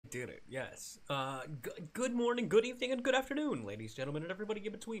did it, yes. Good morning, good evening, and good afternoon, ladies, gentlemen, and everybody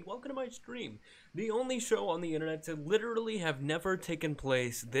in between. Welcome to my stream. The only show on the internet to literally have never taken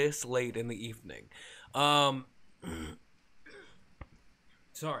place this late in the evening.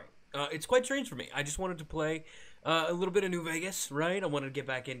 Sorry. It's quite strange for me. I just wanted to play a little bit of New Vegas, right? I wanted to get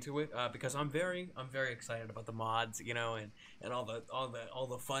back into it because I'm very excited about the mods, you know, and all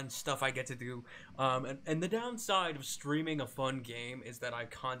the fun stuff I get to do. And the downside of streaming a fun game is that I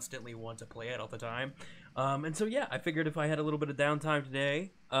constantly want to play it all the time. And so yeah, I figured if I had a little bit of downtime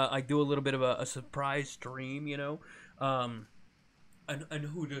today, I'd do a little bit of a surprise stream, you know. And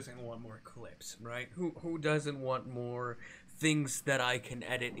who doesn't want more clips, right? Who doesn't want more things that I can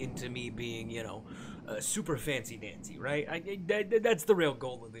edit into me being, you know, super fancy dancy, right? That's the real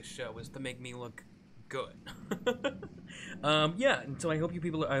goal of this show, is to make me look good. Yeah, and so I hope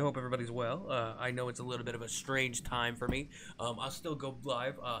I hope everybody's well. I know it's a little bit of a strange time for me. I'll still go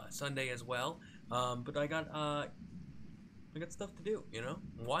live Sunday as well, but I got stuff to do, you know?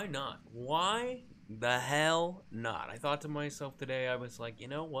 Why not? Why the hell not? I thought to myself today, I was like, you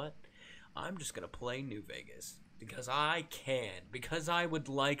know what? I'm just gonna play New Vegas. Because I can. Because I would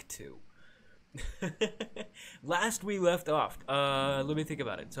like to. Last we left off, let me think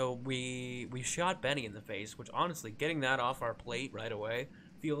about it. So we shot Benny in the face, which honestly, getting that off our plate right away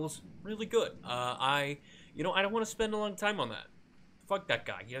feels really good. I don't want to spend a long time on that. Fuck that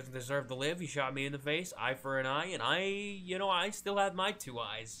guy. He doesn't deserve to live. He shot me in the face, eye for an eye, and I still have my two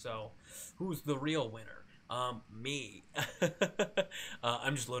eyes, so who's the real winner? Me.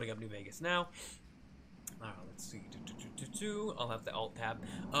 I'm just loading up New Vegas now. Let's see. I'll have the alt tab.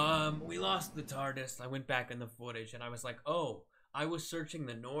 We lost the TARDIS. I went back in the footage and I was like, oh, I was searching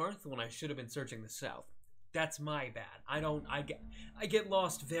the north when I should have been searching the south. That's my bad. I get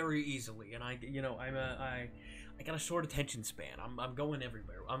lost very easily, and I got a short attention span. I'm going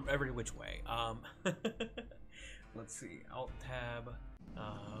everywhere. I'm every which way. Let's see. Alt tab.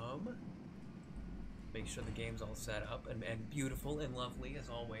 Make sure the game's all set up and beautiful and lovely as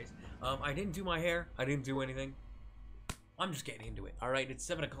always. I didn't do my hair. I didn't do anything. I'm just getting into it. All right, it's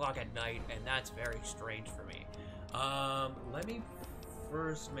 7 o'clock at night, and that's very strange for me. Let me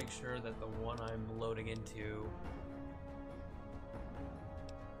first make sure that the one I'm loading into.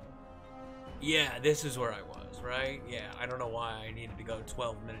 Yeah, this is where I was, right? Yeah, I don't know why I needed to go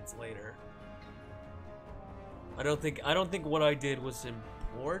 12 minutes later. I don't think what I did was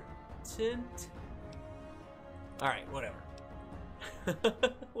important. Alright, whatever.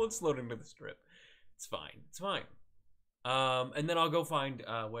 Let's load into the strip. It's fine. It's fine. And then I'll go find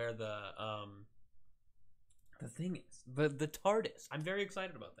where the thing is. The TARDIS. I'm very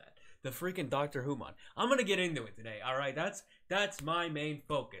excited about that. The freaking Doctor Who mod. I'm gonna get into it today. Alright, that's my main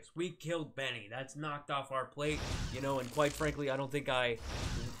focus. We killed Benny. That's knocked off our plate. You know, and quite frankly, I don't think I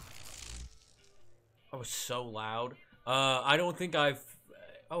was so loud. I don't think I've...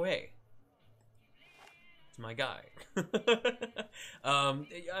 Oh, hey. It's my guy. I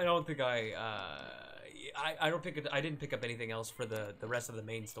don't think I didn't pick up anything else for the rest of the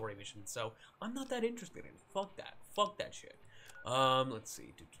main story mission, so I'm not that interested in it. Fuck that shit. Let's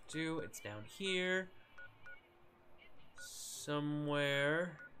see. It's down here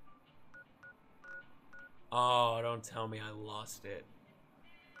somewhere. Oh, don't tell me I lost it.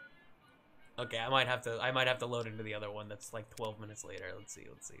 Okay, I might have to load into the other one that's like 12 minutes later. Let's see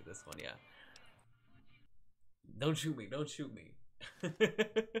this one. Yeah. Don't shoot me.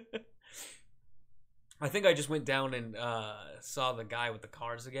 I think I just went down and saw the guy with the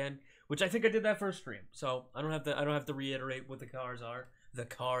cars again, which I think I did that first stream. So I don't have to reiterate what the cars are. The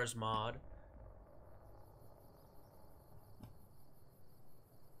cars mod.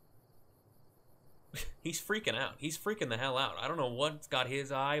 He's freaking out. He's freaking the hell out. I don't know what's got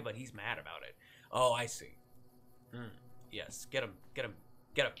his eye, but he's mad about it. Oh, I see. Yes, get him.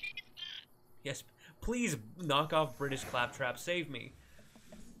 Yes. Please knock off British Claptrap. Save me.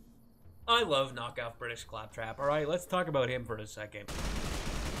 I love knockoff British Claptrap. Alright, let's talk about him for a second.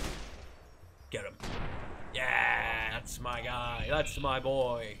 Get him. Yeah, that's my guy. That's my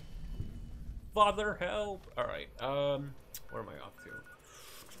boy. Father, help. Alright, where am I off to?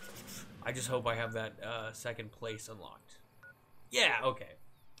 I just hope I have that second place unlocked. Yeah, okay.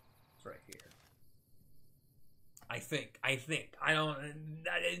 It's right here. I think.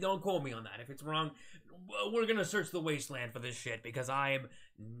 Don't quote me on that. If it's wrong, we're gonna search the wasteland for this shit because I am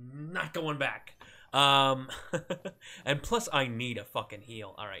not going back. And plus I need a fucking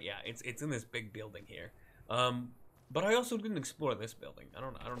heal. All right, yeah, it's in this big building here. But I also didn't explore this building. I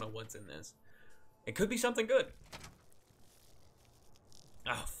don't know what's in this. It could be something good.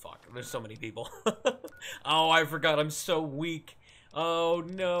 Oh fuck, there's so many people. Oh, I forgot. I'm so weak. Oh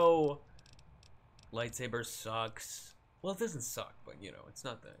no. Lightsaber sucks. Well, it doesn't suck, but you know, it's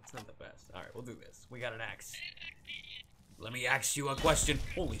not the best. All right, we'll do this. We got an axe. Let me ask you a question.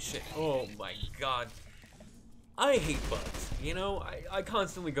 Holy shit. Oh my god. I hate bugs. You know, I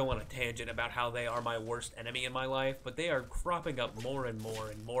constantly go on a tangent about how they are my worst enemy in my life, but they are cropping up more and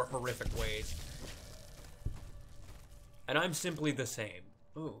more in more horrific ways. And I'm simply the same.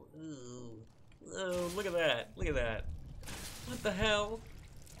 Ooh, ooh. Oh, look at that. Look at that. What the hell?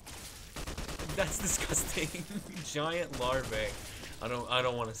 That's disgusting. Giant larvae. I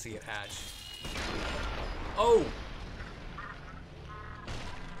don't want to see it hatch. Oh!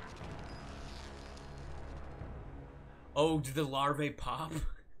 Oh, did the larvae pop?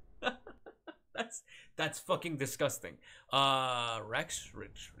 That's fucking disgusting. Rex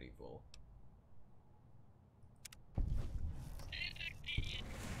retrieval.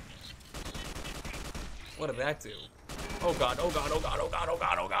 What did that do? Oh god, oh god, oh god, oh god, oh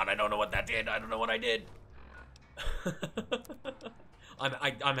god, oh god, I don't know what that did. I don't know what I did.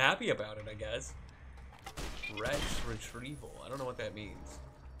 I'm happy about it, I guess. Rex retrieval. I don't know what that means.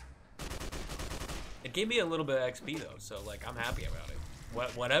 It gave me a little bit of XP though, so like I'm happy about it.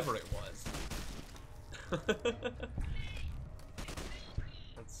 Whatever it was.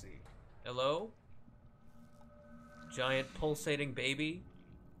 Let's see. Hello? Giant pulsating baby.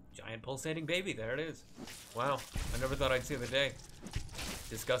 Giant pulsating baby, there it is. Wow, I never thought I'd see the day.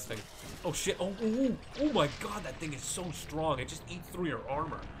 Disgusting. Oh shit, oh my god, that thing is so strong. It just eats through your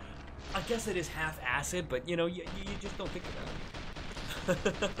armor. I guess it is half acid, but you know, you just don't think about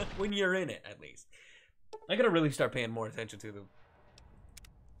it. When you're in it, at least. I gotta really start paying more attention to them.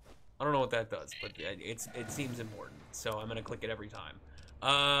 I don't know what that does, but it seems important, so I'm gonna click it every time.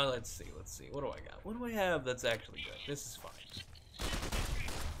 Let's see. What do I got? What do I have that's actually good? This is fine.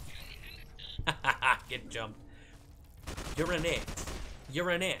 Get jumped. You're an ant. You're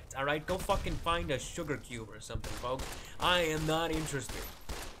an ant, alright? Go fucking find a sugar cube or something, folks. I am not interested.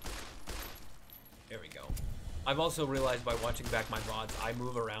 There we go. I've also realized by watching back my VODs, I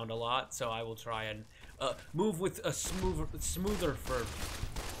move around a lot, so I will try and move with a smoother fur.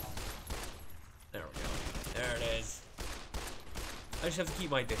 There we go. There it is. I just have to keep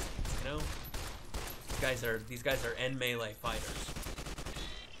my distance, you know? These guys are end melee fighters.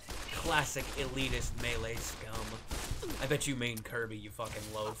 Classic elitist melee scum. I bet you main Kirby, you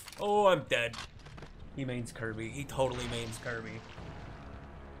fucking loaf. Oh, I'm dead. He mains Kirby. He totally mains Kirby.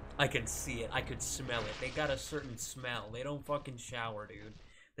 I can see it. I could smell it. They got a certain smell. They don't fucking shower, dude.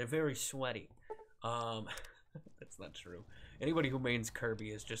 They're very sweaty. That's not true. Anybody who mains Kirby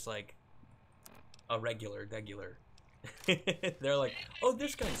is just like a regular. They're like, oh,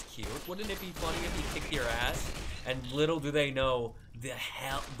 this guy's cute. Wouldn't it be funny if he kicked your ass? And little do they know the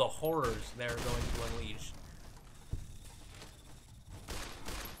horrors they're going to unleash.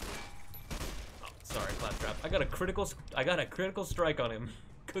 Oh, sorry, Claptrap. I got a critical strike on him.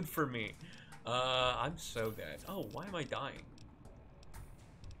 Good for me. I'm so dead. Oh, why am I dying?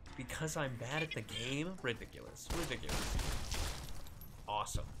 Because I'm bad at the game? Ridiculous. Ridiculous.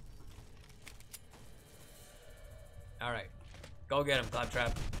 Awesome. Alright. Go get him,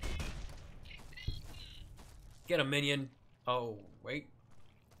 Claptrap. Get him, minion. Oh, wait.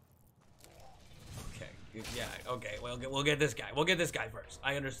 Okay. Yeah, okay. We'll get this guy. We'll get this guy first.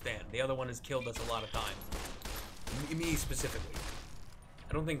 I understand. The other one has killed us a lot of times. Me specifically.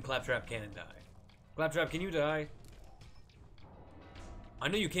 I don't think Claptrap can die. Claptrap, can you die? I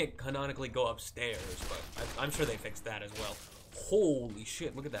know you can't canonically go upstairs, but I'm sure they fixed that as well. Holy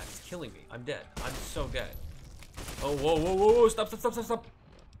shit, look at that. It's killing me. I'm dead. I'm so dead. Oh, whoa, whoa, whoa, stop. Oh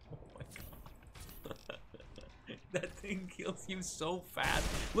my god. That thing kills you so fast.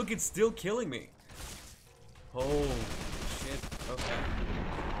 Look, it's still killing me. Holy shit. Okay.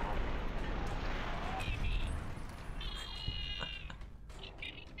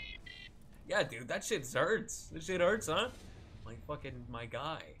 Yeah, dude, that shit hurts. That shit hurts, huh? My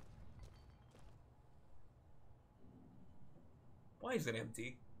guy. Why is it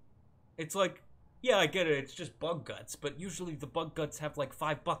empty? It's like, yeah, I get it. It's just bug guts, but usually the bug guts have like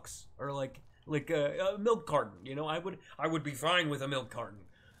 $5 or like a milk carton. You know, I would be fine with a milk carton.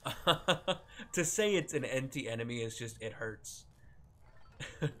 To say it's an empty enemy is just, it hurts.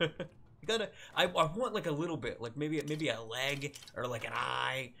 I want like a little bit, like maybe a leg or like an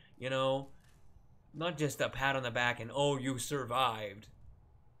eye. You know. Not just a pat on the back and, oh, you survived.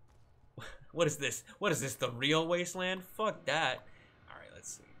 What is this? What is this, the real wasteland? Fuck that. Alright, let's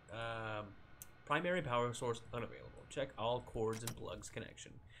see. Primary power source unavailable. Check all cords and plugs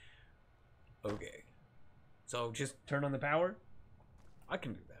connection. Okay. So, just turn on the power? I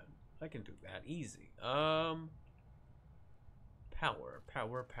can do that. I can do that. Easy. Power,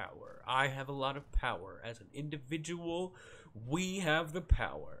 power, power. I have a lot of power. As an individual, we have the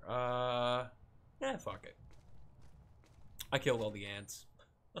power. Yeah, fuck it. I killed all the ants.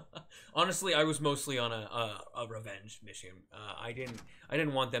 Honestly, I was mostly on a revenge mission. I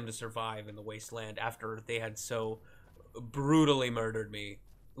didn't want them to survive in the wasteland after they had so brutally murdered me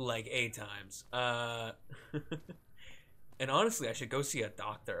like 8 times. And honestly, I should go see a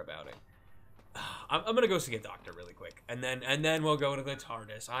doctor about it. I'm gonna go see a doctor really quick, and then we'll go to the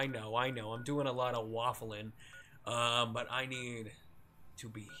TARDIS. I know. I'm doing a lot of waffling, but I need to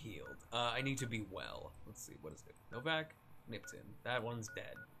be healed. I need to be well. Let's see, what is it? Novak, Nipton. That one's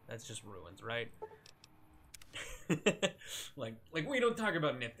dead. That's just ruins, right? like we don't talk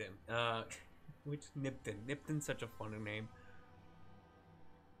about Nipton. Which Nipton? Nipton's such a funny name.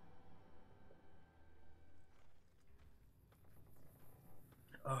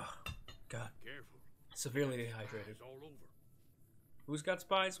 Oh, God. Careful. Severely dehydrated. It's all over. Who's got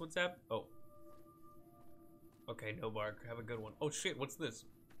spies? What's that? Oh. Okay, no bark. Have a good one. Oh shit, what's this?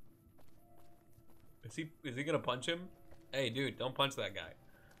 Is he gonna punch him? Hey dude, don't punch that guy.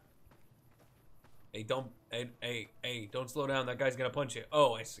 Hey, don't slow down. That guy's gonna punch you.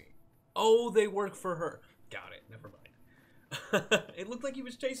 Oh, I see. Oh, they work for her. Got it. Never mind. It looked like he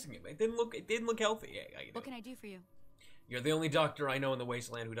was chasing him. It didn't look healthy. Hey, how you doing? What can I do for you? You're the only doctor I know in the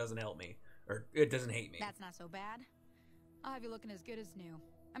wasteland who doesn't help me. Or, it doesn't hate me. That's not so bad. I'll have you looking as good as new.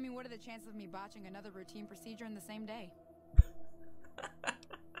 I mean, what are the chances of me botching another routine procedure in the same day?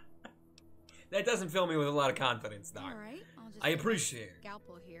 That doesn't fill me with a lot of confidence, Doc. Alright, I'll just I appreciate it.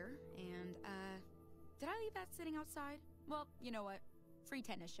 scalpel here, and, did I leave that sitting outside? Well, you know what? Free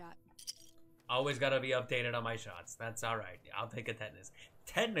tetanus shot. Always gotta be updated on my shots. That's alright. I'll take a tetanus.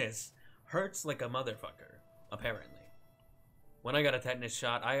 Tetanus hurts like a motherfucker, apparently. When I got a tetanus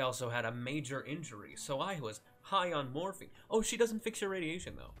shot, I also had a major injury, so I was high on morphine. Oh, she doesn't fix your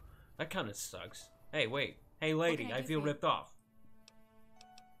radiation, though. That kind of sucks. Hey, wait. Hey, lady, I feel ripped off.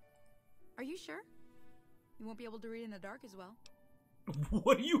 Are you sure? You won't be able to read in the dark as well.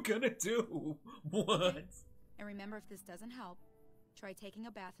 What are you gonna do? What? Okay. And remember, if this doesn't help, try taking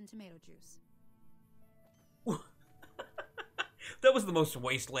a bath in tomato juice. That was the most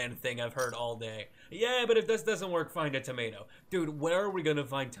wasteland thing I've heard all day. Yeah, but if this doesn't work, find a tomato. Dude, where are we gonna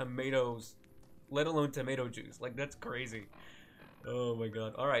find tomatoes? Let alone tomato juice. Like, that's crazy. Oh my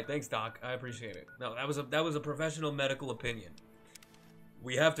god. Alright, thanks, Doc. I appreciate it. No, that was a professional medical opinion.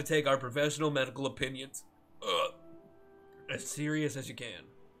 We have to take our professional medical opinions as serious as you can.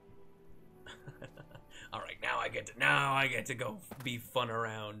 Alright, now I get to go be fun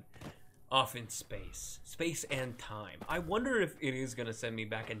around. Off in space. Space and time. I wonder if it is gonna send me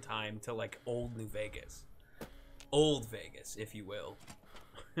back in time to, like, old New Vegas. Old Vegas, if you will.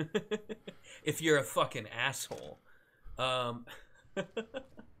 If you're a fucking asshole. Let's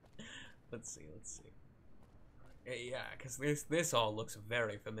see. Yeah, because this all looks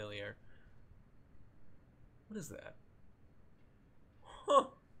very familiar. What is that? Huh.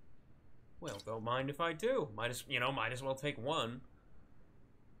 Well, don't mind if I do. Might as well take one.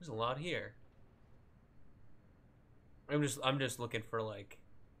 There's a lot here. I'm just looking for, like,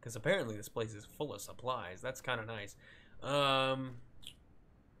 because apparently this place is full of supplies. That's kind of nice.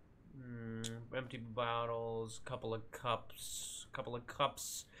 Empty bottles, couple of cups.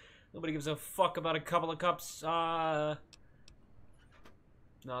 Nobody gives a fuck about a couple of cups. No,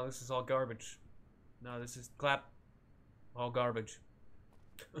 this is all garbage. No, this is all garbage.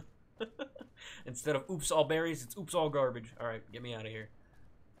 Instead of oops all berries, it's oops all garbage. All right, get me out of here.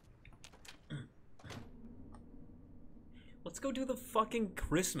 Let's go do the fucking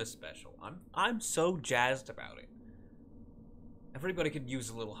Christmas special. I'm so jazzed about it. Everybody could use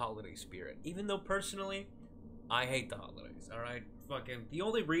a little holiday spirit. Even though personally, I hate the holidays, alright? Fucking the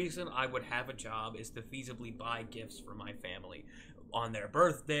only reason I would have a job is to feasibly buy gifts for my family. On their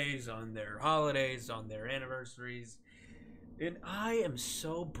birthdays, on their holidays, on their anniversaries. And I am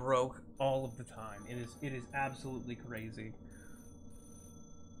so broke all of the time. It is absolutely crazy.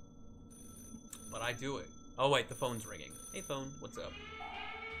 But I do it. Oh wait, the phone's ringing. Hey phone, what's up?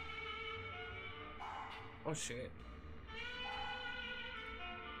 Oh shit.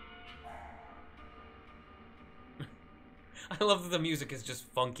 I love that the music is just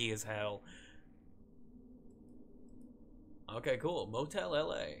funky as hell. Okay, cool. Motel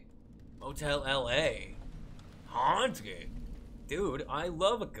LA. Motel LA. Haunted. Dude, I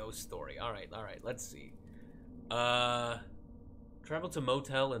love a ghost story. Alright, let's see. Travel to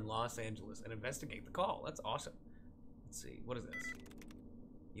motel in Los Angeles and investigate the call. That's awesome. Let's see. What is this?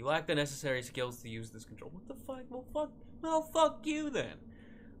 You lack the necessary skills to use this control. What the fuck? Well, fuck you then.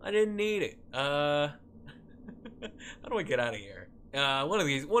 I didn't need it. How do I get out of here? One of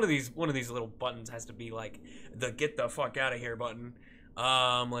these little buttons has to be like the "get the fuck out of here" button.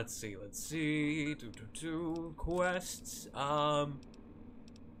 Let's see. Quests.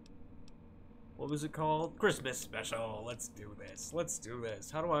 What was it called? Christmas special. Let's do this.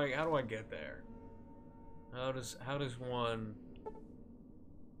 How do I get there? How does one?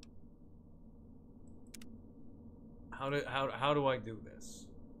 How do I do this?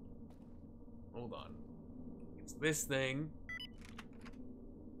 Hold on. It's this thing.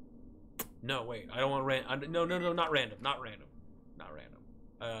 No, wait. I don't want no, not random.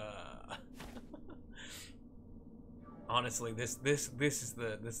 Honestly, this is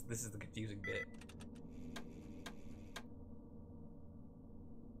the confusing bit.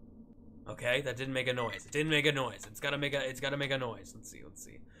 Okay, that didn't make a noise. It's gotta make a noise. Let's see.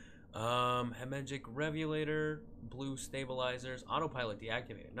 Hemmagic Revulator, blue stabilizers, autopilot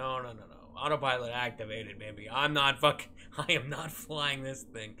deactivated. No. Autopilot activated, baby. I am not flying this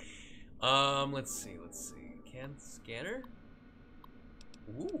thing. Let's see. Scanner?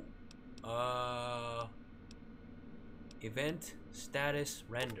 Ooh. Event status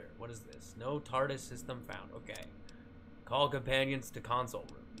render. What is this? No TARDIS system found. Okay. Call companions to console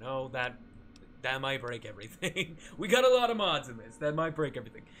room. No, that might break everything. We got a lot of mods in this. That might break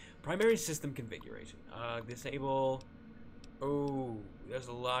everything. Primary system configuration. Disable. Oh, there's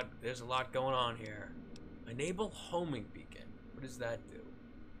a lot going on here. Enable homing beacon. What does that do?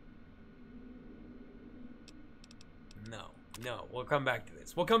 No. We'll come back to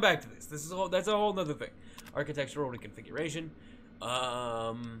this. That's a whole nother thing. Architectural reconfiguration.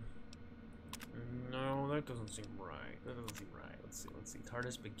 No, that doesn't seem right. Let's see.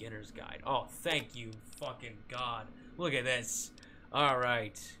 TARDIS beginner's guide. Oh, thank you, fucking God. Look at this. All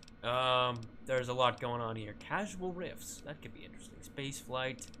right. There's a lot going on here. Casual riffs. That could be interesting. Space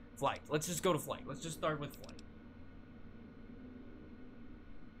flight. Let's just go to flight. Let's just start with flight.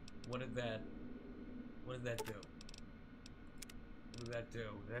 What did that do? That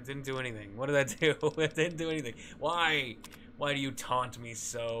didn't do anything. What did that do? That didn't do anything. Why? Why do you taunt me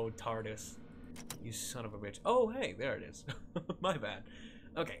so, TARDIS? You son of a bitch. Oh, hey, there it is. My bad.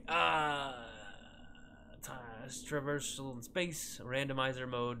 Okay, traversal in space. Randomizer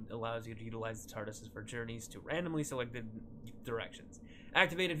mode allows you to utilize the TARDISes for journeys to randomly selected directions.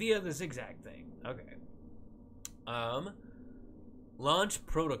 Activated via the zigzag thing. Okay. Launch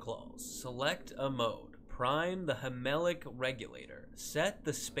protocols. Select a mode. Prime the Hemelic regulator. Set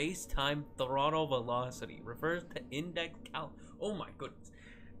the space-time throttle velocity. Refers to index cal. Oh my goodness.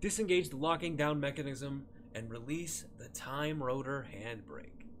 Disengage the locking down mechanism and release the time rotor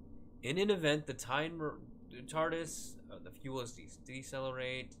handbrake. In an event, the TARDIS, the fuel is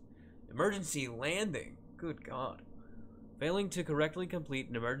decelerate. Emergency landing. Good God. Failing to correctly complete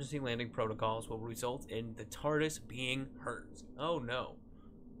an emergency landing protocols will result in the TARDIS being hurt. Oh no.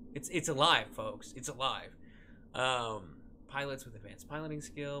 It's alive, folks. It's alive. Pilots with advanced piloting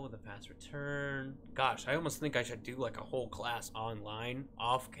skill with a fast return. Gosh, I almost think I should do like a whole class online,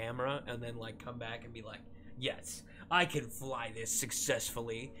 off camera, and then like come back and be like, yes, I can fly this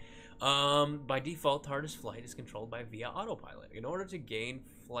successfully. By default, TARDIS flight is controlled via autopilot. In order to gain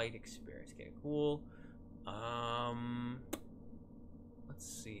flight experience. Okay, cool. Let's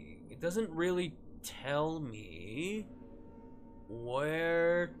see. It doesn't really tell me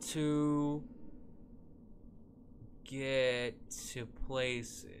where to get to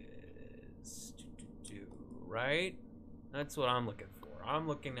places, right? That's what I'm looking for. I'm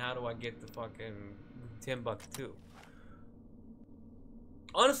looking, how do I get to fucking Timbuktu?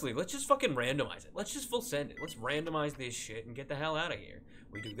 Honestly, let's just fucking randomize it. Let's just full send it. Let's randomize this shit and get the hell out of here.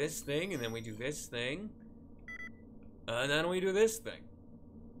 We do this thing, and then we do this thing. And then we do this thing.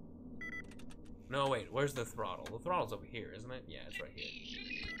 No, wait, where's the throttle? The throttle's over here, isn't it? Yeah, it's right here.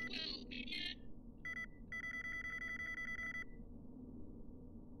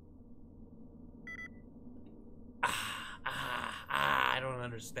 I don't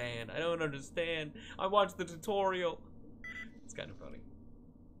understand. I watched the tutorial. It's kind of funny.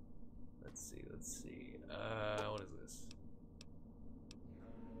 Let's see. What is this?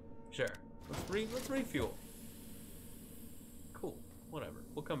 Sure. Let's refuel. Cool. Whatever.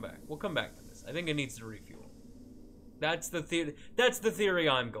 We'll come back to this. I think it needs to refuel. That's the theory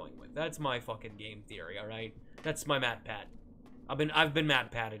I'm going with. That's my fucking game theory, alright? That's my Matt Pat. I've been Matt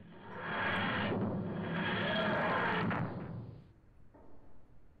Patted.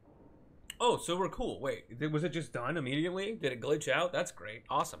 Oh, so we're cool. Wait, was it just done immediately? Did it glitch out? That's great.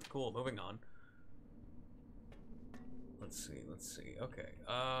 Awesome. Cool. Moving on. Let's see. Okay.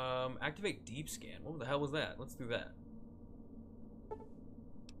 Activate deep scan. What the hell was that? Let's do that.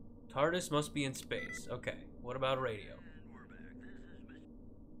 TARDIS must be in space. Okay. What about radio?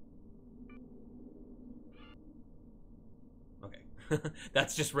 Okay.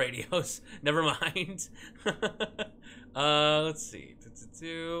 That's just radios. Never mind. Let's see.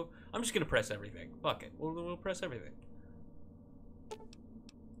 I'm just gonna press everything. Fuck it. We'll press everything.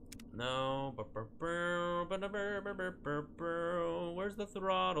 No. Where's the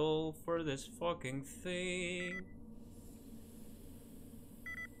throttle for this fucking thing?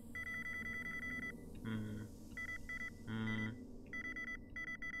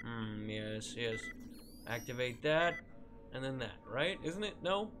 Yes. Activate that, and then that, right? Isn't it?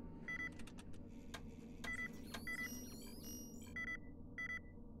 No?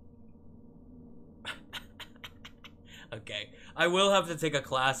 Okay. I will have to take a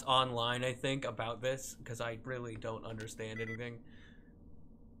class online, I think, about this, because I really don't understand anything.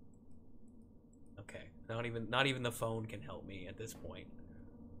 Okay. Not even the phone can help me at this point.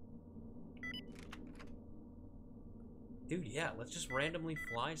 Dude, yeah, let's just randomly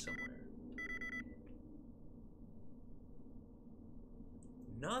fly somewhere.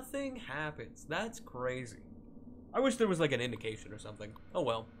 Nothing happens. That's crazy. I wish there was like an indication or something. Oh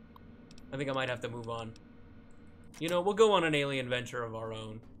well. I think I might have to move on. You know, we'll go on an alien venture of our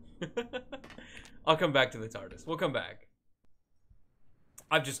own. I'll come back to the TARDIS. We'll come back.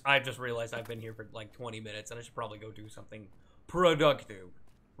 I've just realized I've been here for like 20 minutes and I should probably go do something productive,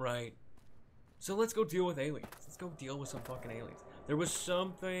 right? So let's go deal with aliens. Let's go deal with some fucking aliens. There was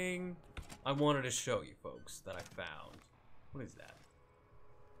something I wanted to show you folks that I found. What is that?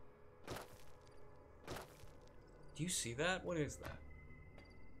 Do you see that? What is that?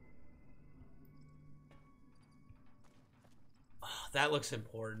 Oh, that looks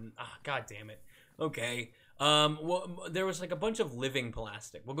important. Ah, god damn it. Okay. Well, there was like a bunch of living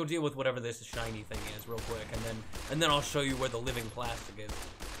plastic. We'll go deal with whatever this shiny thing is real quick, and then I'll show you where the living plastic is.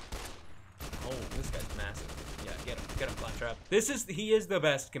 Oh, this guy's massive. Yeah, get him, Flattrap. He is the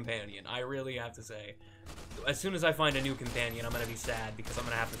best companion, I really have to say. As soon as I find a new companion, I'm gonna be sad because I'm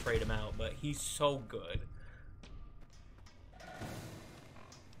gonna have to trade him out, but he's so good.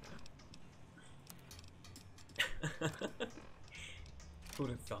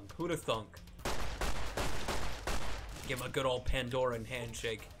 Who'da thunk? Who'da thunk? Give him a good old Pandoran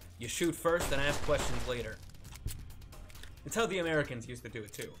handshake. You shoot first and ask questions later. It's how the Americans used to do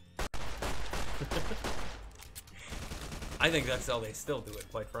it too. I think that's how they still do it,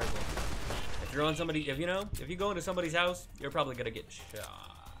 quite frankly. If you're on somebody, if you go into somebody's house, you're probably gonna get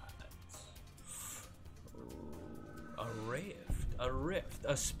shot. Ooh, a rift,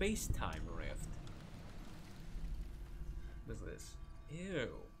 a space-time rift. What is this? Ew.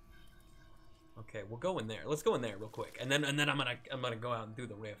 Okay, we'll go in there. Let's go in there real quick, and then I'm gonna go out and do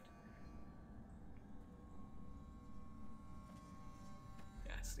the rift.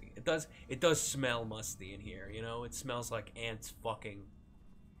 It does smell musty in here, you know? It smells like ants fucking.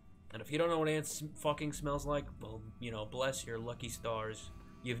 And if you don't know what ants fucking smells like, well, you know, bless your lucky stars.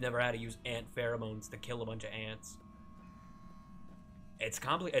 You've never had to use ant pheromones to kill a bunch of ants. It's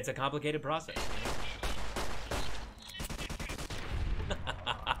a complicated process.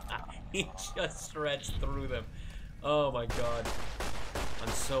 He just stretched through them. Oh my god. I'm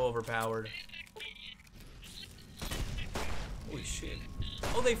so overpowered. Holy shit.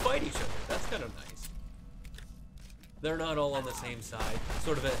 Oh, they fight each other. That's kind of nice. They're not all on the same side.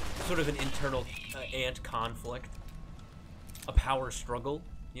 Sort of an internal ant conflict. A power struggle.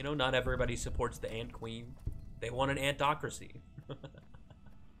 You know, not everybody supports the ant queen. They want an antocracy.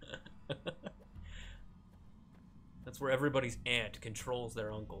 That's where everybody's aunt controls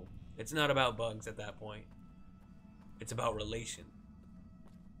their uncle. It's not about bugs at that point. It's about relation.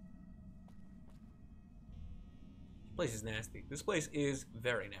 This place is nasty. This place is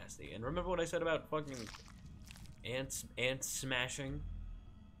very nasty. And remember what I said about fucking ants smashing?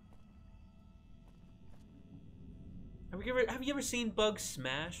 Have you ever seen bugs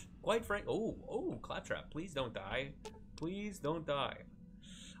smash? Quite frank. Oh, Claptrap, please don't die. Please don't die.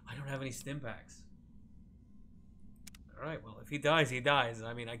 I don't have any stim packs. All right, well, if he dies, he dies.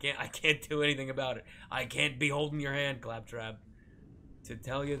 I mean, I can't do anything about it. I can't be holding your hand, Claptrap. To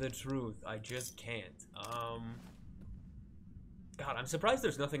tell you the truth, I just can't. God, I'm surprised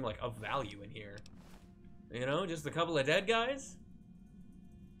there's nothing like of value in here. You know, just a couple of dead guys.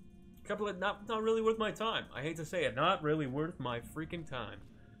 A couple of not really worth my time. I hate to say it, not really worth my freaking time.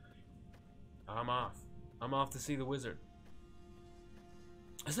 I'm off. I'm off to see the wizard.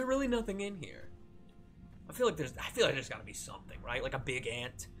 Is there really nothing in here? I feel like there's gotta be something, right? Like a big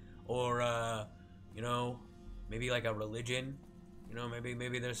ant, or you know, maybe like a religion. You know,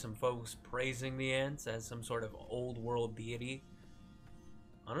 maybe there's some folks praising the ants as some sort of old world deity.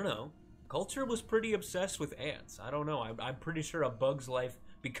 I don't know. Culture was pretty obsessed with ants. I don't know. I'm pretty sure A Bug's Life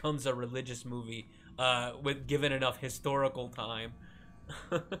becomes a religious movie with given enough historical time.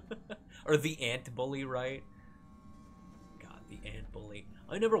 Or The Ant Bully, right? God, The Ant Bully.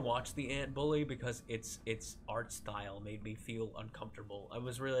 I never watched The Ant Bully because its art style made me feel uncomfortable. I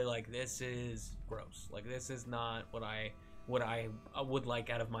was really like, this is gross. Like, this is not what I would like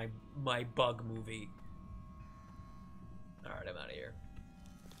out of my bug movie. Alright, I'm out of here.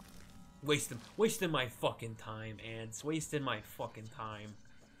 Wasting my fucking time, ants. Wasting my fucking time.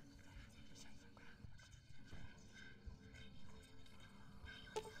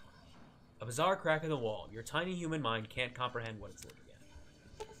 A bizarre crack in the wall. Your tiny human mind can't comprehend what it's looking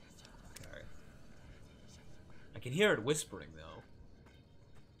at. Okay. I can hear it whispering, though.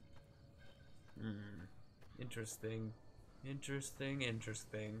 Interesting.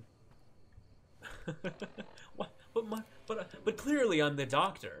 Interesting. What? But clearly I'm the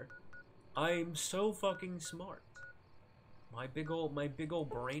doctor. I'm so fucking smart. My big old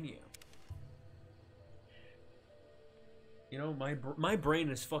brainium. You know, my brain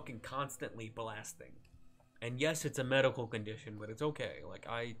is fucking constantly blasting. And yes, it's a medical condition, but it's okay. Like,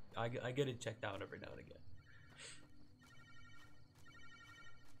 I get it checked out every now and again.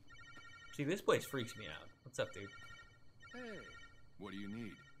 See, this place freaks me out. What's up, dude? Hey, what do you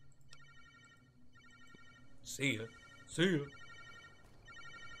need? See ya.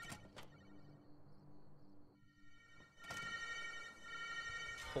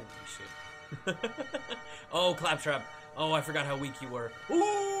 Holy shit. Oh, Claptrap. Oh, I forgot how weak you were.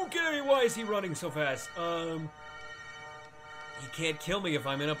 Okay, why is he running so fast? He can't kill me if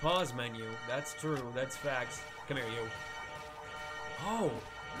I'm in a pause menu. That's true. That's facts. Come here, you. Oh,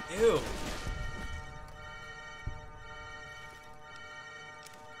 ew.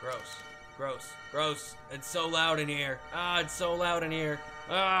 Gross. It's so loud in here. It's so loud in here.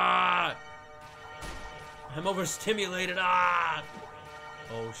 I'm overstimulated.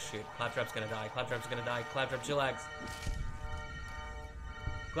 Oh shit, Claptrap's gonna die. Claptrap, chillax.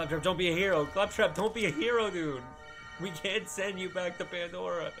 Claptrap, don't be a hero. Claptrap, don't be a hero, dude. We can't send you back to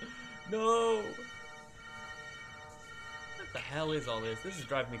Pandora. No. What the hell is all this? This is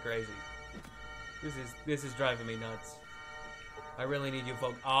driving me crazy. This is driving me nuts. I really need you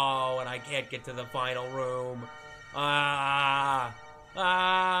folks. Oh, and I can't get to the final room. Let's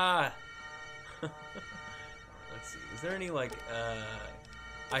see. Is there any, like,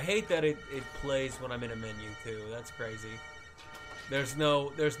 I hate that it plays when I'm in a menu, too. That's crazy. There's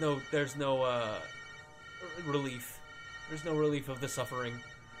no relief. There's no relief of the suffering.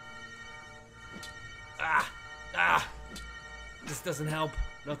 This doesn't help.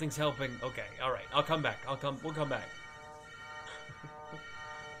 Nothing's helping. Okay, alright. We'll come back.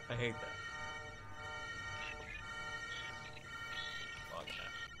 I hate that. Fuck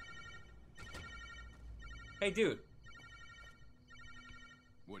that. Hey, dude.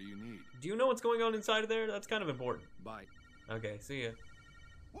 What do you need? Do you know what's going on inside of there? That's kind of important. Bye. Okay, see ya.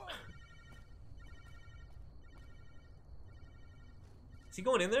 Whoa. Is he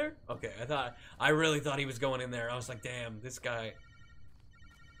going in there? Okay, I really thought he was going in there. I was like, damn, this guy.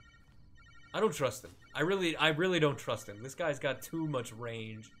 I don't trust him. I really don't trust him. This guy's got too much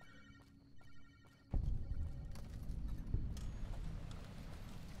range.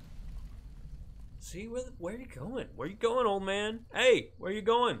 See, where are you going? Where are you going, old man? Hey, where are you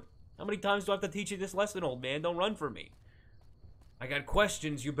going? How many times do I have to teach you this lesson, old man? Don't run from me. I got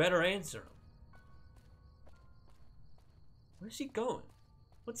questions. You better answer them. Where's he going?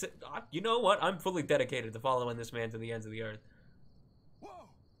 What's it? You know what? I'm fully dedicated to following this man to the ends of the earth. Whoa.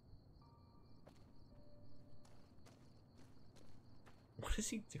 What is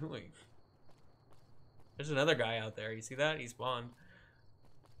he doing? There's another guy out there. You see that? He spawned.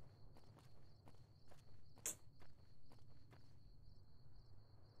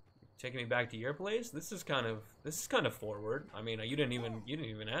 Taking me back to your place? This is kind of forward. I mean, you didn't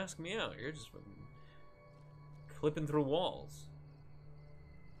even ask me out. You're just clipping through walls.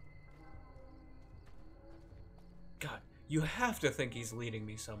 God, you have to think he's leading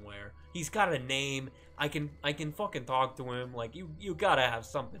me somewhere. He's got a name. I can fucking talk to him. Like, you gotta have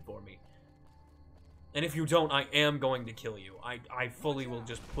something for me. And if you don't, I am going to kill you. I fully will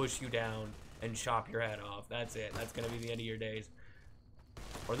just push you down and chop your head off. That's it. That's gonna be the end of your days.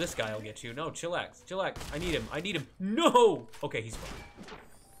 Or this guy will get you. No, chillax. I need him. No! Okay, he's fine.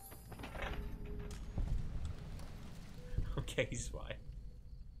 Okay, he's fine.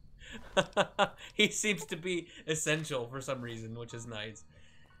 He seems to be essential for some reason, which is nice.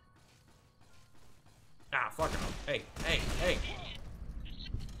 Fuck him up. Hey.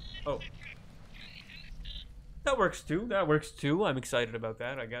 Oh. That works too. I'm excited about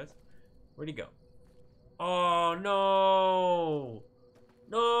that, I guess. Where'd he go? Oh, no!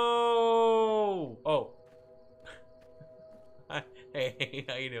 No! Oh. Hey,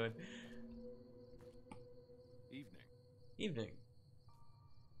 how you doing? Evening. Evening.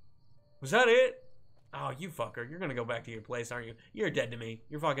 Was that it? Oh, you fucker. You're gonna go back to your place, aren't you? You're dead to me.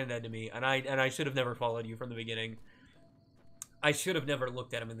 You're fucking dead to me. And I should have never followed you from the beginning. I should have never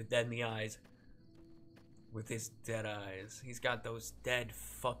looked at him dead in the eyes. With his dead eyes. He's got those dead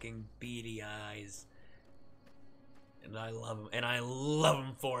fucking beady eyes. And I love him. And I love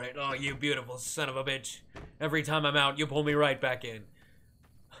him for it. Oh, you beautiful son of a bitch. Every time I'm out, you pull me right back in.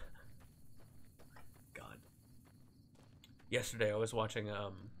 God. Yesterday I was watching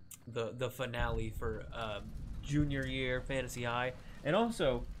the finale for junior year Fantasy High. And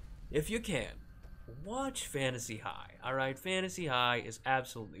also, if you can, watch Fantasy High. Alright, Fantasy High is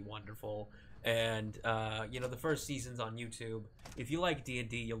absolutely wonderful. And, you know, the first season's on YouTube. If you like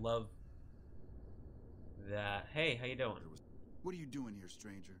D&D, you'll love that. Hey, how you doing? What are you doing here,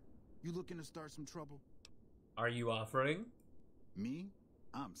 stranger? You looking to start some trouble? Are you offering? Me?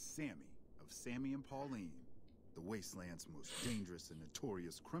 I'm Sammy, of Sammy and Pauline, the Wasteland's most dangerous and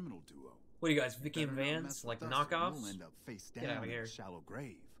notorious criminal duo. What are you guys, Vicky and Better not Vance? mess Like with us or knockoffs? You'll end up face Get down outta in here. a shallow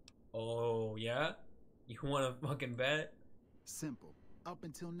grave. Oh, yeah? You wanna fucking bet? Simple. Up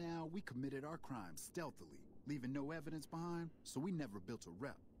until now, we committed our crimes stealthily, leaving no evidence behind, so we never built a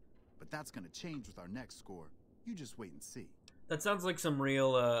rep. But that's gonna change with our next score. You just wait and see. That sounds like some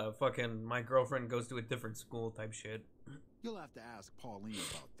real, fucking my girlfriend goes to a different school type shit. You'll have to ask Pauline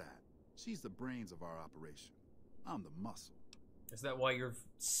about that. She's the brains of our operation. I'm the muscle. Is that why you're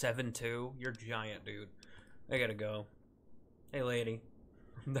 7'2"? You're giant, dude. I gotta go. Hey, lady.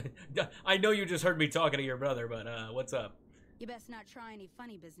 I know you just heard me talking to your brother, but, what's up? You best not try any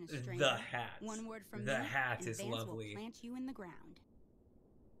funny business, stranger. The hat. One word from The me, hat and is Vance lovely. will plant you in the ground.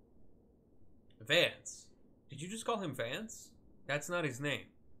 Vance. Did you just call him Vance? That's not his name.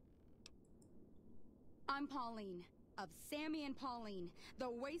 I'm Pauline, of Sammy and Pauline, the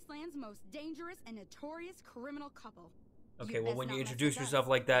Wasteland's most dangerous and notorious criminal couple. Okay, You well, best when not you mess introduce with us, yourself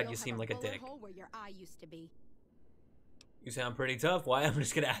like or that, you'll you have seem like a bullet dick. hole where your eye used to be. You sound pretty tough. Why? I'm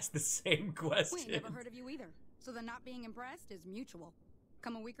just gonna ask the same question. We ain't never heard of you either, so the not being impressed is mutual.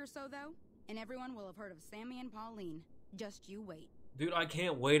 Come a week or so, though, and everyone will have heard of Sammy and Pauline. Just you wait. Dude, I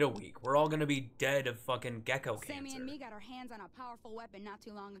can't wait a week. We're all gonna be dead of fucking gecko cancer. Sammy and me got our hands on a powerful weapon not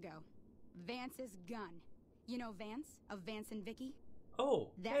too long ago. Vance's gun. You know Vance, of Vance and Vicky? Oh,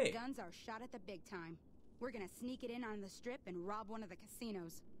 That hey. gun's our shot at the big time. We're gonna sneak it in on the strip and rob one of the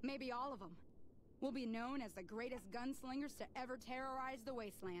casinos. Maybe all of them. We'll be known as the greatest gunslingers to ever terrorize the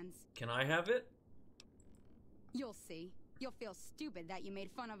wastelands. Can I have it? You'll see. You'll feel stupid that you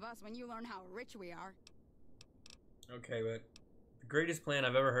made fun of us when you learn how rich we are. Okay, but the greatest plan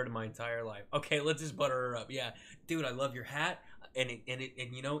I've ever heard in my entire life. Okay, let's just butter her up. Yeah, dude, I love your hat, and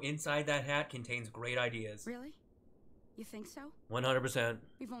you know, inside that hat contains great ideas. Really? You think so? 100%.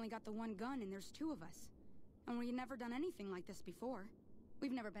 We've only got the one gun and there's two of us. And we've never done anything like this before.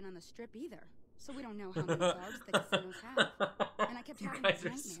 We've never been on the strip either. So we don't know how many guards the casinos have. And I kept You having guys these are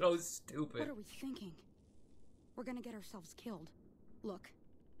nightmares. so stupid. What are we thinking? We're gonna get ourselves killed. Look,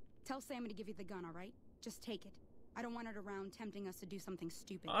 tell Sammy to give you the gun, all right? Just take it. I don't want it around tempting us to do something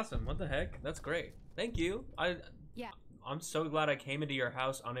stupid. Awesome. What the heck? That's great. Thank you. Yeah. I'm so glad I came into your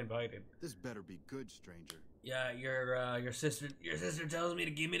house uninvited. This better be good, stranger. Yeah, your sister tells me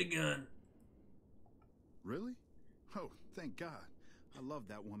to give me the gun. Really? Oh, thank God. I love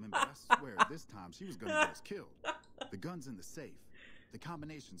that woman, but I swear this time she was gonna get us killed. The gun's in the safe. The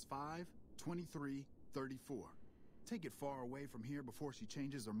combination's 5, 23, 34. Take it far away from here before she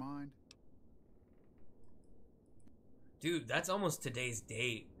changes her mind. Dude, that's almost today's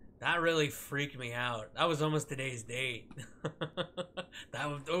date. That really freaked me out. That was almost today's date.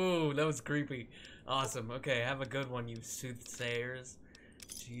 that was creepy. Awesome. Okay, have a good one, you soothsayers.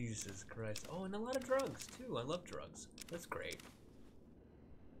 Jesus Christ. Oh, and a lot of drugs, too. I love drugs. That's great.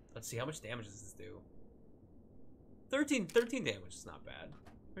 Let's see, how much damage does this do? 13 damage is not bad.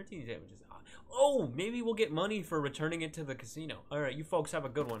 13 damage is odd. Oh, maybe we'll get money for returning it to the casino. Alright, you folks have a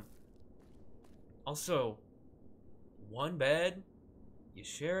good one. Also, one bed, you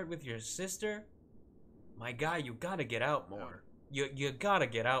share it with your sister. My guy, you gotta get out more. You gotta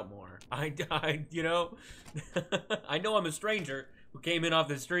get out more. You know, I know I'm a stranger who came in off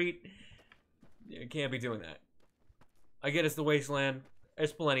the street. You can't be doing that. I get it's the wasteland.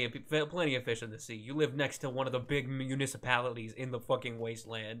 There's plenty of fish in the sea. You live next to one of the big municipalities in the fucking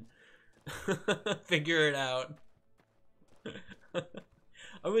wasteland. Figure it out.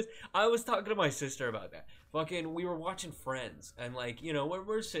 I was talking to my sister about that. Fucking, we were watching Friends, and like, you know,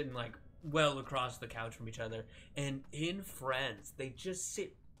 we're sitting like well across the couch from each other. And in Friends, they just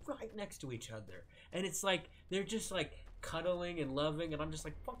sit right next to each other. And it's like, they're just like cuddling and loving. And I'm just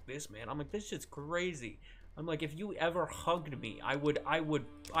like, fuck this, man. I'm like, this shit's crazy. I'm like, if you ever hugged me, I would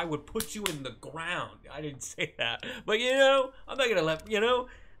put you in the ground. I didn't say that. But, you know, I'm not gonna let,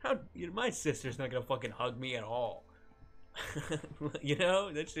 my sister's not gonna fucking hug me at all. You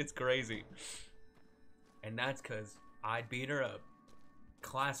know, that shit's crazy. And that's because I beat her up.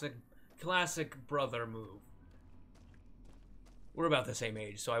 Classic brother move. We're about the same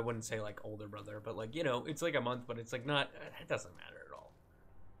age, so I wouldn't say like older brother, but like, you know, it's like a month, but it's like not, it doesn't matter at all.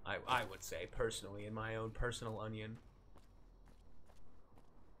 I would say personally, in my own personal onion.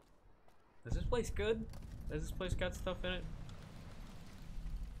 Is this place good? Has this place got stuff in it?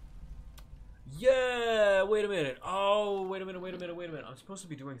 Yeah, wait a minute. Oh, wait a minute. I'm supposed to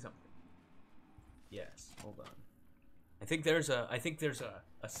be doing something. Yes, hold on. I think there's a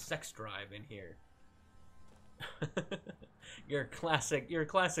sex drive in here. You're a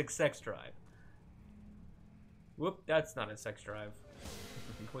classic sex drive. Whoop, that's not a sex drive.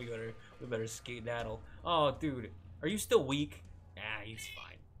 we better skedaddle. Oh, dude, are you still weak? Ah, he's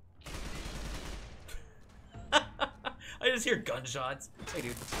fine. I just hear gunshots. Hey,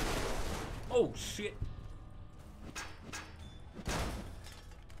 dude. Oh shit.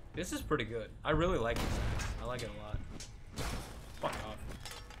 This is pretty good. I really like this axe. I like it a lot. Fuck off.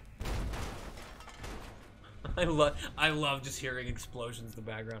 I love just hearing explosions in the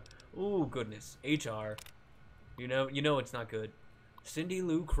background. Ooh, goodness. HR. You know it's not good. Cindy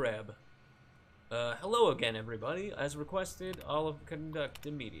Lou Kreb. Hello again, everybody. As requested, I'll conduct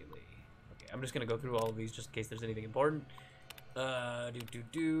immediately. Okay, I'm just gonna go through all of these just in case there's anything important.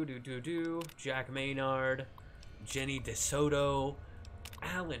 Jack Maynard, Jenny DeSoto,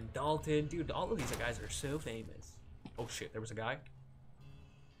 Alan Dalton. Dude, all of these guys are so famous. Oh shit, there was a guy.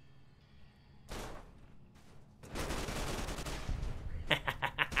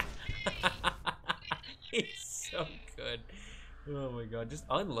 He's so good. Oh my god, just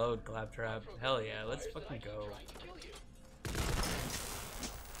unload Claptrap. Hell yeah, let's fucking go.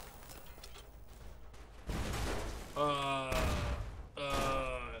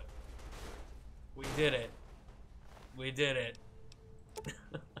 We did it. We did it.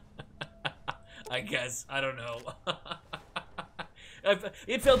 I guess. I don't know.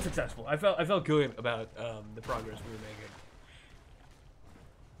 It felt successful. I felt good about the progress we were making.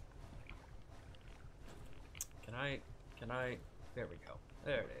 Can I? There we go.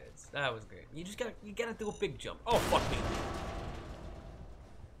 There it is. That was good. You gotta do a big jump. Oh fuck me.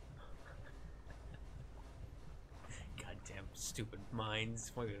 Goddamn stupid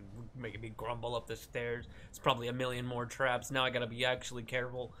mines, making me grumble up the stairs. It's probably a million more traps. Now I gotta be actually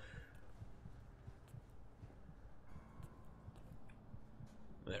careful.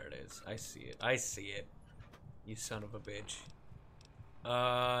 There it is. I see it. I see it. You son of a bitch.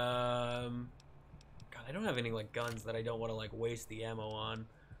 God, I don't have any like guns that I don't want to like waste the ammo on.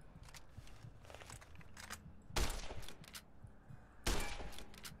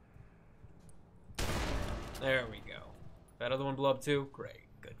 There we go. That other one blew up too? Great.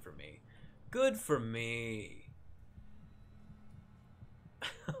 Good for me. Good for me.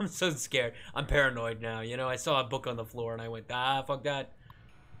 I'm so scared. I'm paranoid now. You know, I saw a book on the floor and I went, ah, fuck that.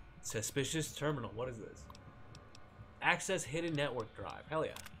 Suspicious terminal. What is this? Access hidden network drive. Hell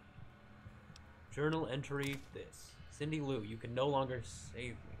yeah. Journal entry this. Cindy Lou, you can no longer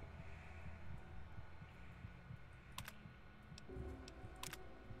save me.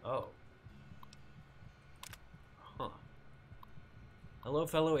 Oh. Huh. Hello,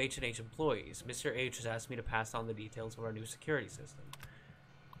 fellow H&H employees. Mr. H has asked me to pass on the details of our new security system.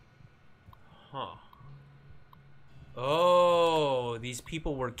 Huh. Oh, these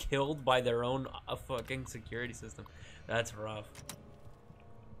people were killed by their own fucking security system. That's rough.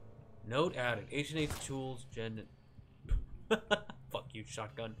 Note added. H&H tools, gen... Fuck you,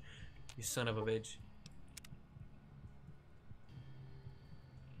 shotgun. You son of a bitch.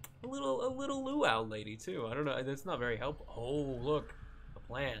 A little luau lady, too. I don't know. That's not very helpful. Oh, look. The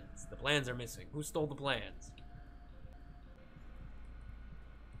plans. The plans are missing. Who stole the plans?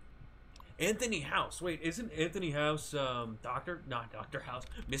 Anthony House. Wait, isn't Anthony House, Doctor? Not Dr. House.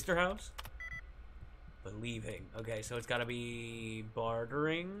 Mr. House? Believing. Okay, so it's gotta be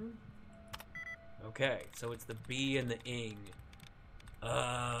bartering. Okay, so it's the B and the ing.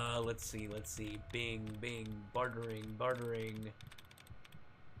 Let's see. Bing, bartering.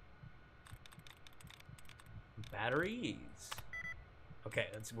 Batteries. Okay,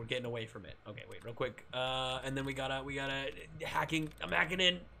 we're getting away from it. Okay, wait, real quick. And then we gotta hacking. I'm hacking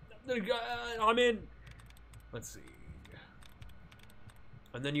in. I'm in. Let's see.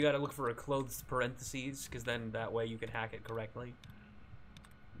 And then you gotta look for a clothes parentheses, because then that way you can hack it correctly.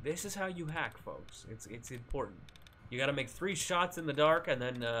 This is how you hack, folks. It's important. You gotta make 3 shots in the dark and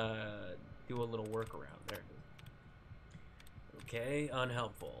then do a little workaround. There it is. Okay,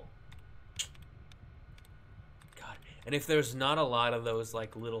 unhelpful. God, and if there's not a lot of those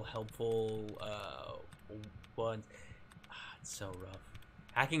like little helpful ones, it's so rough.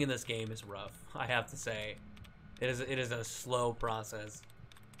 Hacking in this game is rough, I have to say. It is a slow process.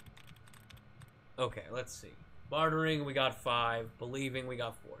 Okay, let's see. Bartering, we got 5. Believing, we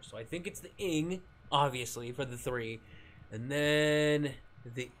got 4. So I think it's the ing, obviously, for the 3. And then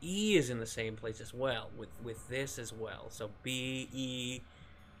the E is in the same place as well, with this as well. So B, E,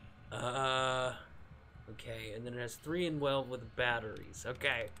 okay, and then it has 3 and 12 with batteries.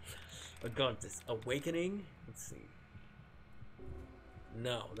 Okay, I got this. Awakening, let's see.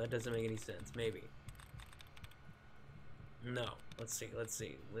 No, that doesn't make any sense. Maybe. No, let's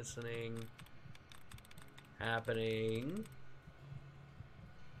see. Listening. Happening.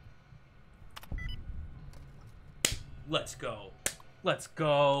 Let's go. Let's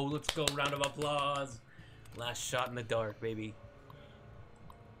go. Let's go. Round of applause. Last shot in the dark, baby.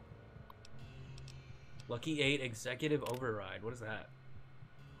 Lucky 8 executive override. What is that?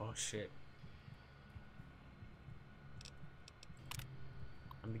 Oh, shit.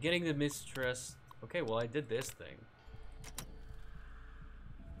 I'm beginning to mistrust. Okay, well, I did this thing.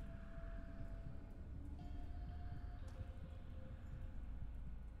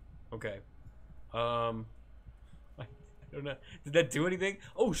 Okay. I don't know. Did that do anything?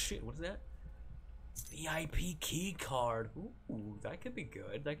 Oh shit, what is that? VIP key card. Ooh, that could be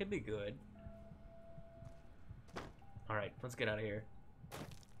good. That could be good. Alright, let's get out of here.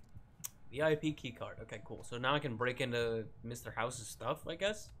 VIP key card. Okay, cool. So now I can break into Mr. House's stuff, I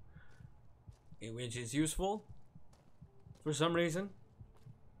guess. Which is useful. For some reason.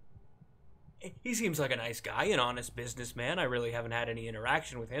 He seems like a nice guy, an honest businessman. I really haven't had any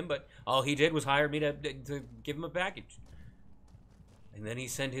interaction with him, but all he did was hire me to give him a package. And then he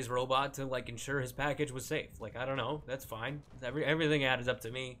sent his robot to, like, ensure his package was safe. Like, I don't know. That's fine. Everything added up to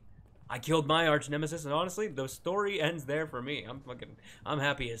me. I killed my arch nemesis, and honestly, the story ends there for me. I'm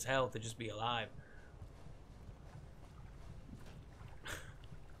happy as hell to just be alive.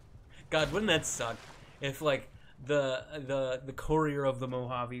 God, wouldn't that suck if, like, the courier of the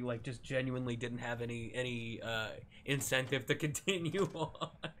Mojave like just genuinely didn't have any incentive to continue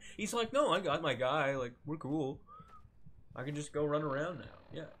on. He's like, no, I got my guy, like, we're cool. I can just go run around now.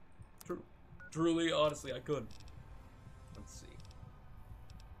 Yeah. True. Truly, honestly, I could. Let's see.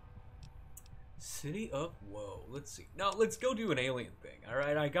 City of Woe. Let's see. Now, let's go do an alien thing.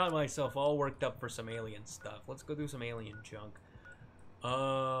 Alright, I got myself all worked up for some alien stuff. Let's go do some alien junk.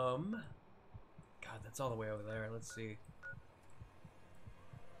 God, that's all the way over there. Let's see.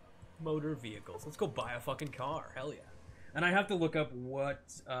 Motor vehicles. Let's go buy a fucking car. Hell yeah. And I have to look up what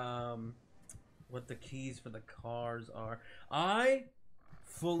the keys for the cars are. I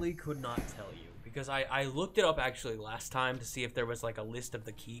fully could not tell you because I looked it up actually last time to see if there was like a list of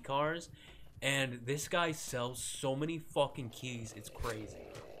the key cars, and this guy sells so many fucking keys, it's crazy.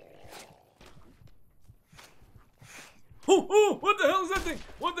 Oh, what the hell is that thing?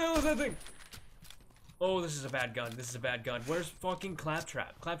 What the hell is that thing? Oh, this is a bad gun. This is a bad gun. Where's fucking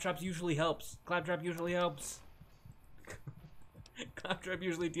Claptrap? Claptrap usually helps. Claptrap usually helps. Claptrap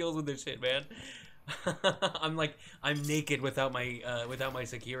usually deals with this shit, man. I'm naked without my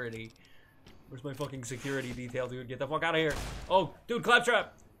security. Where's my fucking security detail, dude? Get the fuck out of here. Oh, dude,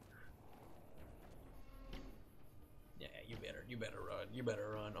 Claptrap. Yeah, you better run. You better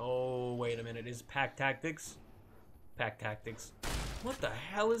run. Oh, wait a minute. Is Pack Tactics? Pack Tactics. What the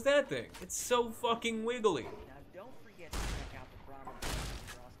hell is that thing? It's so fucking wiggly. Now don't forget to check out the Brahma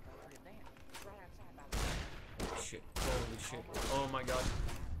cross-country event. Right outside by the Shit. Holy shit. Oh my god.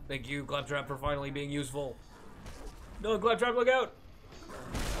 Thank you, Claptrap, for finally being useful. No, Claptrap, look out!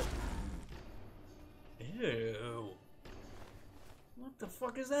 Ew. What the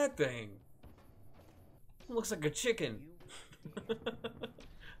fuck is that thing? It looks like a chicken.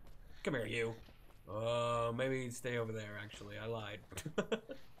 Come here, you. Maybe stay over there, actually. I lied.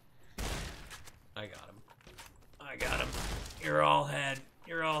 I got him. I got him. You're all head.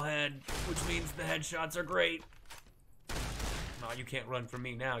 You're all head. Which means the headshots are great. No, you can't run from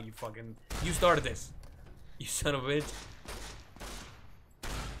me now, you fucking... You started this. You son of a bitch.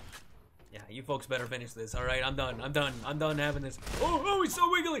 Yeah, you folks better finish this, alright? I'm done. I'm done. I'm done having this. Oh, he's so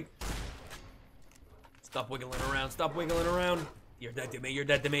wiggly! Stop wiggling around. Stop wiggling around. You're dead to me. You're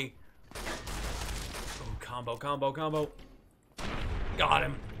dead to me. Oh, combo, combo, combo. Got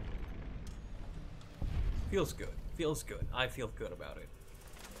him. Feels good. Feels good. I feel good about it.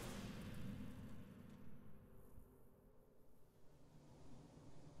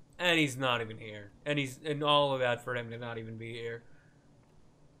 And he's not even here. And all of that for him to not even be here.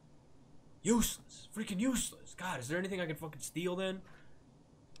 Useless. Freaking useless. God, is there anything I can fucking steal then?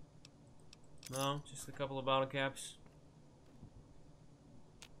 No, just a couple of bottle caps.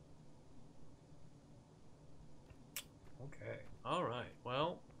 Okay. Alright,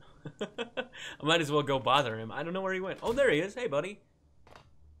 well. I might as well go bother him. I don't know where he went. Oh, there he is. Hey, buddy.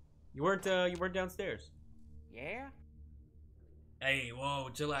 You weren't downstairs. Yeah? Hey, whoa,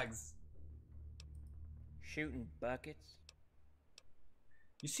 chillax. Shooting buckets.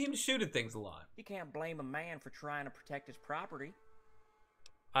 You seem to shoot at things a lot. You can't blame a man for trying to protect his property.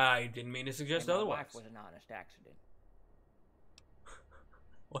 I didn't mean to suggest And my otherwise. wife was an honest accident.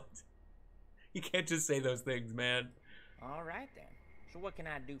 What? You can't just say those things, man. All right, then. So what can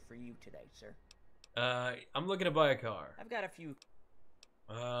I do for you today, sir? I'm looking to buy a car. I've got a few...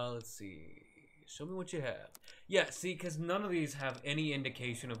 Let's see. Show me what you have. Yeah, see, because none of these have any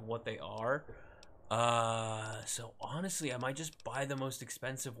indication of what they are. So honestly, I might just buy the most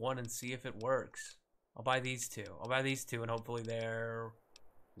expensive one and see if it works. I'll buy these two. I'll buy these two, and hopefully they're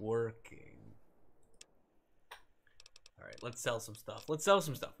working. Alright, let's sell some stuff. Let's sell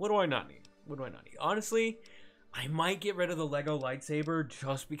some stuff. What do I not need? What do I not need? Honestly, I might get rid of the Lego lightsaber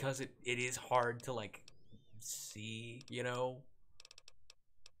just because it is hard to, like, see, you know?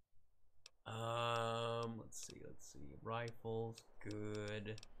 Let's see. Rifles,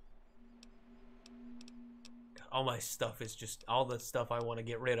 good. God, all my stuff is just, all the stuff I want to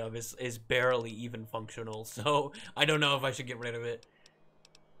get rid of is barely even functional, so I don't know if I should get rid of it.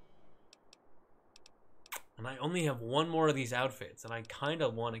 And I only have one more of these outfits, and I kind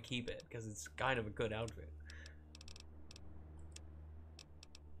of want to keep it, because it's kind of a good outfit.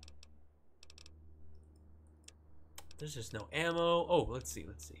 There's just no ammo. Oh, let's see.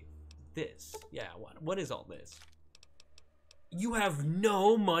 This. Yeah, what is all this? You have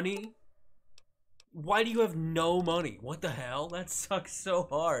no money? Why do you have no money? What the hell? That sucks so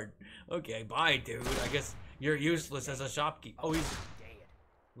hard. Okay, bye, dude. I guess you're useless as a shopkeeper. Oh, he's dead.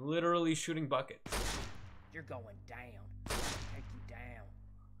 literally shooting buckets. You're going down. Take you down.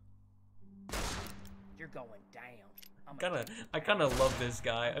 You're going down. I kind of love this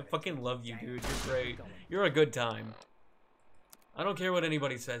guy. I fucking love you, dude. You're great. You're a good time. I don't care what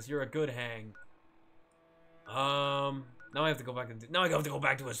anybody says. You're a good hang. Now I have to go back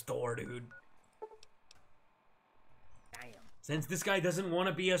to a store, dude. Damn. Since this guy doesn't want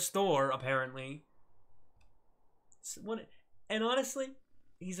to be a store, apparently. And honestly,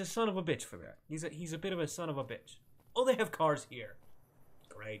 he's a son of a bitch for that. He's a bit of a son of a bitch. Oh, they have cars here.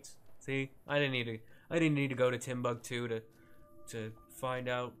 Great. See, I didn't need to go to Timbuktu to find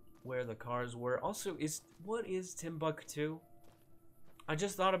out where the cars were. Also, what is Timbuktu? I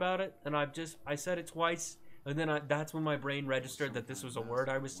just thought about it, and I said it twice, and then that's when my brain registered that this was a word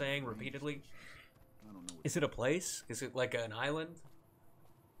I was saying repeatedly. Is it a place? Is it like an island?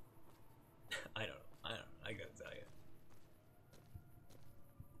 I don't know. I gotta tell you.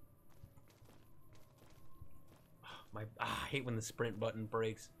 I hate when the sprint button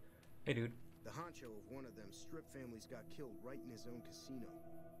breaks. Hey, dude. The honcho of one of them strip families got killed right in his own casino.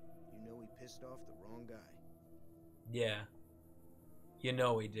 You know he pissed off the wrong guy. Yeah. You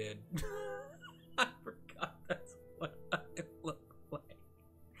know he did. I forgot that's what I look like.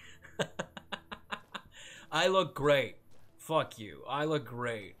 I look great. Fuck you. I look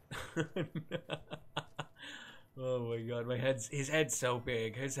great. Oh my god, his head's so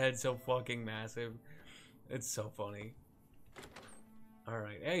big. His head's so fucking massive. It's so funny.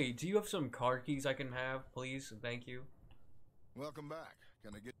 Alright, hey, do you have some car keys I can have, please? Thank you. Welcome back.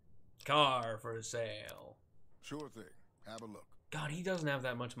 Can I get... Car for sale. Sure thing. Have a look. God, he doesn't have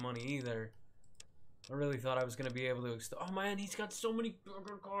that much money either. I really thought I was gonna be able to oh man, he's got so many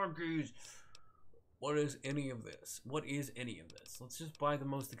fucking car keys. What is any of this? What is any of this? Let's just buy the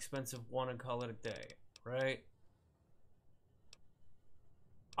most expensive one and call it a day, right?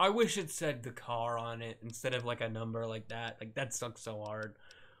 I wish it said the car on it instead of like a number like that. Like that sucks so hard.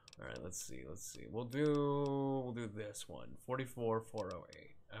 All right, let's see. We'll do this one.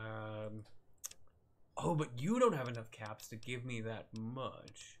 44,408. Oh, but you don't have enough caps to give me that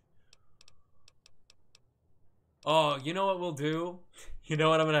much. Oh, you know what we'll do? You know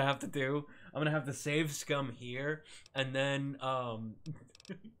what I'm gonna have to do? I'm gonna have to save scum here, and then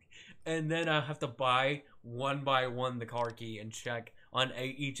and then I have to buy one by one the car key and check on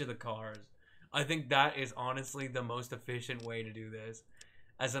each of the cars. I think that is honestly the most efficient way to do this,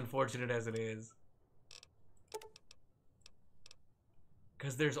 as unfortunate as it is.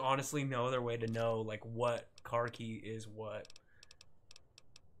 Because there's honestly no other way to know, like, what car key is what.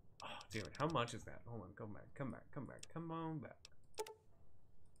 Oh, dude, how much is that? Hold on, come on back.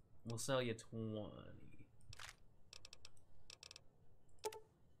 We'll sell you 20.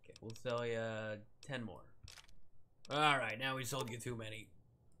 Okay, we'll sell you 10 more. Alright, now we sold you too many.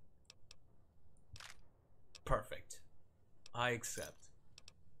 Perfect. I accept.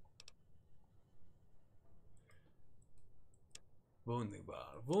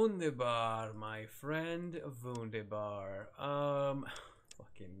 Wunderbar. Wunderbar, my friend. Wunderbar.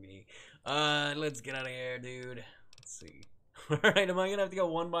 Fucking me. Let's get out of here, dude. Let's see. Alright, am I gonna have to go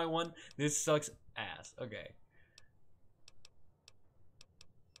one by one? This sucks ass. Okay.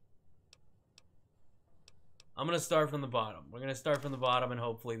 I'm gonna start from the bottom. We're gonna start from the bottom, and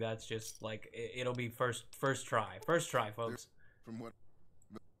hopefully that's just like it'll be first try. First try, folks. From what?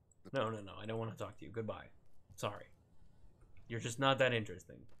 No, I don't want to talk to you. Goodbye. Sorry. You're just not that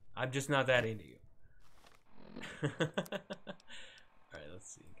interesting. I'm just not that into you. Alright,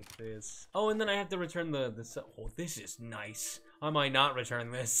 let's see. Get this. Oh, and then I have to return the oh, this is nice. I might not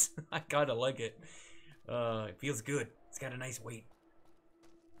return this. I kinda like it. It feels good. It's got a nice weight.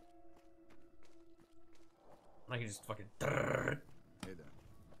 I can just fucking. Hey there.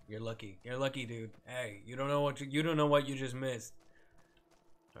 You're lucky. You're lucky, dude. Hey, you don't know what you don't know what you just missed.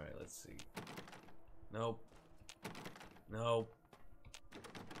 All right, let's see. Nope. Nope.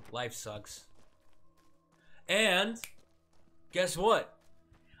 Life sucks. And guess what?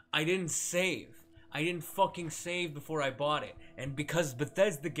 I didn't save. I didn't fucking save before I bought it. And because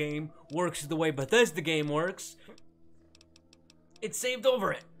Bethesda game works the way Bethesda game works, it saved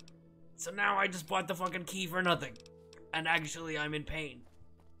over it. So now I just bought the fucking key for nothing. And actually I'm in pain.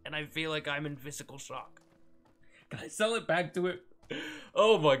 And I feel like I'm in physical shock. Can I sell it back to it?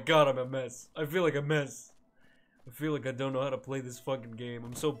 Oh my god, I'm a mess. I feel like a mess. I feel like I don't know how to play this fucking game.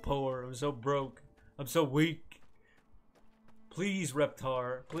 I'm so poor. I'm so broke. I'm so weak. Please,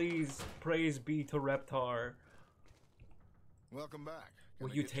 Reptar. Please, praise be to Reptar. Welcome back. Can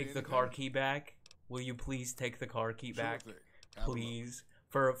Will I you get take the anything? car key back? Will you please take the car key Sure back? thing. Have a look. Please.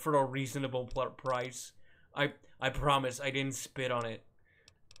 For a reasonable price. I promise I didn't spit on it.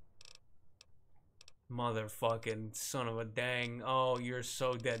 Motherfucking son of a dang. Oh, you're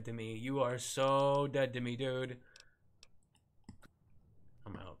so dead to me. You are so dead to me, dude.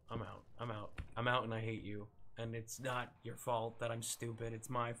 I'm out. I'm out. I'm out. I'm out and I hate you. And it's not your fault that I'm stupid. It's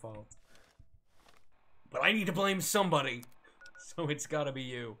my fault. But I need to blame somebody. So it's gotta be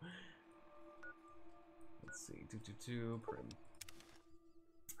you. Let's see. 222 Prim.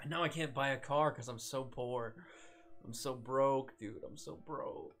 And now I can't buy a car because I'm so poor. I'm so broke, dude. I'm so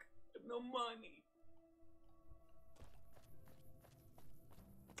broke. I have no money.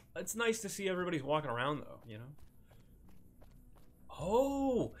 It's nice to see everybody's walking around, though, you know?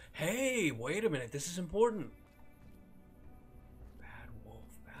 Oh! Hey, wait a minute. This is important. Bad wolf.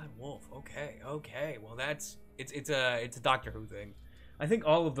 Bad wolf. Okay, okay. Well, that's... It's a Doctor Who thing. I think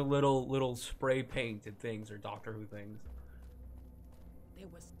all of the little spray painted things are Doctor Who things. There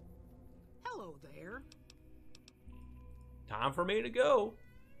was. Hello there. Time for me to go.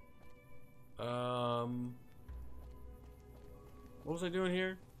 What was I doing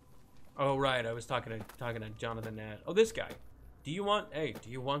here? Oh right, I was talking to Jonathan Nat. Oh, this guy. Do you want? Hey,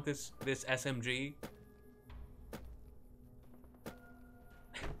 do you want this SMG?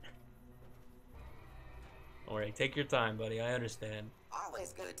 All right, take your time, buddy. I understand.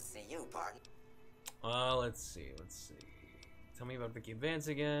 Always good to see you, partner. Let's see. Let's see. Tell me about Vicky Vance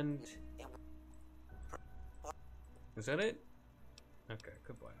again. Is that it? Okay,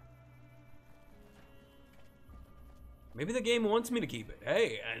 goodbye. Maybe the game wants me to keep it.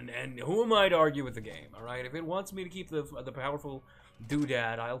 Hey, and who am I to argue with the game? All right, if it wants me to keep the powerful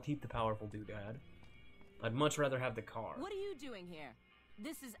doodad, I'll keep the powerful doodad. I'd much rather have the car. What are you doing here?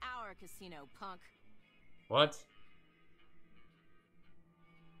 This is our casino, punk. What?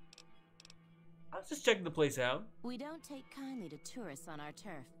 I was just checking the place out. We don't take kindly to tourists on our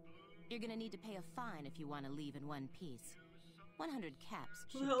turf. You're gonna need to pay a fine if you want to leave in one piece. 100 caps.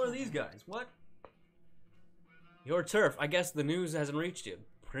 Who the hell are these guys? What? Your turf. I guess the news hasn't reached you.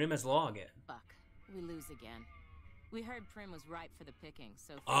 Prim has law again. Fuck. We lose again. We heard Prim was ripe for the picking,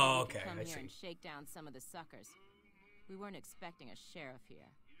 so Oh, we could okay, come I here see. and shake down some of the suckers. We weren't expecting a sheriff here.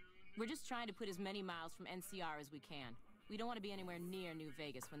 We're just trying to put as many miles from NCR as we can. We don't want to be anywhere near New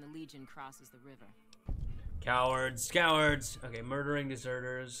Vegas when the Legion crosses the river. Cowards, cowards. Okay, murdering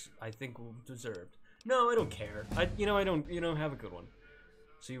deserters. I think deserved. No, I don't care. I don't. Have a good one.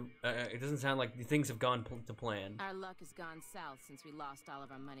 So it doesn't sound like things have gone to plan. Our luck has gone south since we lost all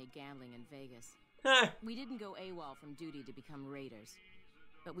of our money gambling in Vegas. Ha! We didn't go AWOL from duty to become raiders.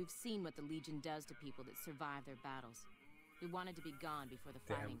 But we've seen what the Legion does to people that survive their battles. We wanted to be gone before the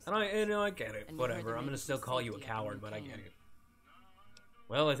Damn. fighting And starts. I get it. And we heard Whatever. they're I'm gonna making still some call you a safety up in coward, New but I get Canaan. it.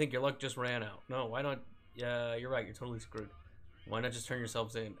 Well, I think your luck just ran out. No, why not? Yeah, you're right. You're totally screwed. Why not just turn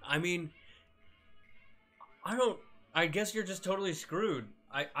yourselves in? I mean, I guess you're just totally screwed.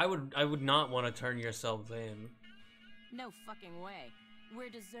 I would not want to turn yourselves in. No fucking way. We're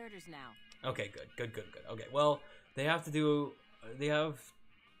deserters now. Okay, good. Okay, well, they have to do. They have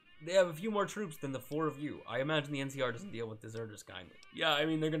a few more troops than the 4 of you. I imagine the NCR doesn't deal with deserters kindly. Yeah, I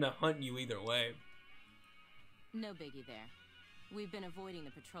mean they're gonna hunt you either way. No biggie there. We've been avoiding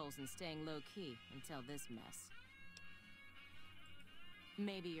the patrols and staying low-key until this mess.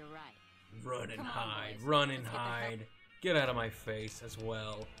 Maybe you're right. Run and Come on, hide. boys. Run and Let's get the hell- hide. Get out of my face as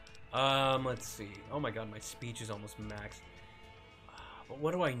well. Let's see. Oh my god, my speech is almost maxed. But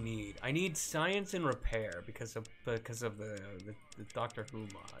what do I need? I need science and repair because of the Doctor Who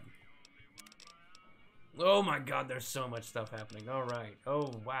mod. Oh my god, there's so much stuff happening. All right. Oh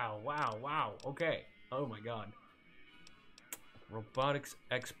wow. Okay. Oh my god. Robotics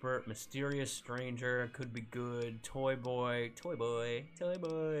expert, mysterious stranger, could be good. Toy boy. Let's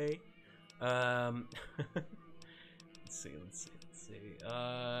see.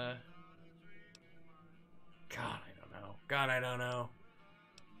 God, I don't know.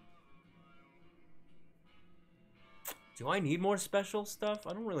 Do I need more special stuff?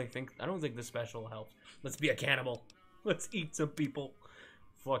 I don't think the special helps. Let's be a cannibal. Let's eat some people.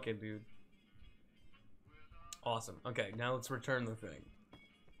 Fuck it, dude. Awesome. Okay, now let's return the thing.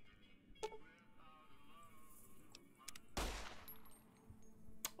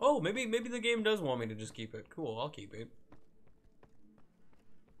 Oh, maybe the game does want me to just keep it. Cool, I'll keep it.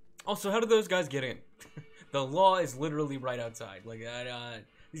 Also, how did those guys get in? The law is literally right outside. Like,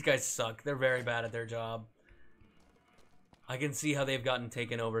 these guys suck. They're very bad at their job. I can see how they've gotten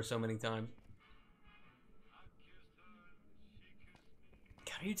taken over so many times.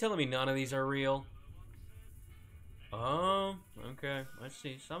 God, are you telling me none of these are real? Oh, okay. I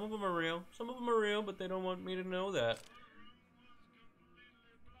see. Some of them are real. Some of them are real, but they don't want me to know that.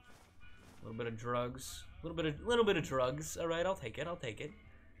 A little bit of drugs. A little bit of drugs. All right, I'll take it.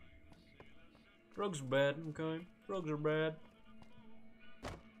 Drugs are bad, okay? Drugs are bad.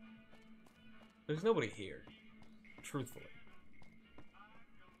 There's nobody here, truthfully,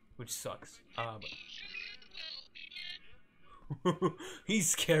 which sucks. But he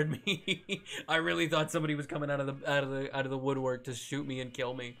scared me. I really thought somebody was coming out of the woodwork to shoot me and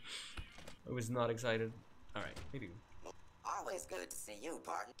kill me. I was not excited. All right, hey dude. Always good to see you,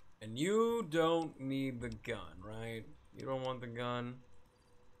 partner. And you don't need the gun, right? You don't want the gun.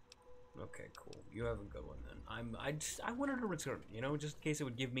 Okay, cool. You have a good one then. I wanted to return, you know, just in case it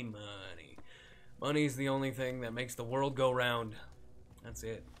would give me money. Money's the only thing that makes the world go round. That's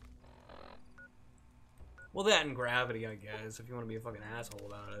it. Well, that and gravity, I guess, if you want to be a fucking asshole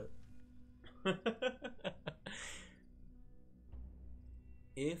about it.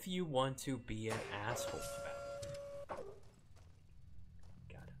 If you want to be an asshole about it.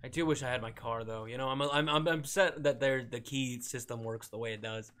 God, I do wish I had my car though. You know, I'm upset that the key system works the way it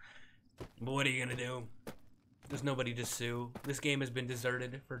does. But what are you gonna do? There's nobody to sue. This game has been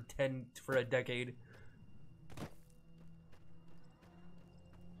deserted for a decade.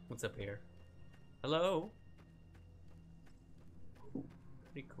 What's up here? Hello? Ooh,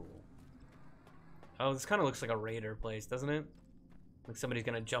 pretty cool. Oh, this kind of looks like a raider place, doesn't it? Like somebody's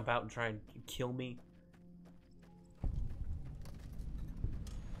gonna jump out and try and kill me.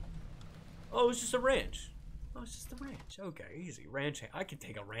 Oh, it's just a ranch. Oh, it's just a ranch. Okay, easy. Ranch hand. I can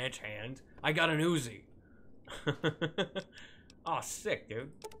take a ranch hand. I got an Uzi. Oh, sick, dude.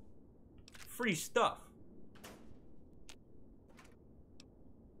 Free stuff.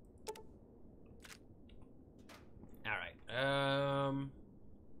 Alright.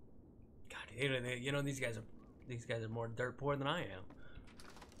 God, you know, these guys are more dirt poor than I am.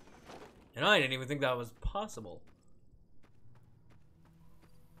 And I didn't even think that was possible.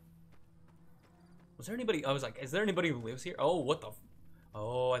 Was there anybody? I was like, is there anybody who lives here? Oh, what the?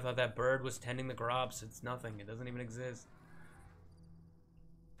 Oh, I thought that bird was tending the crops. It's nothing. It doesn't even exist.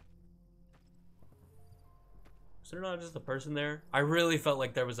 Was there not just a person there? I really felt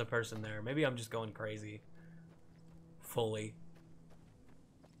like there was a person there. Maybe I'm just going crazy. Fully.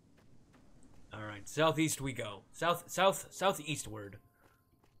 All right, southeast we go. Southeastward.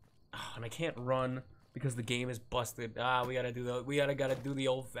 Oh, and I can't run because the game is busted. Ah, we gotta do the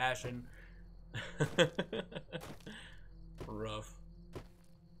old-fashioned. Rough.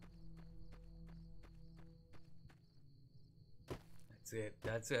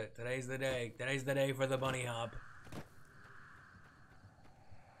 That's it. Today's the day. Today's the day for the bunny hop.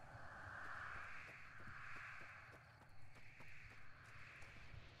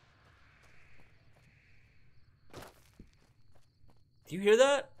 Do you hear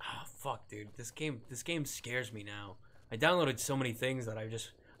that? Oh, fuck, dude. This game scares me now. I downloaded so many things that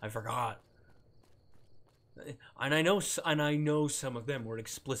I forgot. And I know some of them were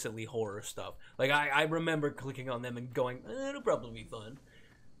explicitly horror stuff. Like, I remember clicking on them and going, it'll probably be fun.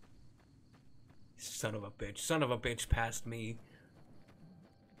 Son of a bitch passed me.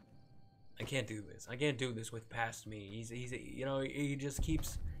 I can't do this. I can't do this with past me. He's you know, he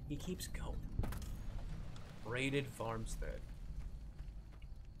keeps going. Raided farmstead.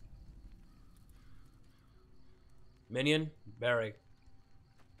 Minion, Barry.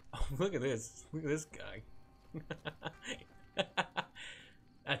 Oh, look at this. Look at this guy.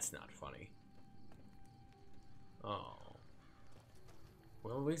 That's not funny. Oh.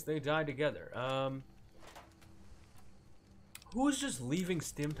 Well, at least they died together. Who's just leaving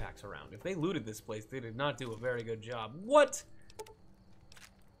stim packs around? If they looted this place, they did not do a very good job. What?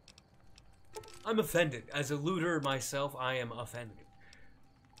 I'm offended. As a looter myself, I am offended.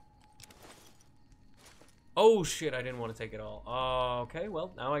 Oh shit! I didn't want to take it all. Okay,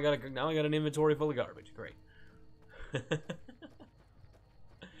 well now I got an inventory full of garbage. Great. That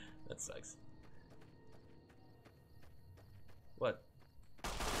sucks. What?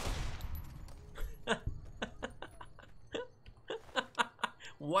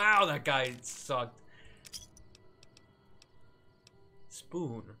 Wow, that guy sucked.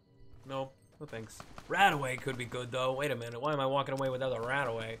 Spoon. No thanks. Rataway could be good though. Wait a minute, why am I walking away without a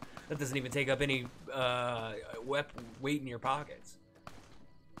rataway? That doesn't even take up any weight in your pockets.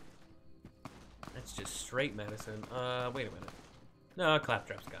 That's just straight medicine. Wait a minute. No,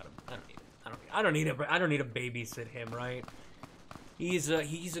 Claptrap's got him. I don't need it. I don't need to babysit him, right? He's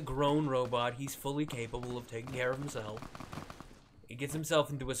a grown robot. He's fully capable of taking care of himself. He gets himself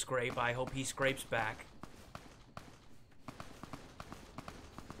into a scrape. I hope he scrapes back.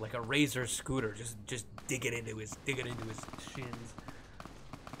 Like a razor scooter, just dig it into his shins.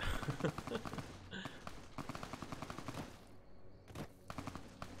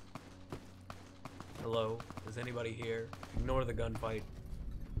 Hello? Is anybody here? Ignore the gunfight.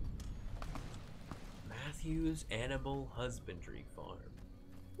 Matthew's Animal Husbandry Farm.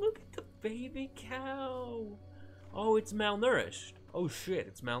 Look at the baby cow. Oh, it's malnourished. Oh shit,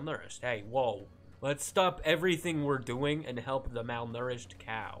 it's malnourished. Hey, whoa. Let's stop everything we're doing and help the malnourished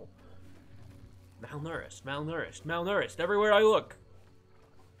cow. Malnourished, malnourished, malnourished. Everywhere I look.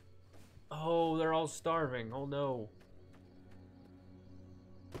 Oh, they're all starving. Oh no.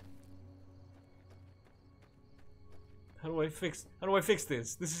 How do I fix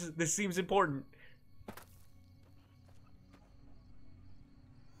this? This seems important.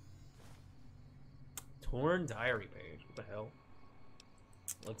 Torn diary page. What the hell?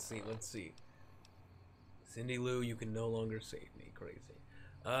 Let's see. Cindy Lou, you can no longer save me. Crazy.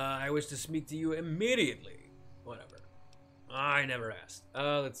 I wish to speak to you immediately. Whatever. I never asked.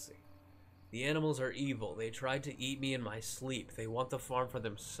 Let's see. The animals are evil. They tried to eat me in my sleep. They want the farm for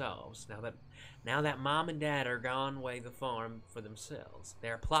themselves. Now that mom and dad are gone away the farm for themselves.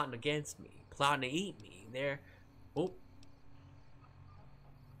 They're plotting against me. Plotting to eat me.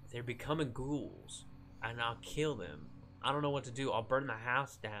 They're becoming ghouls. And I'll kill them. I don't know what to do. I'll burn the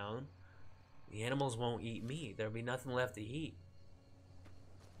house down. The animals won't eat me. There'll be nothing left to eat.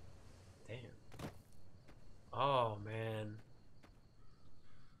 Damn. Oh, man.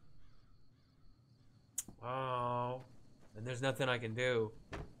 Oh. And there's nothing I can do.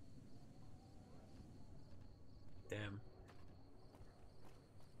 Damn.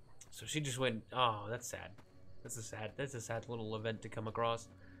 So she just went, oh, that's sad. That's a sad little event to come across.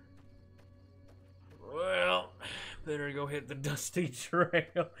 Well, better go hit the dusty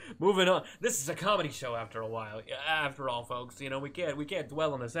trail. Moving on. This is a comedy show after a while. After all, folks, you know, we can't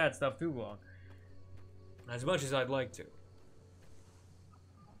dwell on the sad stuff too long. As much as I'd like to.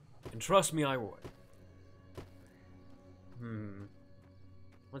 And trust me, I would.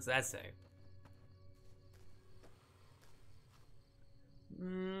 What's that say?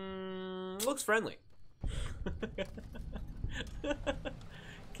 Looks friendly.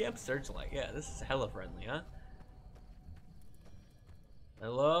 Camp Searchlight. Yeah, this is hella friendly, huh?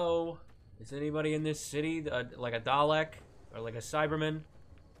 Hello? Is anybody in this city like a Dalek or like a Cyberman?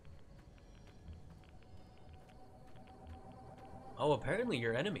 Oh, apparently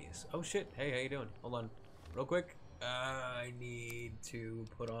you're enemies. Oh shit. Hey, how you doing? Hold on. Real quick. I need to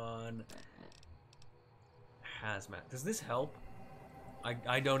put on hazmat. Does this help?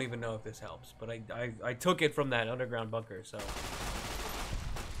 I don't even know if this helps, but I took it from that underground bunker, so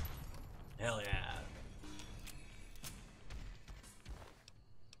hell yeah.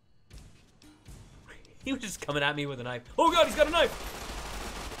 He was just coming at me with a knife. Oh god, he's got a knife!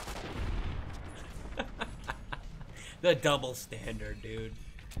 The double standard, dude.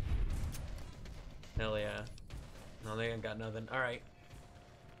 Hell yeah. No, they ain't got nothing. Alright.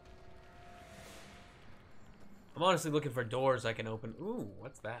 I'm honestly looking for doors I can open. Ooh,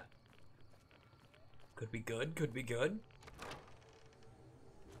 what's that? Could be good, could be good.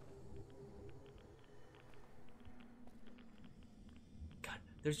 God,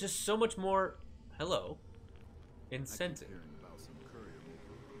 there's just so much more, hello, incentive. I keep hearing about some courier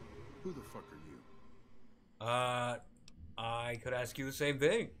maker. Who the fuck are you? I could ask you the same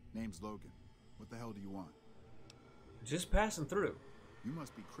thing. Name's Logan. What the hell do you want? Just passing through. You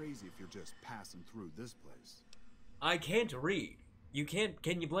must be crazy if you're just passing through this place. I can't read. You can't,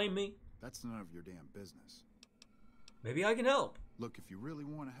 can you blame me? That's none of your damn business. Maybe I can help. Look, if you really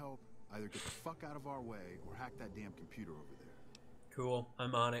want to help, either get the fuck out of our way or hack that damn computer over there. Cool,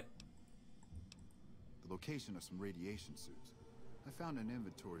 I'm on it. The location of some radiation suits. I found an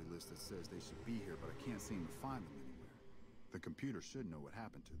inventory list that says they should be here, but I can't seem to find them anywhere. The computer should know what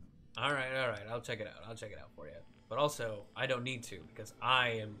happened to them. Alright, I'll check it out. I'll check it out for you. But also, I don't need to, because I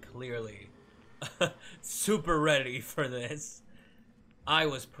am clearly super ready for this. I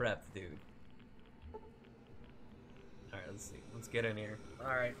was prepped, dude. Alright, let's see. Let's get in here.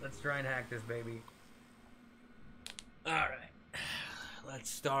 Alright, let's try and hack this baby. Alright. Let's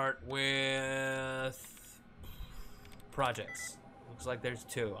start with projects. Looks like there's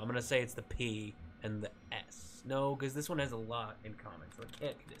two. I'm gonna say it's the P and the S. No, because this one has a lot in common, so it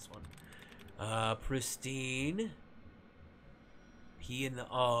can't be this one. Pristine. P and the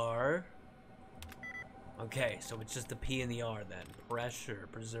R. Okay, so it's just the P and the R then. Pressure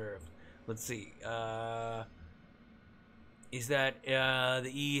preserved. Let's see. Is that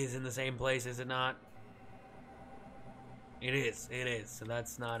the E is in the same place, is it not? It is, so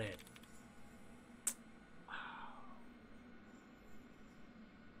that's not it.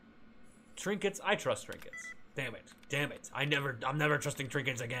 Trinkets, I trust trinkets. Damn it. I'm never trusting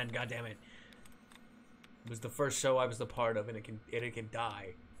trinkets again, god damn it. It was the first show I was a part of and it can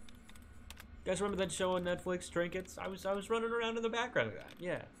die. You guys remember that show on Netflix, Trinkets? I was running around in the background of that.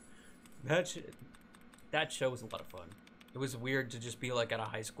 Yeah. That show was a lot of fun. It was weird to just be like at a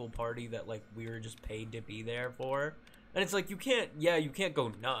high school party that like we were just paid to be there for. And it's like you can't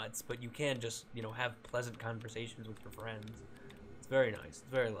go nuts, but you can just, you know, have pleasant conversations with your friends. It's very nice. It's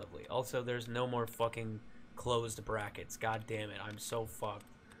very lovely. Also, there's no more fucking closed brackets. God damn it. I'm so fucked.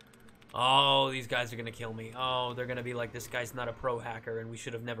 Oh, these guys are gonna kill me. Oh, they're gonna be like, this guy's not a pro hacker and we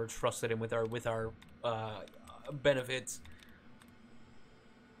should have never trusted him with our benefits.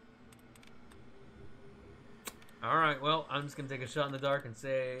 Alright, well, I'm just gonna take a shot in the dark and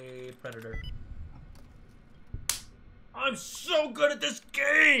say Predator. I'm so good at this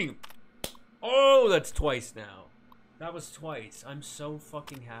game! Oh, that's twice now. That was twice. I'm so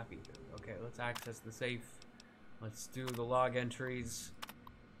fucking happy, dude. Okay, let's access the safe. Let's do the log entries.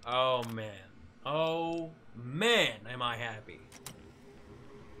 Oh, man. Oh, man, am I happy.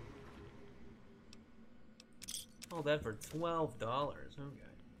 Oh, that for $12. Okay.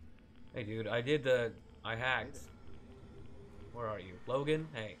 Hey, dude, I hacked. Where are you? Logan?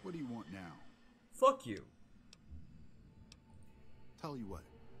 Hey. What do you want now? Fuck you. Tell you what.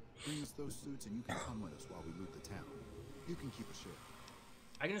 Bring us those suits and you can come with us while we loot the town. You can keep a share.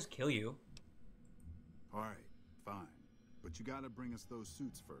 I can just kill you. Alright, fine. But you gotta bring us those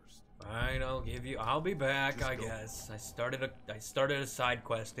suits first. Alright, I'll be back, Just I go. guess. I started a side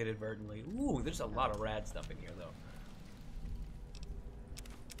quest inadvertently. Ooh, there's a lot of rad stuff in here, though.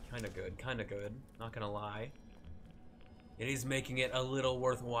 Kinda good. Not gonna lie. It is making it a little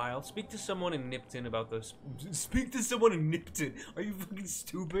worthwhile. Speak to someone in Nipton about those. Speak to someone in Nipton. Are you fucking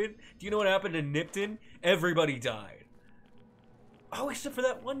stupid? Do you know what happened in Nipton? Everybody died. Oh, except for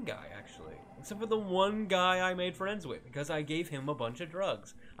that one guy, actually. Except for the one guy I made friends with, because I gave him a bunch of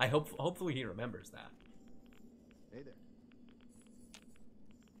drugs. Hopefully he remembers that. Hey there.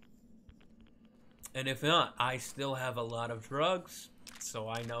 And if not, I still have a lot of drugs, so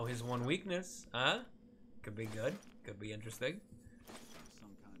I know his one weakness. Huh? Could be good. Could be interesting.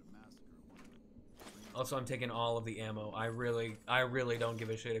 Some kind of massacre. Also, I'm taking all of the ammo. I really don't give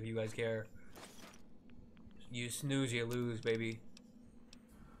a shit if you guys care. You snooze, you lose, baby.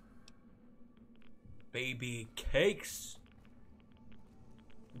 Baby cakes.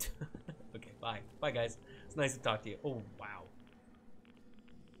 Okay, bye. Bye, guys. It's nice to talk to you. Oh, wow.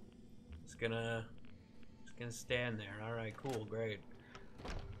 Just gonna stand there. All right, cool, great.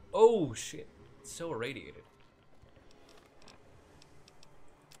 Oh shit! It's so irradiated.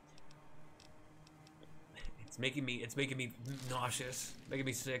 It's making me nauseous, making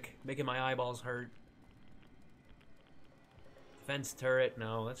me sick, making my eyeballs hurt. Fence turret,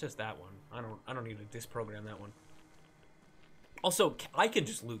 no, that's just that one. I don't need to disprogram that one. Also, I can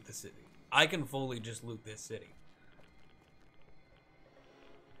just loot the city. I can fully just loot this city.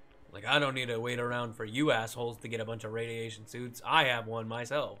 Like, I don't need to wait around for you assholes to get a bunch of radiation suits. I have one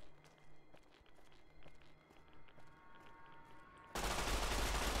myself.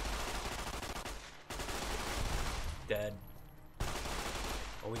 Dead.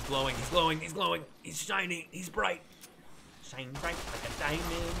 Oh, he's glowing, he's glowing, he's glowing. He's shining, he's bright. Shine bright like a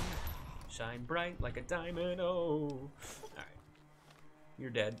diamond. Shine bright like a diamond, oh. Alright. You're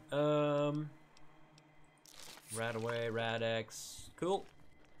dead. Rat away, Rat X. Cool.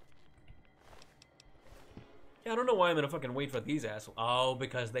 Yeah, I don't know why I'm gonna fucking wait for these assholes. Oh,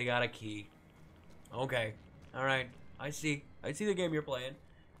 because they got a key. Okay. Alright. I see. I see the game you're playing.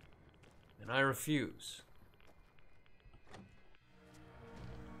 And I refuse.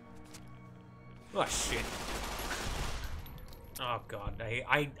 Oh, shit. Oh, God.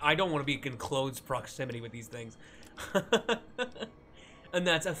 I don't want to be in close proximity with these things. And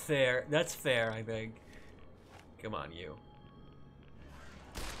that's fair, I think. Come on, you.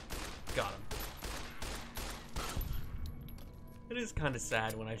 Got him. It is kind of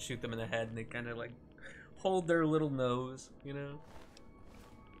sad when I shoot them in the head and they kind of like hold their little nose, you know?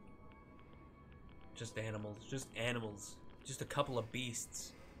 Just animals, just animals. Just a couple of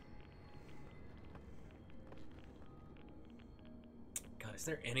beasts. God, is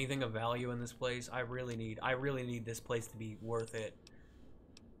there anything of value in this place? I really need this place to be worth it.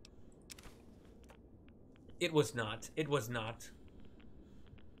 It was not. It was not.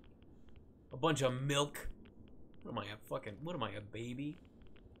 A bunch of milk. What am I, a baby?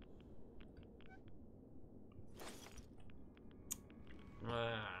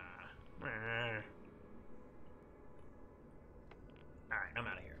 Alright, I'm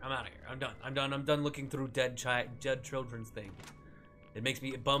out of here. I'm out of here. I'm done. I'm done looking through dead children's things.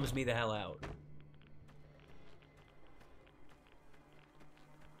 It bums me the hell out.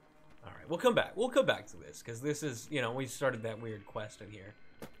 Alright, we'll come back. We'll come back to this, because this is, you know, we started that weird quest in here.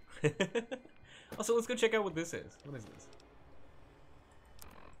 Also, let's go check out what this is. What is this?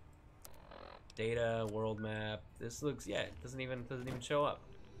 Data, world map. This looks, yeah, it doesn't even show up.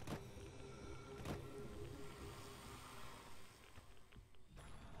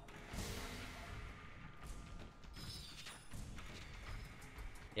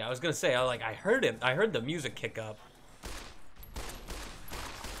 Yeah, I was gonna say, I heard it. I heard the music kick up.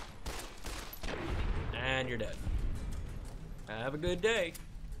 And you're dead. Have a good day.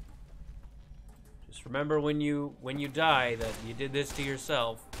 Just remember when you die that you did this to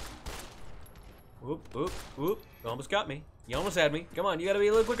yourself. Whoop, whoop, whoop. You almost got me. You almost had me. Come on, you gotta be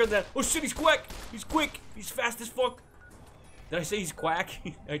a little quicker than that. Oh shit, he's quick! He's quick! He's fast as fuck! Did I say he's quack?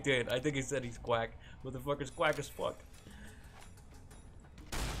 I did. I think I said he's quack. Motherfucker's quack as fuck.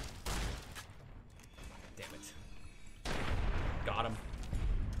 Damn it. Got him.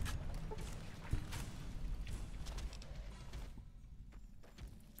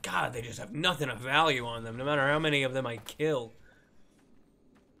 God, they just have nothing of value on them, no matter how many of them I kill.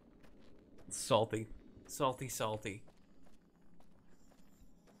 Salty. Salty, salty.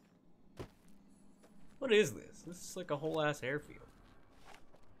 What is this? This is like a whole ass airfield.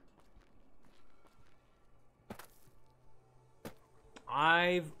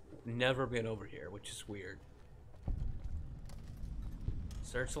 I've never been over here, which is weird.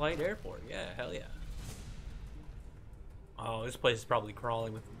 Searchlight Airport. Yeah, hell yeah. Oh, this place is probably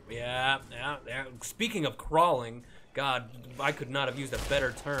crawling with... Yeah. Speaking of crawling, God, I could not have used a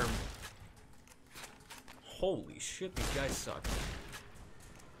better term. Holy shit, these guys suck.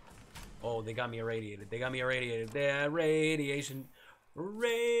 Oh, they got me irradiated. They got me irradiated. That radiation...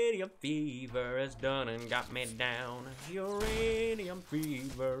 Radium fever has done and got me down. Uranium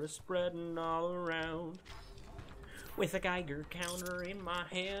fever is spreading all around. With a Geiger counter in my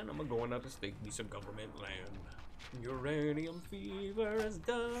hand, I'm going up to stake me some government land. Uranium fever is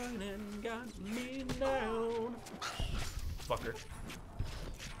done and got me down. Fucker.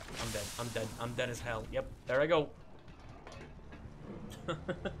 I'm dead. I'm dead. I'm dead as hell. Yep. There I go.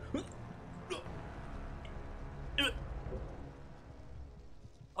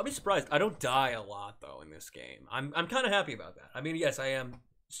 I'll be surprised. I don't die a lot though in this game. I'm kind of happy about that. I mean, yes, I am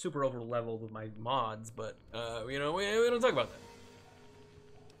super over leveled with my mods, but you know, we don't talk about that.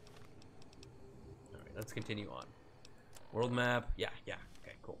 All right, let's continue on. World map. Yeah.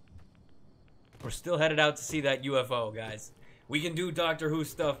 Okay, cool. We're still headed out to see that UFO, guys. We can do Doctor Who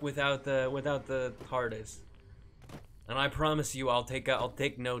stuff without the TARDIS. And I promise you, I'll take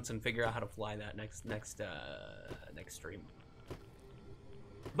notes and figure out how to fly that next stream.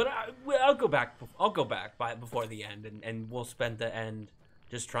 But I'll go back before the end, and we'll spend the end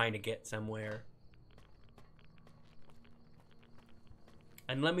just trying to get somewhere.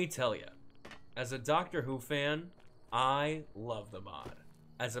 And let me tell you, as a Doctor Who fan, I love the mod.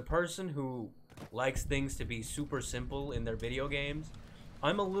 As a person who likes things to be super simple in their video games,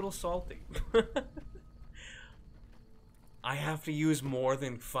 I'm a little salty. I have to use more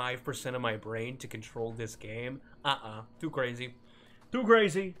than 5% of my brain to control this game. Too crazy. Too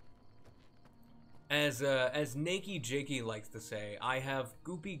crazy. As Nakey Jakey likes to say, I have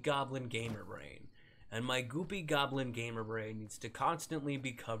goopy goblin gamer brain. And my goopy goblin gamer brain needs to constantly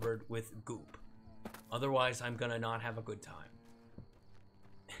be covered with goop. Otherwise, I'm gonna not have a good time.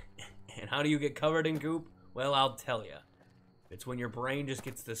 And how do you get covered in goop? Well, I'll tell you. It's when your brain just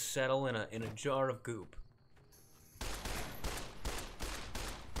gets to settle in a jar of goop.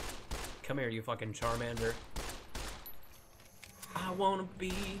 Come here, you fucking Charmander. I wanna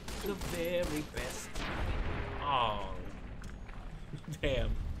be the very best. Oh. Damn.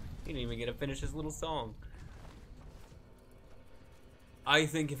 He didn't even get to finish his little song. I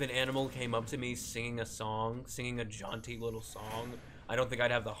think if an animal came up to me singing a song, singing a jaunty little song, I don't think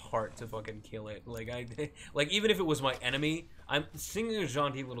I'd have the heart to fucking kill it. Like, even if it was my enemy, I'm singing a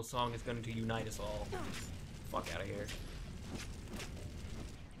jaunty little song is going to unite us all. Fuck out of here.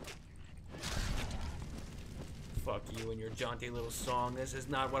 Fuck you and your jaunty little song. This is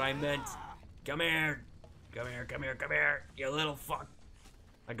not what I meant. Come here. Come here, come here, come here, you little fuck.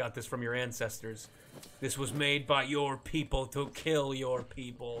 I got this from your ancestors. This was made by your people to kill your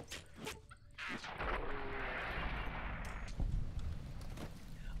people.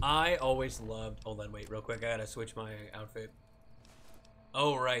 I always loved... Hold on, wait, real quick. I gotta switch my outfit.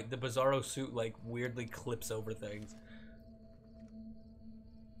 Oh, right. The Bizarro suit, like, weirdly clips over things.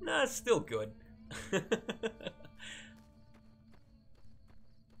 Nah, still good.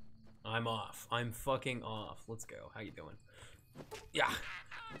 I'm off. I'm fucking off. Let's go. How you doing? Yeah.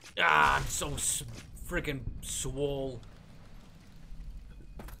 Ah, I'm so freaking swole.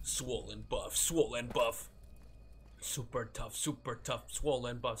 Swollen buff. Swollen buff. Super tough. Super tough.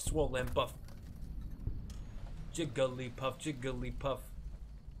 Swollen buff. Swollen buff. Jigglypuff. Jigglypuff.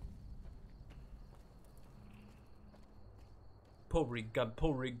 Porygon.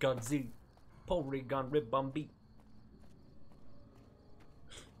 Porygon Z. Porygon Ribbombi.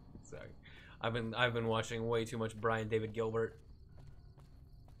 Sorry. I've been watching way too much Brian David Gilbert.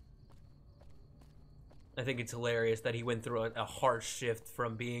 I think it's hilarious that he went through a harsh shift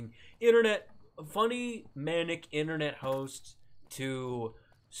from being funny, manic internet host to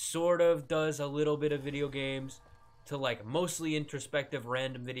sort of does a little bit of video games to like mostly introspective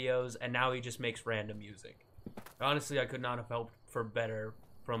random videos, and now he just makes random music. Honestly, I could not have hoped for better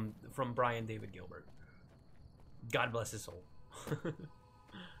from Brian David Gilbert. God bless his soul.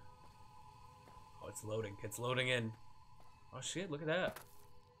 Oh, it's loading. It's loading in. Oh shit, look at that.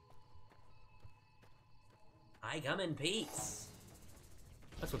 I come in peace.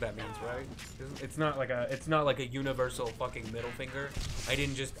 That's what that means, right? It's not like a universal fucking middle finger. I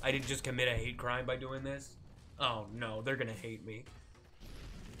didn't just commit a hate crime by doing this. Oh no, they're gonna hate me.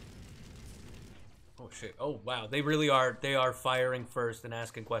 Oh shit. Oh wow, they are firing first and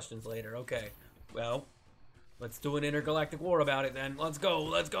asking questions later. Okay. Well, let's do an intergalactic war about it then. Let's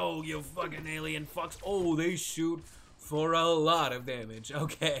go, you fucking alien fucks. Oh, they shoot for a lot of damage.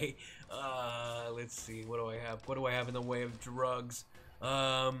 Okay. Let's see. What do I have? What do I have in the way of drugs? What's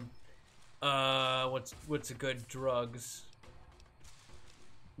a good drugs?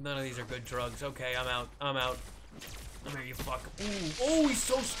 None of these are good drugs. Okay, I'm out. I'm out. Come here, you fuck. Ooh. Oh, he's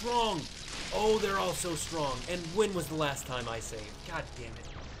so strong. Oh, they're all so strong. And when was the last time I saved? God damn it.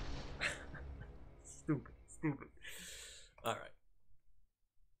 Stupid. Stupid. All right.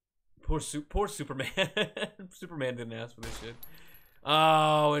 Poor Superman. Superman didn't ask for this shit.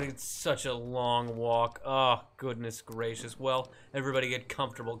 Oh, and it's such a long walk. Oh, goodness gracious. Well, everybody get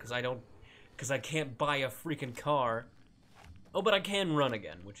comfortable because I can't buy a freaking car. Oh, but I can run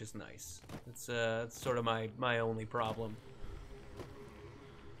again, which is nice. It's sort of my only problem.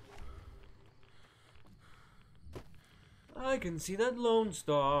 I can see that lone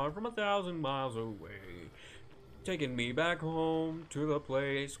star from 1,000 miles away, taking me back home to the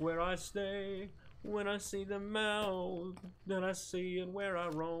place where I stay. When I see the mouth that I see and where I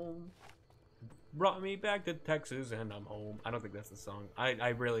roam, brought me back to Texas and I'm home. I don't think that's the song. I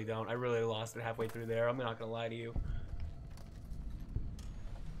really don't. I really lost it halfway through there. I'm not gonna lie to you.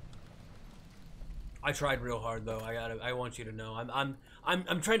 I tried real hard though. I want you to know.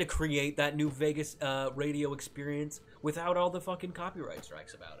 I'm trying to create that New Vegas radio experience without all the fucking copyright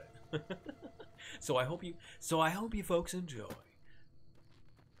strikes about it. So I hope you folks enjoy.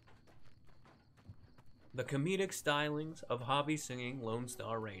 The comedic stylings of hobby singing Lone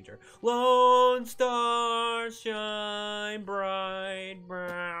Star Ranger. Lone Star shine bright.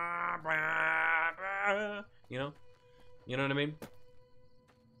 Blah, blah, blah. You know? You know what I mean?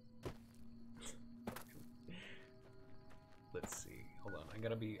 Let's see. Hold on. I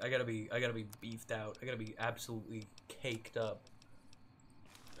gotta be beefed out. I gotta be absolutely caked up.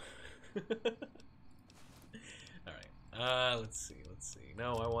 Alright. Let's see.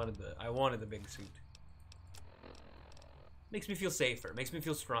 No, I wanted the big suit. Makes me feel safer. Makes me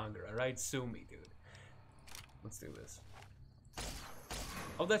feel stronger. Alright? Sue me, dude. Let's do this.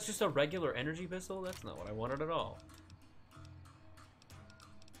 Oh, that's just a regular energy pistol? That's not what I wanted at all.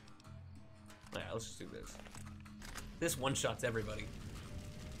 Yeah, let's just do this. This one-shots everybody.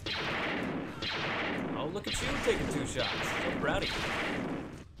 Oh, look at you taking 2 shots. So proud of you.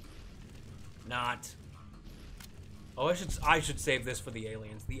 Not. Oh, I should save this for the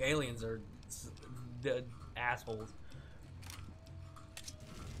aliens. The aliens are the assholes.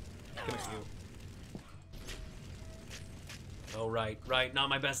 Come at you. Oh, right. Not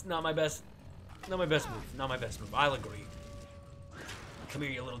my best move. I'll agree. Come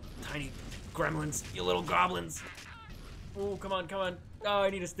here, you little tiny gremlins. You little goblins. Oh, come on. Oh, I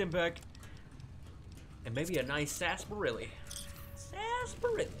need a stim pack. And maybe a nice sarsaparilla.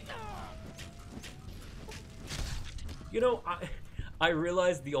 You know, I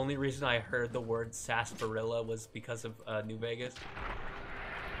realized the only reason I heard the word sarsaparilla was because of New Vegas.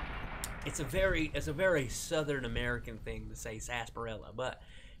 It's a very Southern American thing to say sarsaparilla, but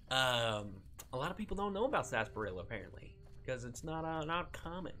a lot of people don't know about sarsaparilla apparently because it's not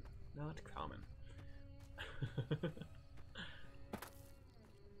common. Not common.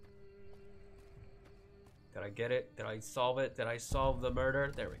 Did I get it? Did I solve it? Did I solve the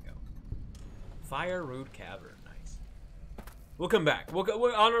murder? There we go. Fire Root Cavern. Nice. We'll come back.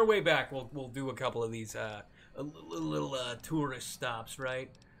 We're on our way back. We'll do a couple of these little tourist stops, right?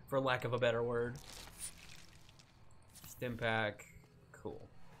 For lack of a better word. Stim pack. Cool.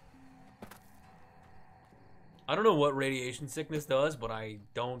 I don't know what radiation sickness does, but I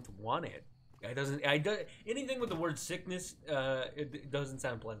don't want it. Anything with the word sickness, it doesn't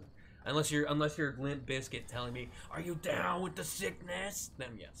sound pleasant. Unless you're Limp Bizkit telling me, "Are you down with the sickness?"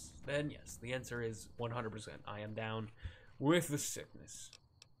 Then yes. The answer is 100%. I am down with the sickness.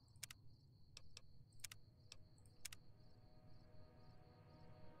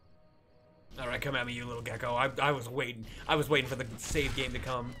 All right, come at me, you little gecko. I was waiting for the save game to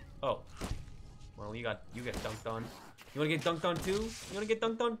come. Oh, well, you got dunked on. You wanna get dunked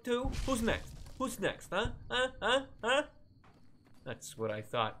on too? Who's next? Huh? That's what I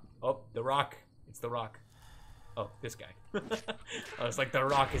thought. Oh, The Rock. It's The Rock. Oh, this guy. I was like, The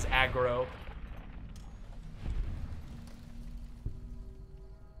Rock is aggro.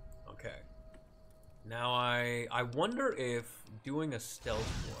 Okay. Now I wonder if doing a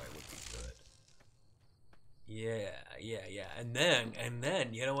stealth boy would be good. Yeah. And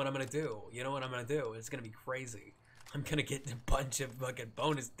then, you know what I'm gonna do? It's gonna be crazy. I'm gonna get a bunch of fucking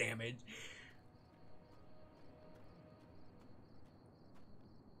bonus damage.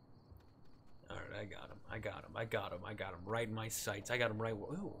 Alright, I got him right in my sights. I got him right.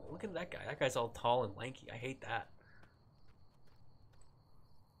 Ooh, look at that guy. That guy's all tall and lanky. I hate that.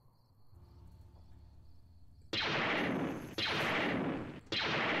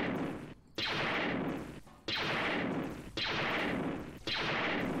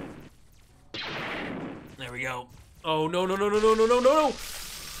 There we go. Oh, no.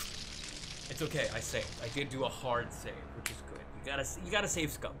 It's okay, I saved. I did do a hard save, which is good. You gotta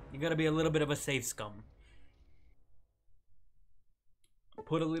save scum. You gotta be a little bit of a save scum.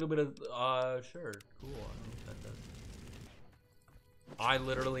 Put a little bit of, sure, cool. I don't know what that does. I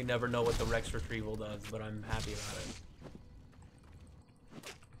literally never know what the Rex retrieval does, but I'm happy about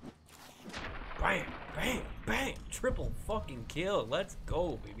it. Bam! Triple fucking kill. Let's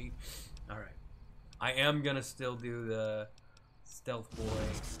go, baby. Alright. I am gonna still do the stealth boy,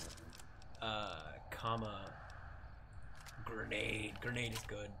 comma, grenade. Grenade is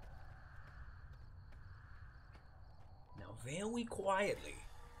good. Now, very quietly,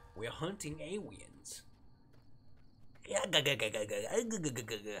 we're hunting aliens.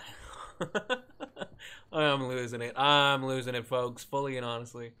 I'm losing it, folks, fully and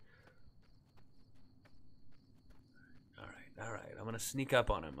honestly. Alright, I'm gonna sneak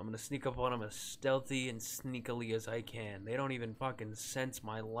up on him. As stealthy and sneakily as I can. They don't even fucking sense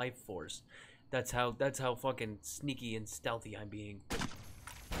my life force. That's how fucking sneaky and stealthy I'm being.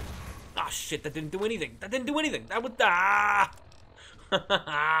 Ah, shit, that didn't do anything. That was,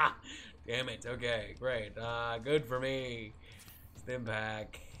 damn it, okay, great. Good for me. Stim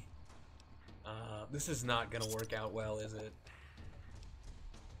pack. This is not gonna work out well, is it?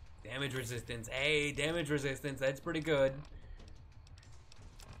 Damage resistance. Hey, damage resistance. That's pretty good.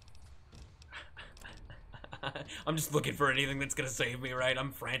 I'm just looking for anything that's gonna save me, right?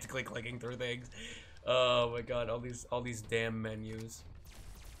 I'm frantically clicking through things. Oh my god, all these damn menus.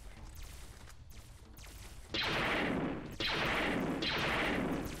 It's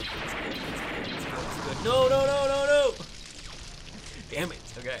good. No, no, no, no, no! Damn it.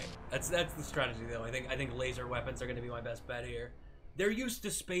 Okay, that's the strategy though. I think laser weapons are gonna be my best bet here. They're used to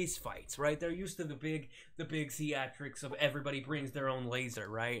space fights, right? They're used to the big theatrics of everybody brings their own laser,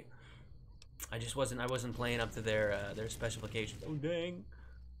 right? I wasn't playing up to their specifications. Oh dang.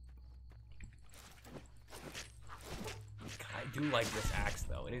 God, I do like this axe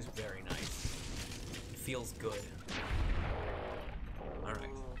though. It is very nice. It feels good. All right,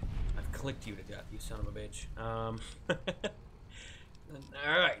 I've clicked you to death, you son of a bitch. All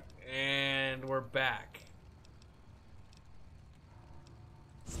right, and we're back.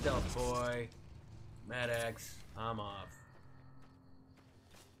 Stealth boy, Mad Axe, I'm off.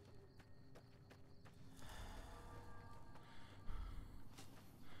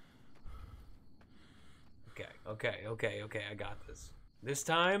 Okay, I got this. This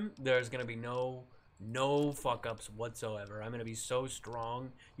time, there's gonna be no fuck-ups whatsoever. I'm gonna be so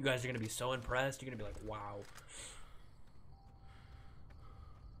strong. You guys are gonna be so impressed. You're gonna be like, wow.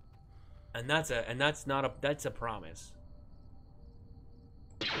 And that's a promise.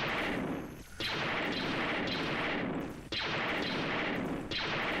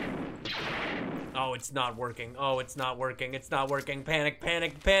 Oh, it's not working. Oh, it's not working. It's not working. Panic,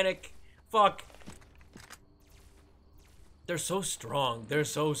 panic, panic. Fuck. They're so strong. They're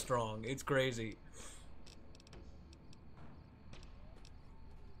so strong. It's crazy.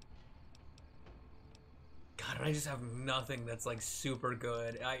 God, I just have nothing that's like super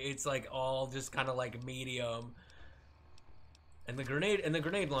good. It's like all just kind of like medium. And the grenade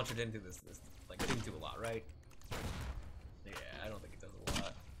launcher didn't do this like didn't do a lot, right? Yeah, I don't think it does a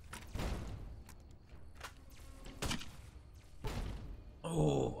lot.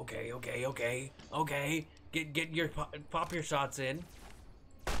 Oh, okay. Get your pop your shots in.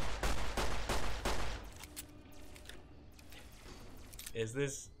 Is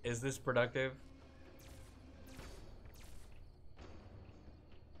this productive?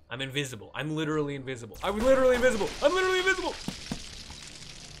 I'm invisible. I'm literally invisible. I'm literally invisible. I'm literally invisible.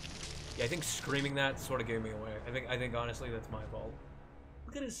 Yeah, I think screaming that sort of gave me away. I think honestly that's my fault.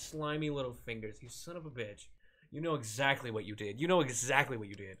 Look at his slimy little fingers. You son of a bitch. You know exactly what you did. You know exactly what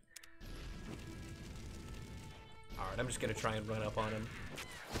you did. All right, I'm just gonna try and run up on him.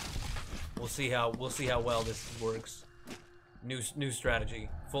 We'll see how well this works. New strategy.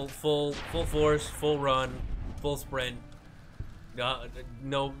 Full force, full run, full sprint. No,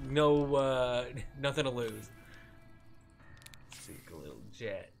 nothing to lose. Take a little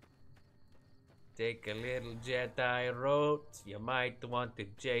jet. Take a little jet I wrote. You might want to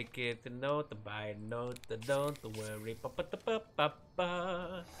take it a note, buy a note, don't worry.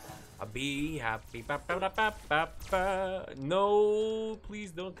 I'll be happy. No,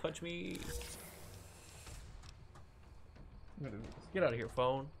 please don't touch me. Get out of here,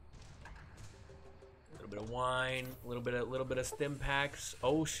 phone. A little bit of wine, a little bit of stim packs.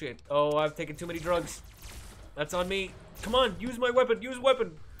 Oh shit! Oh, I've taken too many drugs. That's on me. Come on, use my weapon. Use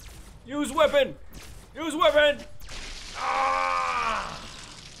weapon. Use weapon. Use weapon. Ah!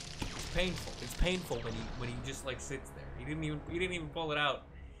 It's painful. It's painful when he just like sits there. He didn't even pull it out.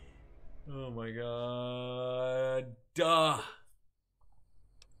 Oh my god. Duh.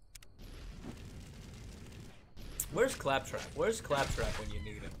 Where's Claptrap? Where's Claptrap when you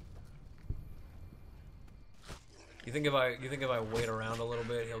need him? You think if I wait around a little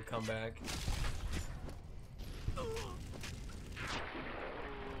bit, he'll come back?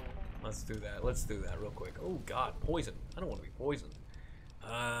 Let's do that. Let's do that real quick. Oh god, poison. I don't want to be poisoned.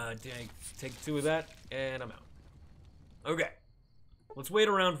 Take 2 of that, and I'm out. Okay. Let's wait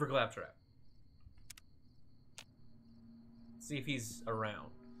around for Claptrap. See if he's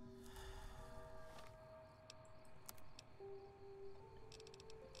around.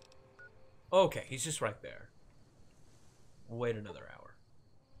 Okay, he's just right there. We'll wait another hour.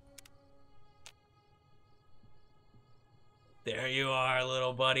 There you are,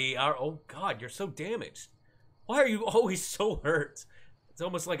 little buddy. Oh god, you're so damaged. Why are you always so hurt? It's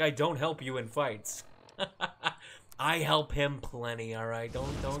almost like I don't help you in fights. I help him plenty, alright?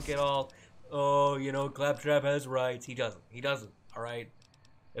 Don't get all, oh, you know, Claptrap has rights. He doesn't, alright?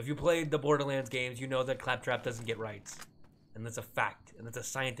 If you played the Borderlands games, you know that Claptrap doesn't get rights. And that's a fact. And that's a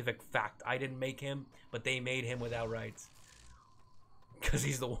scientific fact. I didn't make him, but they made him without rights. Because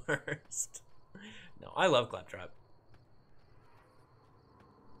he's the worst. No, I love Claptrap.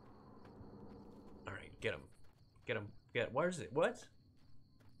 Alright, get him. Get him. Where is it? What?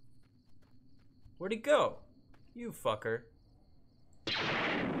 Where'd he go? You fucker.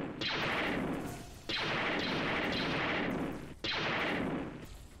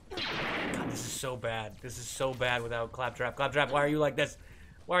 God, this is so bad. This is so bad without Claptrap. Claptrap, why are you like this?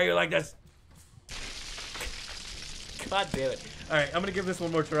 Why are you like this? God damn it. Alright, I'm gonna give this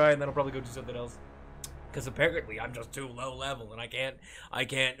one more try and then I'll probably go do something else. Because apparently I'm just too low level and I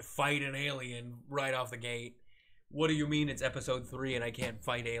can't fight an alien right off the gate. What do you mean it's episode 3 and I can't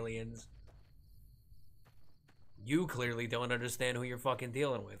fight aliens? You clearly don't understand who you're fucking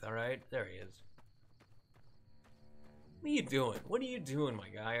dealing with, alright? There he is. What are you doing? What are you doing, my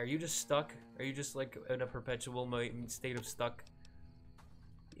guy? Are you just stuck? Are you just like in a perpetual state of stuck?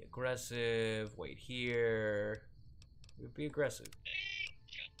 Be aggressive. Wait here. Be aggressive.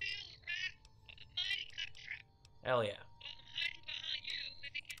 Hell yeah.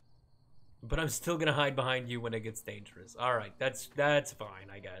 But I'm still gonna hide behind you when it gets dangerous. Alright, that's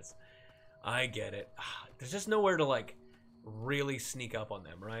fine, I guess. I get it. There's just nowhere to, like, really sneak up on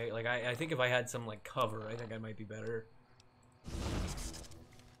them, right? Like, I think if I had some, like, cover, I think I might be better. I'm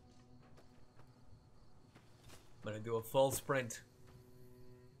gonna do a full sprint.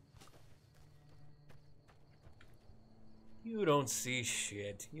 You don't see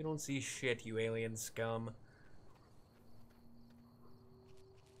shit. You don't see shit, you alien scum.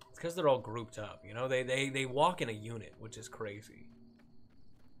 It's because they're all grouped up, you know? They walk in a unit, which is crazy.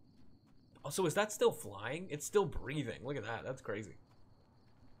 Also, is that still flying? It's still breathing. Look at that. That's crazy.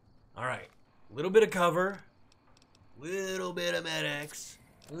 Alright. Little bit of cover. Little bit of medics.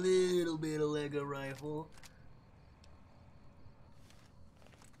 Little bit of Lego rifle.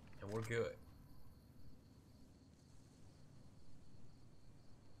 And we're good.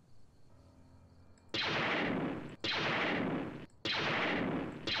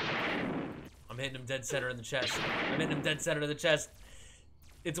 I'm hitting him dead center in the chest. I'm hitting him dead center in the chest.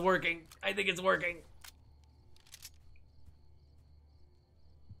 It's working. I think it's working.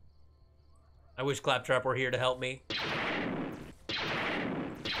 I wish Claptrap were here to help me. Hit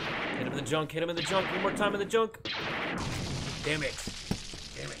him in the junk. Hit him in the junk. One more time in the junk. Damn it.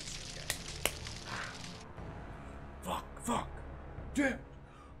 Damn it. Okay. Fuck. Damn.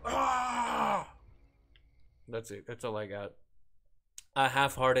 Ah! That's it. That's all I got. A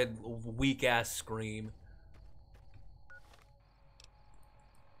half-hearted, weak-ass scream.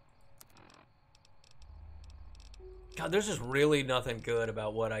 God, there's just really nothing good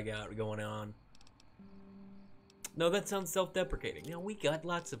about what I got going on. No, that sounds self-deprecating. You know, we got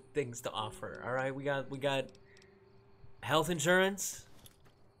lots of things to offer, all right? We got health insurance.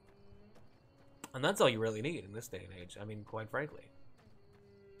 And that's all you really need in this day and age. I mean, quite frankly.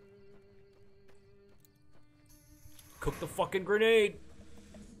 Cook the fucking grenade.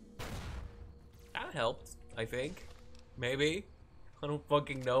 That helped, I think. Maybe. I don't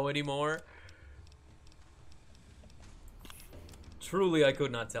fucking know anymore. Truly, I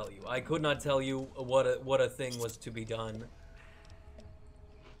could not tell you. I could not tell you what a thing was to be done.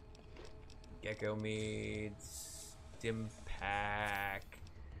 Gecko meats, dim pack,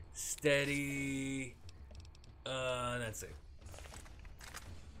 steady. That's it.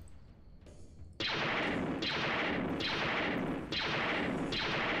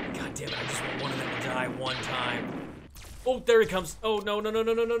 God damn it! I just want one of them to die one time. Oh, there he comes. Oh no!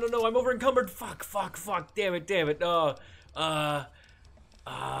 I'm over encumbered. Fuck! Damn it!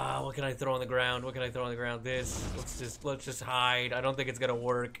 What can I throw on the ground? This. Let's just hide. I don't think it's gonna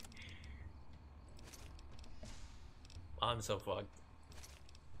work. I'm so fucked.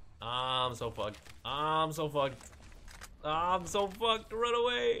 Run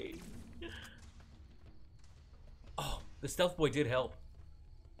away. Oh, the stealth boy did help.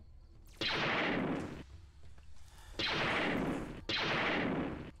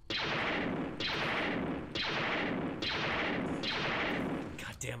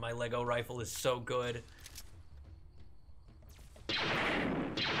 Damn, my Lego rifle is so good. There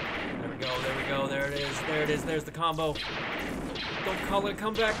we go, there it is, there's the combo. Don't call it a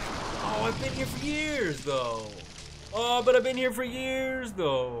comeback. Oh, I've been here for years, though.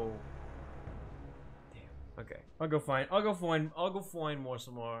 Damn, okay. I'll go find some more. I'll go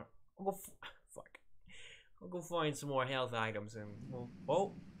find some more health items and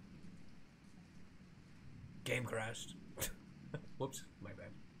oh. Game crashed. Whoops, my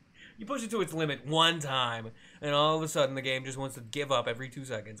bad. You push it to its limit one time, and all of a sudden the game just wants to give up every 2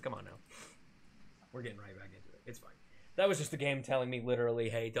 seconds. Come on now. We're getting right back into it. It's fine. That was just the game telling me literally,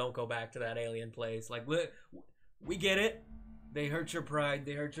 hey, don't go back to that alien place. Like, we get it. They hurt your pride.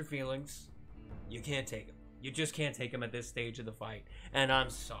 They hurt your feelings. You can't take him. You just can't take him at this stage of the fight. And I'm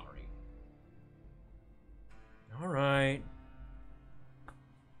sorry. Alright. I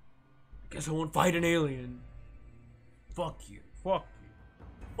guess I won't fight an alien. Fuck you. Fuck you.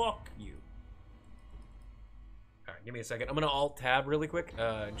 Fuck you. Alright, give me a second. I'm gonna Alt-Tab really quick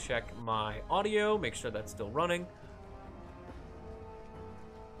and check my audio. Make sure that's still running.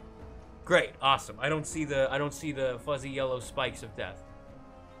 Great, awesome. I don't see the fuzzy yellow spikes of death.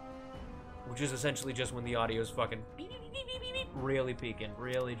 Which is essentially just when the audio's fucking beep, beep, beep, beep, beep, beep, really peaking,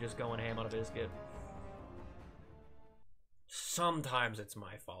 really just going ham on a biscuit. Sometimes it's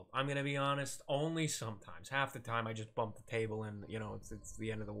my fault. I'm gonna be honest, only sometimes. Half the time I just bump the table and, you know, it's the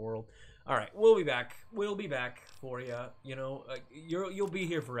end of the world. All right, we'll be back. We'll be back for you. You know, you'll be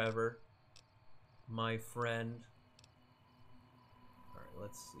here forever, my friend. All right,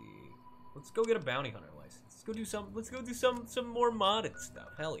 let's see. Let's go get a bounty hunter license. Let's go do some more modded stuff.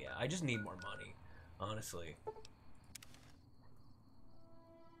 Hell yeah, I just need more money, honestly.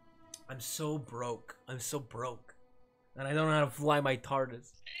 I'm so broke. I'm so broke. And I don't know how to fly my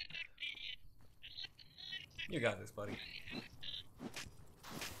TARDIS. You got this, buddy.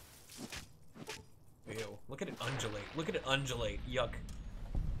 Ew, look at it undulate. Look at it undulate. Yuck.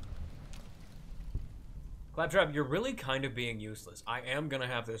 Claptrap, you're really kind of being useless. I am gonna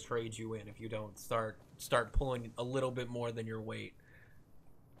have to trade you in if you don't start pulling a little bit more than your weight.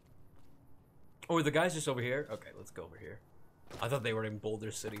 Oh, the guy's just over here? Okay, let's go over here. I thought they were in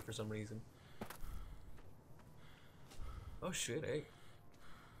Boulder City for some reason. Oh shit, hey.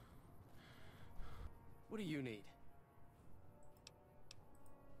 What do you need?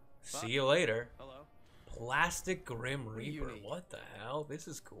 See you later. Hello? Plastic Grim do you Reaper. need? What the hell? This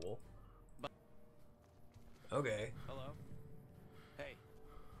is cool. Okay. Hello? Hey.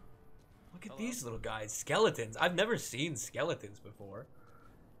 Look at Hello? these little guys. Skeletons. I've never seen skeletons before.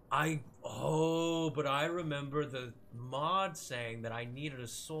 But I remember the mod saying that I needed a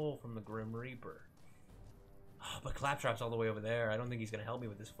soul from the Grim Reaper. Oh, but Claptrap's all the way over there. I don't think he's gonna help me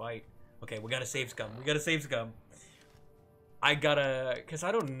with this fight. Okay, we gotta save Scum. We gotta save Scum. Cause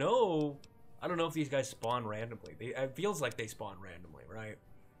I don't know if these guys spawn randomly. It feels like they spawn randomly, right?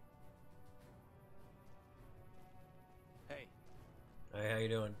 Hey. Hey, how you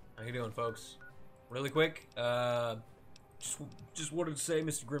doing? How you doing, folks? Really quick, just wanted to say,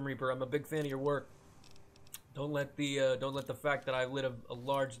 Mr. Grim Reaper, I'm a big fan of your work. Don't let the fact that I lit a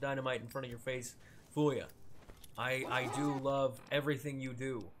large dynamite in front of your face fool you. I do love everything you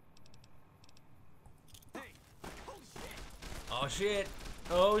do. Hey. Oh shit!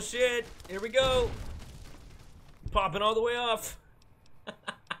 Oh shit! Here we go! Popping all the way off.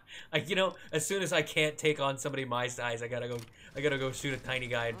 You know, as soon as I can't take on somebody my size, I gotta go shoot a tiny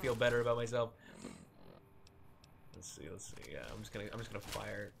guy and feel better about myself. Let's see. Yeah, I'm just gonna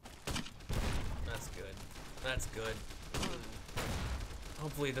fire. That's good. That's good.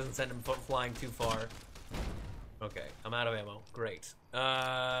 Hopefully it doesn't send him flying too far. Okay, I'm out of ammo. Great.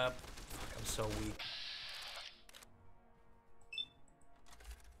 Fuck, I'm so weak.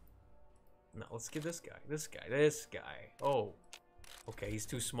 No, let's get this guy. This guy. Oh. Okay, he's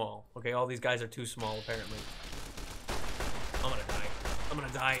too small. Okay, all these guys are too small, apparently. I'm gonna die. I'm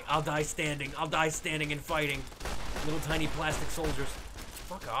gonna die. I'll die standing. I'll die standing and fighting. Little tiny plastic soldiers.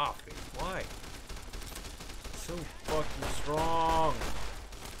 Fuck off, dude. Why? So fucking strong.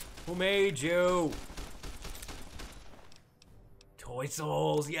 Who made you? Toy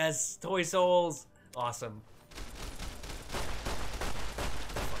souls. Yes, toy souls. Awesome.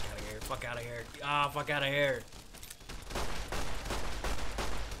 Fuck out of here. Fuck out of here. Ah, fuck out of here.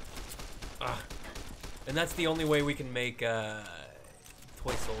 And that's the only way we can make toy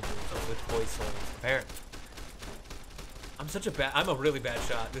soldiers with toy souls, apparently. I'm a really bad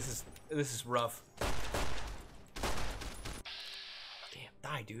shot. This is rough. Damn,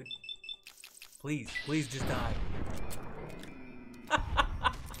 die, dude. Please just die.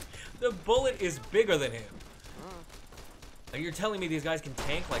 The bullet is bigger than him. And you're telling me these guys can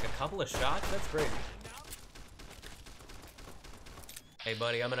tank like a couple of shots? That's crazy. Hey,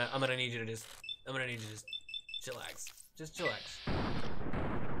 buddy, I'm gonna need you to just chillax. Just chillax.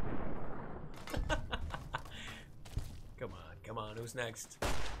 Come on, who's next?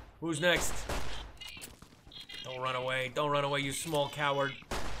 Who's next? Don't run away, you small coward.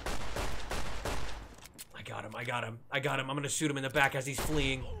 I got him. I'm gonna shoot him in the back as he's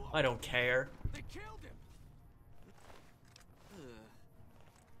fleeing. I don't care. They killed him.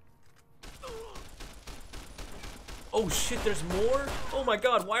 Oh shit, there's more? Oh my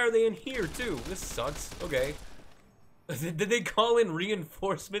god, why are they in here too? This sucks. Okay. Did they call in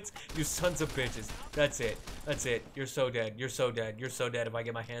reinforcements? You sons of bitches. That's it. That's it. You're so dead. You're so dead. You're so dead if I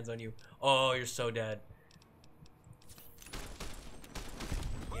get my hands on you. Oh, you're so dead.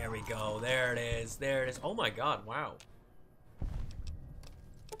 There we go. There it is. There it is. Oh my god. Wow.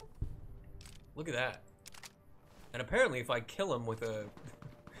 Look at that. And apparently if I kill him with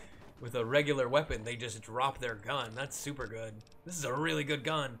a regular weapon, they just drop their gun. That's super good. This is a really good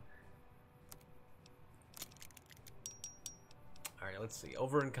gun. Alright, let's see.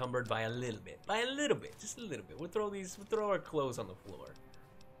 Over encumbered by a little bit. By a little bit. Just a little bit. We'll throw our clothes on the floor.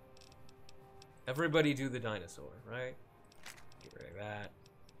 Everybody do the dinosaur, right? Get rid of that.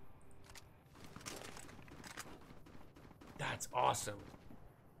 That's awesome.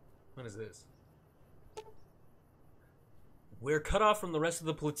 What is this? We're cut off from the rest of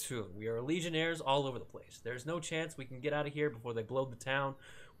the platoon. We are legionnaires all over the place. There's no chance we can get out of here before they blow the town.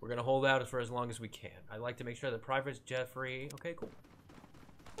 We're gonna hold out for as long as we can. I'd like to make sure that Private Jeffrey... Okay, cool.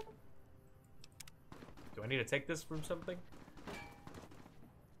 Do I need to take this from something?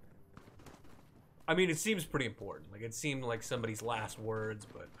 I mean, it seems pretty important. Like, it seemed like somebody's last words,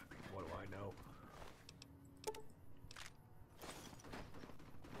 but I mean, what do I know?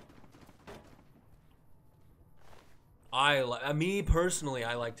 Me personally,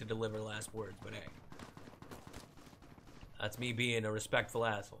 I like to deliver last words, but hey. That's me being a respectful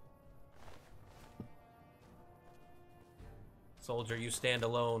asshole. Soldier, you stand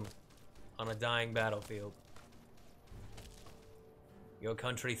alone on a dying battlefield. Your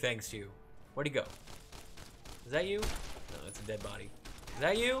country thanks you. Where'd he go? Is that you? No, that's a dead body. Is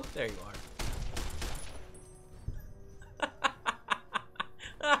that you? There you are.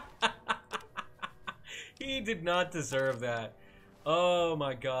 He did not deserve that. Oh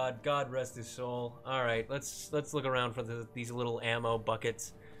my god. God rest his soul. Alright, let's look around for these little ammo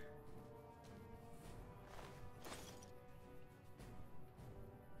buckets.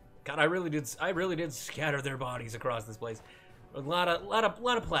 God, I really did scatter their bodies across this place. A lot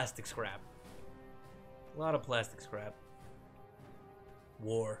of plastic scrap. A lot of plastic scrap.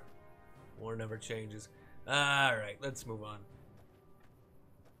 War never changes. Alright, let's move on.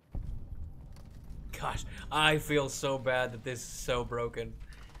 Gosh, I feel so bad that this is so broken.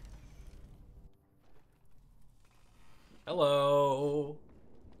 Hello.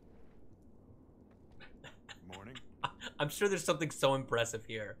 Morning. I'm sure there's something so impressive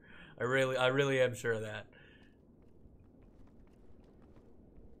here. I really am sure of that.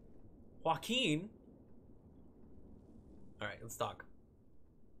 Joaquin? Alright, let's talk.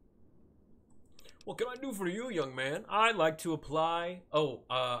 What can I do for you, young man? I'd like to apply... Oh,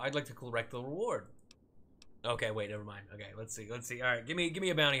 I'd like to collect the reward. Okay, wait, never mind. Okay, let's see. Alright, give me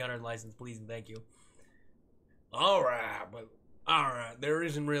a bounty hunter license, please, and thank you. Alright, there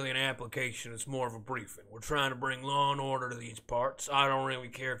isn't really an application, it's more of a briefing. We're trying to bring law and order to these parts. I don't really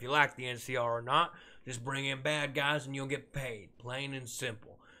care if you like the NCR or not. Just bring in bad guys and you'll get paid. Plain and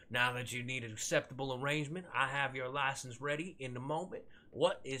simple. Now that you need an acceptable arrangement, I have your license ready in a moment.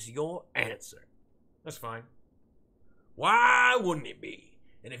 What is your answer? That's fine. Why wouldn't it be?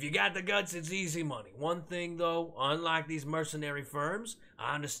 And if you got the guts, it's easy money. One thing, though, unlike these mercenary firms,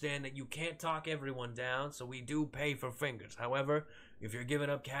 I understand that you can't talk everyone down, so we do pay for fingers. However, if you're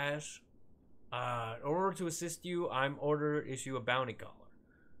giving up cash, in order to assist you, I'm order issue a bounty collar.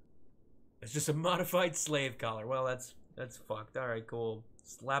 It's just a modified slave collar. Well, that's fucked. All right, cool.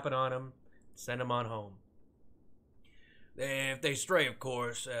 Slap it on them. Send them on home. If they stray, of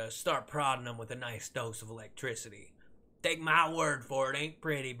course, start prodding them with a nice dose of electricity. Take my word for it, ain't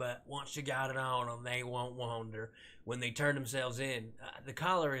pretty, but once you got it on them, they won't wonder. When they turn themselves in, the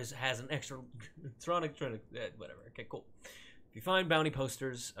collar has an extra whatever. Okay, cool. If you find bounty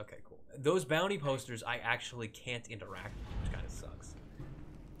posters, okay, cool. Those bounty posters I actually can't interact with, which kind of sucks.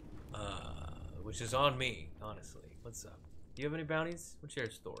 Which is on me, honestly. What's up? Do you have any bounties? What's your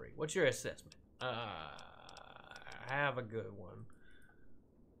story? What's your assessment? I have a good one.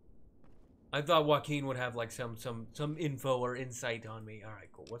 I thought Joaquin would have like some info or insight on me. All right,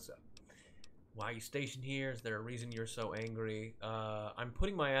 cool. What's up? Why are you stationed here? Is there a reason you're so angry? I'm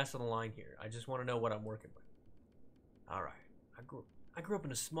putting my ass on the line here. I just want to know what I'm working with. All right. I grew up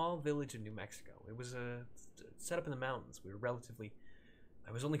in a small village in New Mexico. It was set up in the mountains.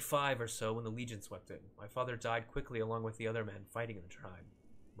 I was only 5 or so when the Legion swept in. My father died quickly along with the other men fighting in the tribe.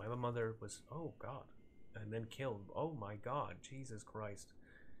 My mother was, oh God, and then killed. Oh my God, Jesus Christ.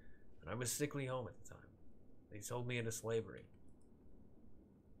 And I was sickly home at the time. They sold me into slavery.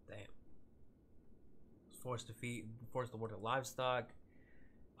 Damn. I was forced to work with livestock.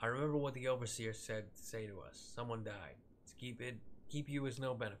 I remember what the overseer said to say to us. Someone died. To keep you is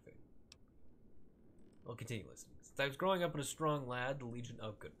no benefit. Well, continue listening. Steph's growing up in a strong lad. The Legion.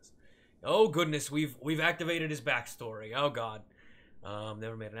 Oh goodness. Oh goodness. We've activated his backstory. Oh god.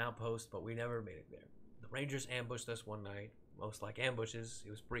 Never made an outpost, but we never made it there. The Rangers ambushed us one night. Most like ambushes,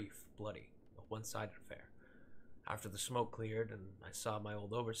 it was brief, bloody, a one-sided affair. After the smoke cleared and I saw my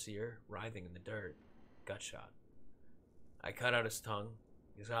old overseer writhing in the dirt, got shot. I cut out his tongue,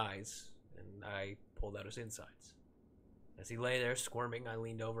 his eyes, and I pulled out his insides. As he lay there squirming, I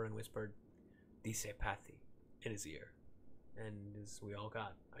leaned over and whispered, "Dice Pathy," in his ear. And as we all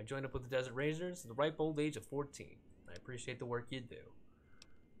got, I joined up with the Desert Rangers at the ripe old age of 14. I appreciate the work you do.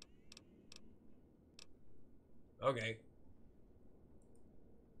 Okay.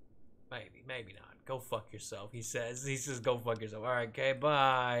 Maybe not. Go fuck yourself, he says. He says, go fuck yourself. Alright, okay,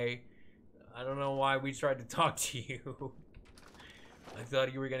 bye. I don't know why we tried to talk to you. I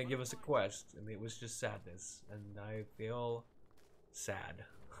thought you were gonna give us a quest, and it was just sadness. And I feel sad.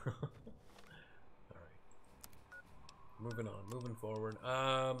 Alright. Moving on, moving forward.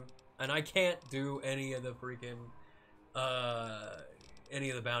 And I can't do any of the freaking, any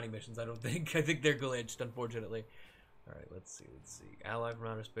of the bounty missions, I don't think. I think they're glitched, unfortunately. Alright, let's see. Ally from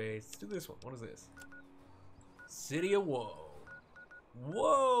outer space. Let's do this one. What is this? City of Woe.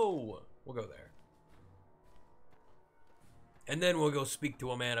 Whoa! We'll go there. And then we'll go speak to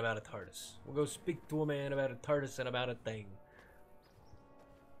a man about a TARDIS. We'll go speak to a man about a TARDIS and about a thing.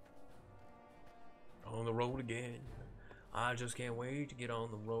 On the road again. I just can't wait to get on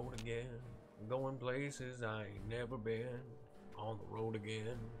the road again. I'm going places I ain't never been. On the road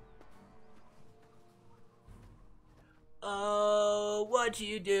again. Oh, what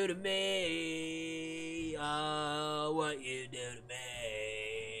you do to me? Oh, what you do to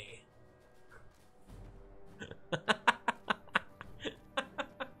me?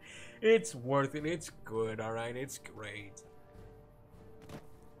 It's worth it. It's good, alright? It's great.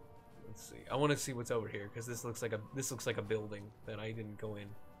 Let's see. I want to see what's over here, because this looks like a building that I didn't go in.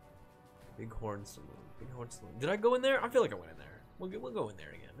 Bighorn Saloon. Bighorn Saloon. Did I go in there? I feel like I went in there. We'll go in there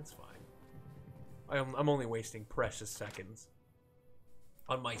again. It's fine. I'm only wasting precious seconds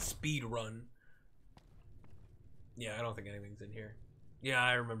on my speed run. Yeah, I don't think anything's in here. Yeah,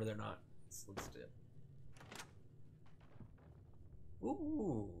 I remember they're not. Let's do it.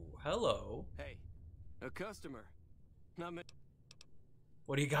 Ooh, hello. Hey, a customer. Not me.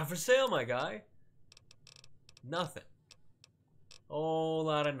 What do you got for sale, my guy? Nothing. Whole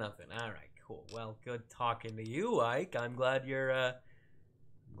lot of nothing. All right, cool. Well, good talking to you, Ike. I'm glad you're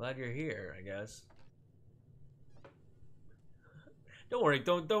here, I guess. Don't worry,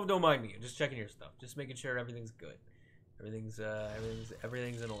 don't mind me. I'm just checking your stuff. Just making sure everything's good. Everything's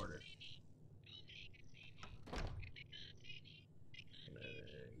in order.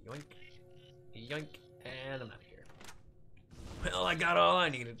 Yoink. Yoink. And I'm out of here. Well, I got all I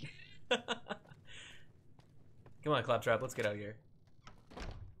needed. Come on, Claptrap, let's get out of here.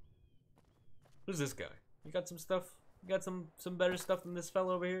 Who's this guy? You got some stuff? You got some better stuff than this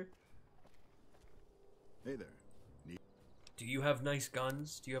fellow over here? Hey there. Do you have nice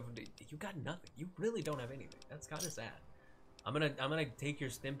guns? You got nothing. You really don't have anything. That's kind of sad. I'm gonna take your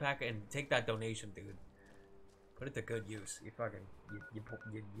stim pack and take that donation, dude. Put it to good use. You fucking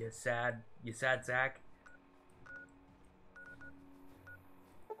you sad sack.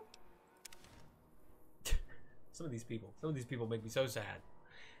 Some of these people make me so sad.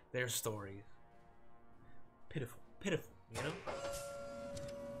 Their stories. Pitiful, you know?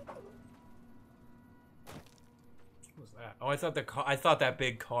 What was that? Oh, I thought that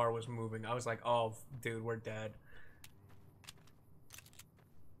big car was moving. I was like, oh, dude, we're dead.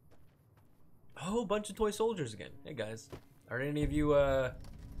 Oh, a bunch of toy soldiers again. Hey, guys. Are any of you,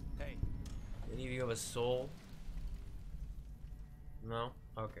 Hey. any of you have a soul? No?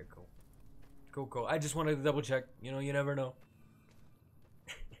 Okay, cool. Cool. I just wanted to double check. You know, you never know.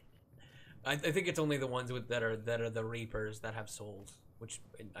 I think it's only the ones that are the Reapers that have souls, which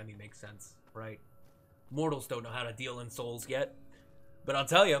I mean makes sense, right? Mortals don't know how to deal in souls yet, but I'll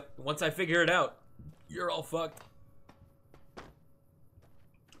tell you, once I figure it out, you're all fucked.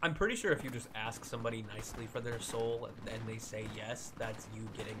 I'm pretty sure if you just ask somebody nicely for their soul and they say yes, that's you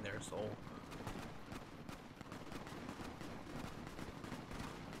getting their soul.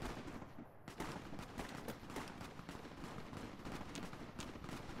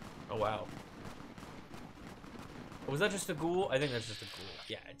 Oh, wow. Was that just a ghoul? I think that's just a ghoul.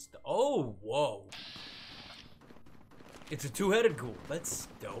 Yeah, it's the... Oh, whoa. It's a two-headed ghoul. That's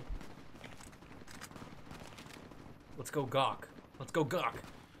dope. Let's go gawk. Let's go gawk.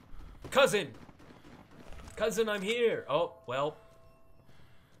 Cousin! Cousin, I'm here! Oh, well.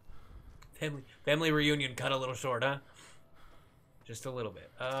 Family reunion cut a little short, huh? Just a little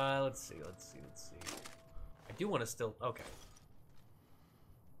bit. Let's see. do want to still... Okay.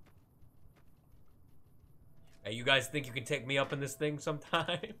 Hey, you guys think you can take me up in this thing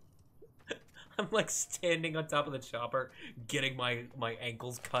sometime? I'm like standing on top of the chopper, getting my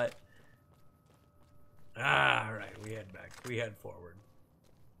ankles cut. Ah, all right, we head back. We head forward.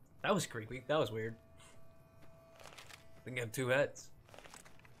 That was creepy. That was weird. I think I have two heads.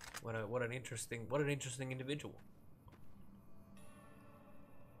 What an interesting individual.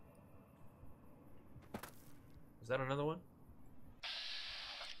 Is that another one?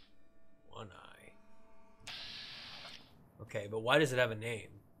 One eye. Okay, but why does it have a name?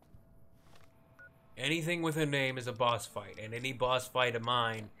 Anything with a name is a boss fight, and any boss fight of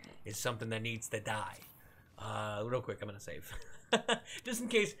mine is something that needs to die. Real quick, I'm gonna save. just in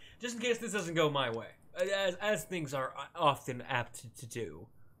case this doesn't go my way. As things are often apt to do.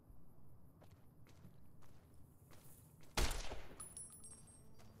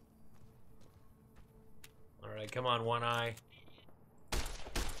 Alright, come on, one eye.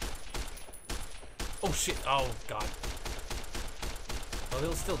 Oh shit, oh god. Oh,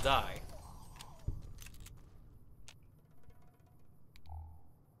 he'll still die.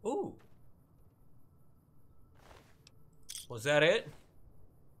 Ooh. Was that it?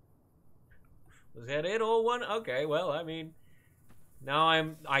 Was that it, old one? Okay, well, I mean, now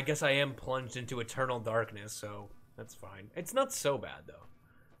I guess I am plunged into eternal darkness, so that's fine. It's not so bad, though.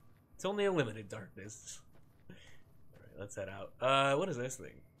 It's only a limited darkness. Alright, let's head out. What is this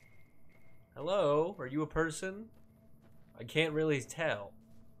thing? Hello? Are you a person? I can't really tell.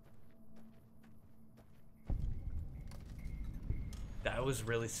 That was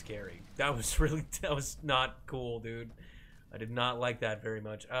really scary. That was not cool, dude. I did not like that very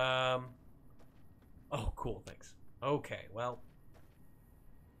much. Oh, cool, thanks. Okay, well.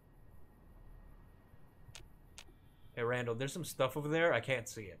 Hey, Randall, there's some stuff over there. I can't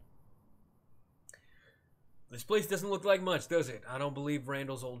see it. This place doesn't look like much, does it? I don't believe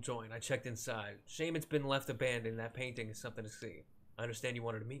Randall's old joint. I checked inside. Shame it's been left abandoned. That painting is something to see. I understand you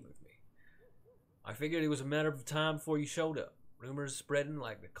wanted to meet with me. I figured it was a matter of time before you showed up. Rumors spreading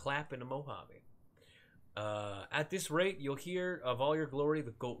like the clap in the Mojave. At this rate, you'll hear of all your glory,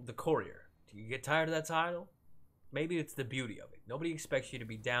 the courier. Do you get tired of that title? Maybe it's the beauty of it. Nobody expects you to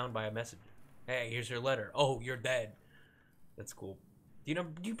be down by a messenger. Hey, here's your letter. Oh, you're dead. That's cool. Do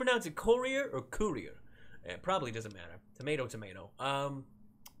you pronounce it courier or courier? It probably doesn't matter. Tomato, tomato. Do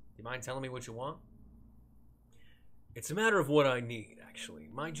you mind telling me what you want? It's a matter of what I need, actually.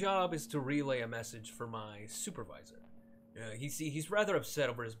 My job is to relay a message for my supervisor. He's rather upset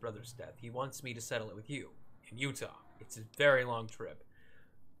over his brother's death. He wants me to settle it with you in Utah. It's a very long trip.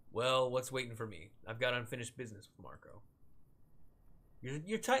 Well, what's waiting for me? I've got unfinished business with Marco.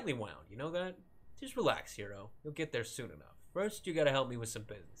 You're tightly wound, you know that? Just relax, hero. You'll get there soon enough. First, you gotta help me with some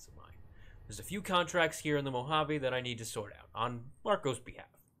business of mine. There's a few contracts here in the Mojave that I need to sort out, on Marco's behalf.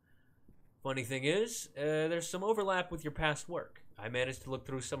 Funny thing is, there's some overlap with your past work. I managed to look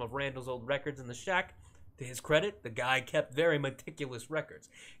through some of Randall's old records in the shack. To his credit, the guy kept very meticulous records.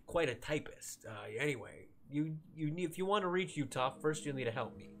 Quite a typist. Anyway, if you want to reach Utah, first you'll need to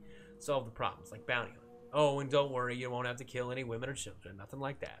help me solve the problems, like bounty hunting. Oh, and don't worry, you won't have to kill any women or children. Nothing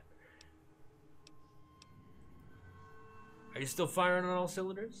like that. Are you still firing on all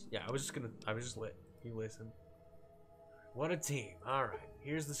cylinders? Yeah, I was just lit. You listen. What a team. Alright,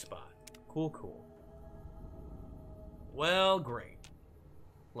 here's the spot. Cool, cool. Well, great.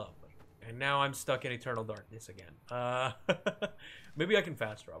 Lovely. And now I'm stuck in eternal darkness again. Maybe I can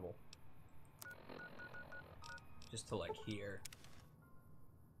fast travel. Just to, like, here.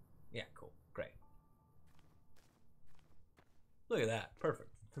 Yeah, cool. Great. Look at that. Perfect.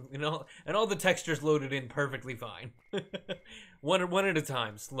 You know, and all the textures loaded in perfectly fine. one at a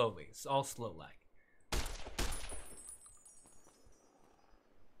time, slowly. It's all slow like.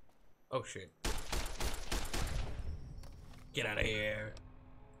 Oh shit. Get out of here.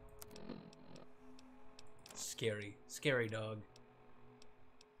 Scary. Scary dog.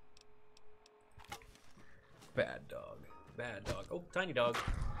 Bad dog. Bad dog. Oh, tiny dog.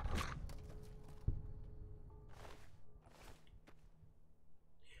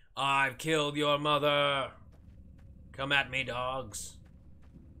 I've killed your mother. Come at me, dogs.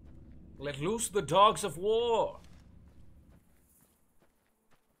 Let loose the dogs of war.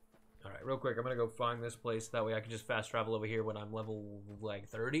 Alright, real quick, I'm gonna go find this place. That way I can just fast travel over here when I'm level, like,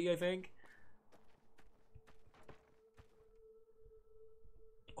 30, I think.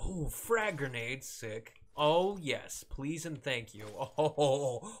 Oh, frag grenades. Sick. Oh, yes. Please and thank you.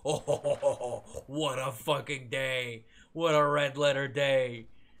 Oh, what a fucking day. What a red letter day.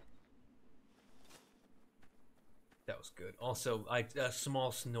 That was good. Also, a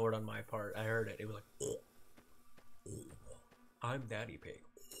small snort on my part. I heard it. It was like, oh. I'm Daddy Pig.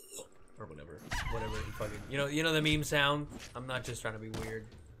 Or whatever he fucking, you know the meme sound? I'm not just trying to be weird.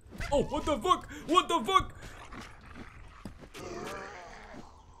 Oh, what the fuck? What the fuck?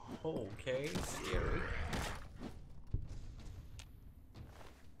 Okay, scary.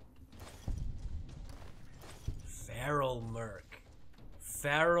 Feral Merc.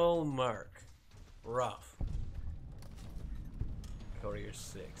 Feral Merc. Rough. Courier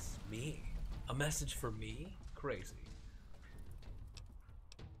 6. Me? A message for me? Crazy.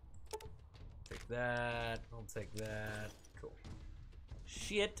 Take that. I'll take that. Cool.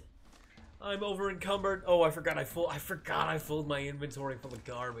 Shit. I'm over encumbered. Oh, I forgot I filled my inventory full of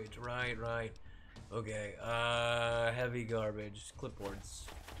garbage. Right. Okay. Heavy garbage. Clipboards.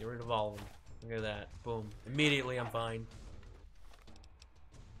 Get rid of all of them. Look at that. Boom. Immediately I'm fine.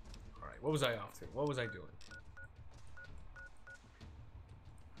 Alright, what was I off to? What was I doing?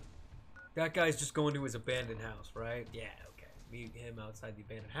 That guy's just going to his abandoned house, right? Yeah, okay. Meet him outside the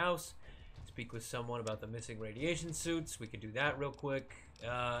abandoned house. Speak with someone about the missing radiation suits. We could do that real quick.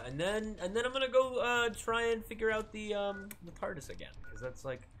 And then I'm gonna go try and figure out the TARDIS again. Because that's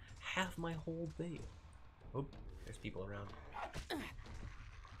like half my whole deal. Oop, there's people around.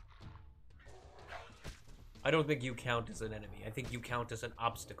 I don't think you count as an enemy. I think you count as an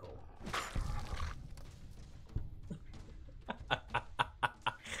obstacle.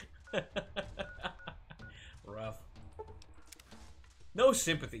 Rough. No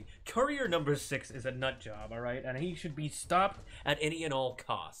sympathy. Courier number 6 is a nut job, alright? And he should be stopped at any and all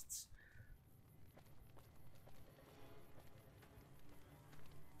costs.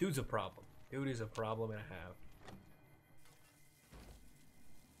 Dude's a problem. Dude is a problem and a half.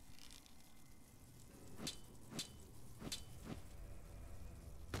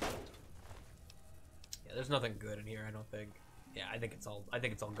 Yeah, there's nothing good in here, I don't think. Yeah, I think it's all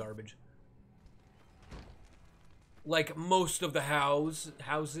garbage. Like most of the homes.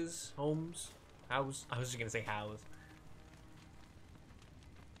 I was just gonna say house.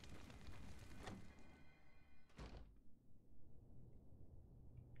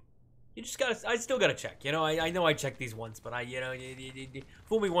 You just gotta, I still gotta check, you know, I know I checked these once, but you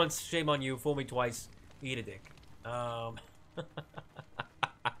fool me once, shame on you, fool me twice, eat a dick. Let's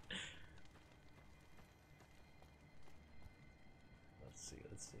see.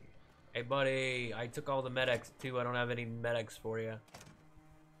 Hey, buddy, I took all the medics, too. I don't have any medics for you.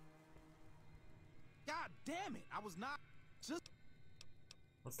 God damn it, I was not just...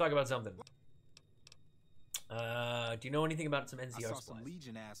 Let's talk about something. Do you know anything about some NCR I saw supplies? some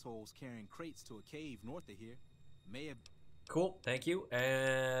Legion assholes carrying crates to a cave north of here. May have... Cool, thank you,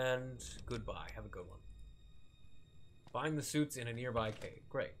 and goodbye. Have a good one. Find the suits in a nearby cave.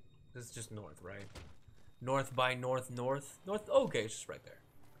 Great. This is just north, right? North by north? Oh, okay, it's just right there.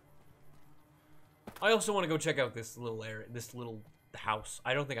 I also want to go check out this little area, this little house.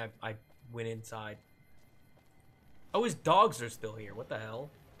 I don't think I went inside. Oh, his dogs are still here. What the hell?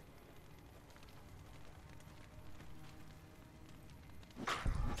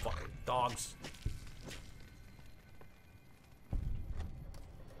 Fucking dogs.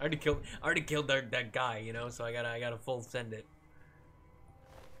 I already killed that guy, you know, so I gotta full send it.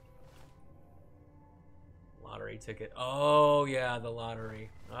 Lottery ticket. Oh yeah, the lottery.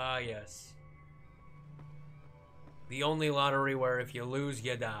 Ah yes. The only lottery where if you lose,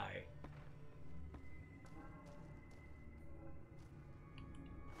 you die.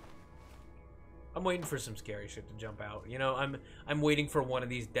 I'm waiting for some scary shit to jump out. You know, I'm waiting for one of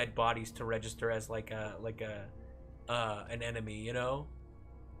these dead bodies to register as an enemy. You know,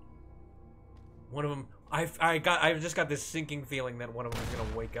 one of them. I've just got this sinking feeling that one of them is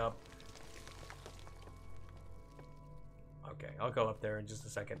gonna wake up. Okay, I'll go up there in just a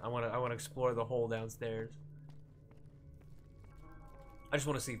second. I wanna explore the hole downstairs. I just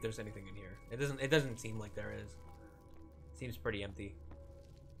want to see if there's anything in here. It doesn't seem like there is. It seems pretty empty.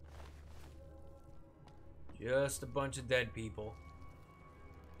 Just a bunch of dead people.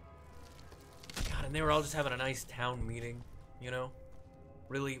 God, and they were all just having a nice town meeting, you know?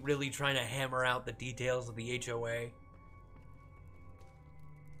 Really trying to hammer out the details of the HOA.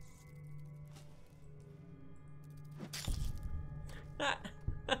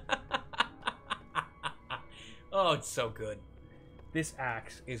 Oh, it's so good. This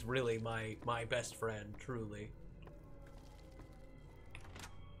axe is really my best friend, truly.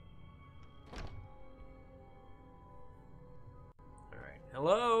 Alright.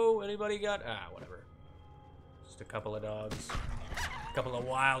 Hello? Anybody got... Ah, whatever. Just a couple of dogs. A couple of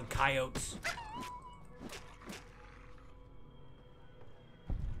wild coyotes.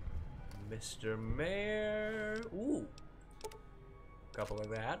 Mr. Mayor... Ooh. Couple of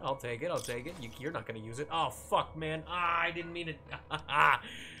that. I'll take it. I'll take it. You're not gonna use it. Oh fuck, man. I didn't mean it. I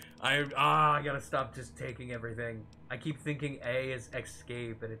gotta stop just taking everything. I keep thinking A is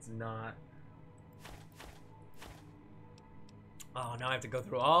escape, and it's not. Oh, now I have to go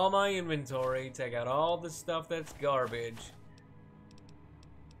through all my inventory, take out all the stuff that's garbage.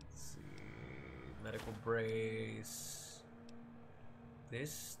 Let's see. Medical brace.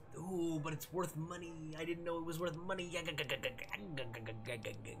 This. Ooh, but it's worth money. I didn't know it was worth money.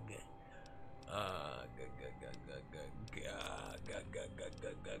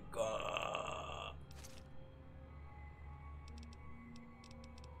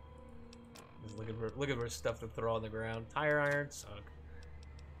 Just looking for stuff to throw on the ground. Tire irons suck.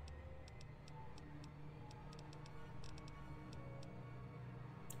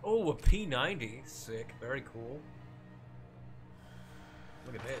 Oh, a P90. Sick. Very cool.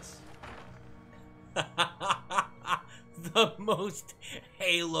 Look at this. The most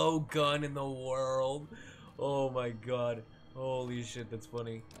Halo gun in the world. Oh my god. Holy shit, that's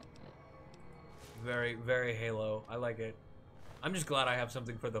funny. Very, very Halo. I like it. I'm just glad I have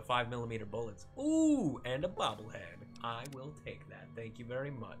something for the 5mm bullets. Ooh, and a bobblehead. I will take that. Thank you very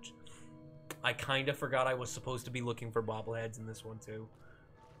much. I kind of forgot I was supposed to be looking for bobbleheads in this one too.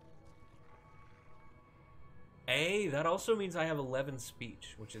 A, that also means I have 11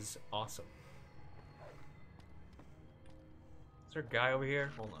 speech, which is awesome. Is there a guy over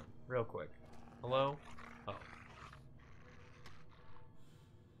here? Hold on, real quick. Hello? Oh.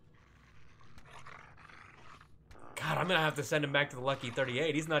 God, I'm gonna have to send him back to the Lucky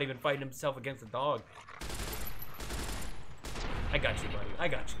 38. He's not even fighting himself against a dog. I got you, buddy. I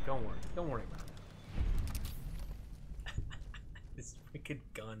got you. Don't worry. Don't worry about it. This freaking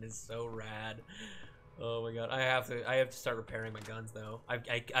gun is so rad. Oh my god, I have to start repairing my guns though.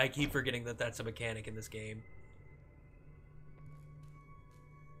 I keep forgetting that that's a mechanic in this game.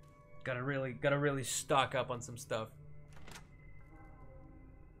 Gotta really stock up on some stuff.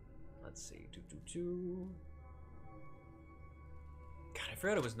 Let's see, God, I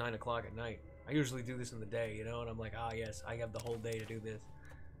forgot it was 9 o'clock at night. I usually do this in the day, you know, and I'm like, ah, yes, I have the whole day to do this.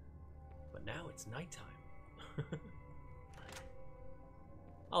 But now it's nighttime.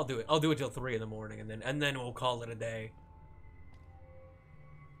 I'll do it. I'll do it till 3 in the morning, and then we'll call it a day.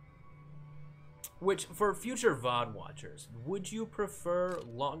 Which, for future VOD watchers, would you prefer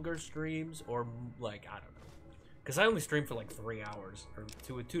longer streams or, like, I don't know. Because I only stream for like 3 hours, or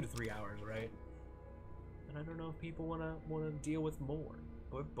 2 to 3 hours, right? And I don't know if people wanna deal with more.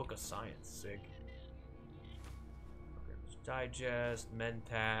 Book of Science, sick. Digest,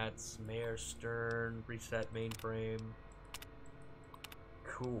 Mentats, Mayor Stern, Reset Mainframe.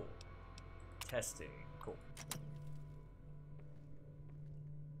 Cool. Testing. Cool.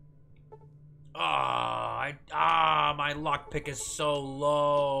 My lockpick is so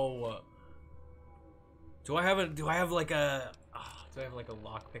low. Do I have like a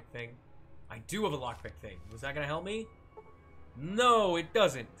lockpick thing? I do have a lockpick thing. Was that gonna help me? No, it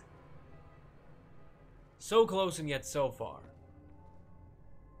doesn't. So close and yet so far.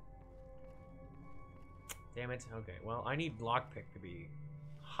 Damn it. Okay, well, I need lockpick to be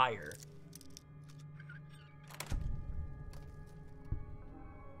higher.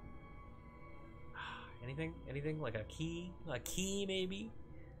 Anything like a key? A key maybe?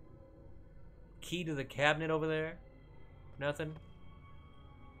 Key to the cabinet over there? Nothing?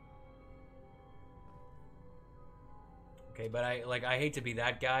 Okay, but I hate to be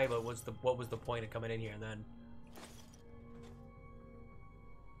that guy, but what was the point of coming in here then?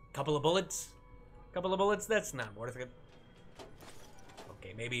 Couple of bullets? Couple of bullets? That's not worth it.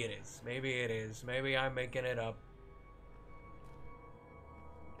 Okay, maybe it is. Maybe it is. Maybe I'm making it up.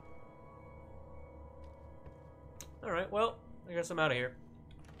 Alright, well, I guess I'm out of here.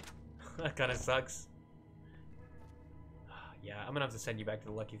 That kind of sucks. Yeah, I'm gonna have to send you back to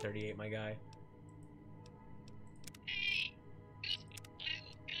the Lucky 38, my guy.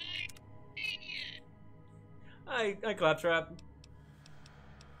 Hi, Claptrap.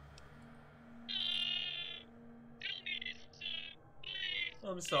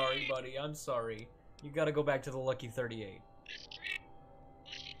 I'm sorry, buddy. I'm sorry. You gotta go back to the Lucky 38.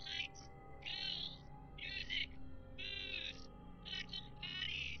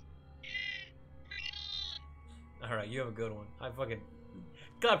 Alright, you have a good one.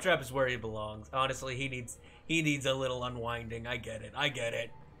 Claptrap is where he belongs. Honestly, he needs a little unwinding. I get it. I get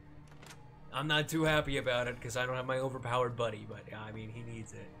it. I'm not too happy about it because I don't have my overpowered buddy, but I mean, he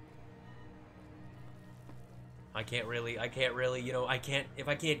needs it. I can't really, you know, if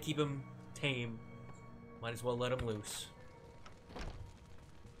I can't keep him tame, might as well let him loose.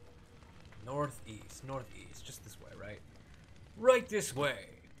 Northeast, just this way, right? Right this way.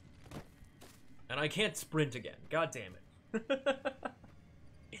 And I can't sprint again. God damn it.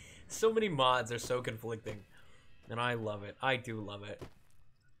 So many mods are so conflicting. And I love it. I do love it.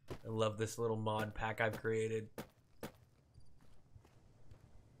 I love this little mod pack I've created.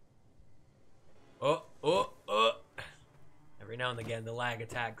 Oh, oh, oh. Every now and again, the lag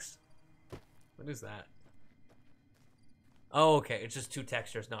attacks. What is that? Oh, okay. It's just two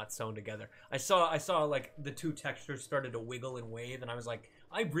textures not sewn together. I saw like the two textures started to wiggle and wave, and I was like,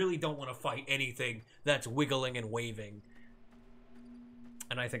 I really don't want to fight anything that's wiggling and waving.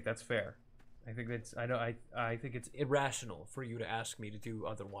 And I think that's fair. I think that's I think it's irrational for you to ask me to do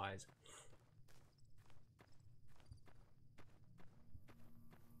otherwise.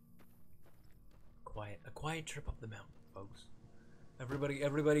 A quiet trip up the mountain, folks.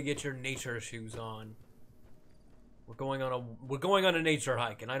 Everybody get your nature shoes on. We're going on a nature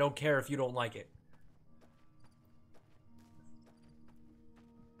hike, and I don't care if you don't like it.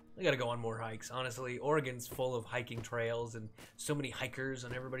 I gotta go on more hikes, honestly. Oregon's full of hiking trails and so many hikers,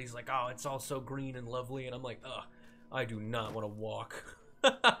 and everybody's like, oh, it's all so green and lovely, and I'm like, ugh, I do not want to walk.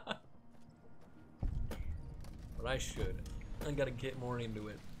 But I should. I gotta get more into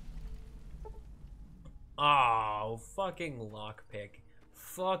it. Oh, fucking lockpick.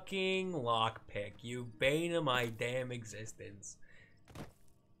 Fucking lockpick. You bane of my damn existence.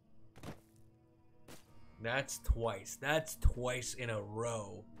 That's twice. That's twice in a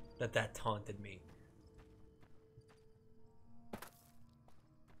row that taunted me.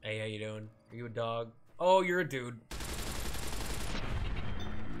 Hey, how you doing? Are you a dog? Oh, you're a dude.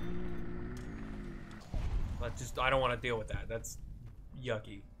 I don't want to deal with that. That's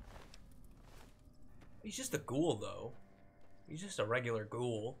yucky. He's just a ghoul, though. He's just a regular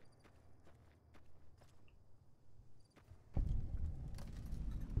ghoul.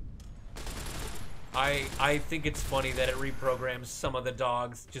 I think it's funny that it reprograms some of the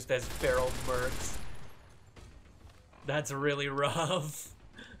dogs just as feral mercs. That's really rough.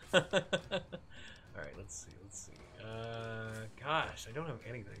 Alright, let's see. Gosh, I don't have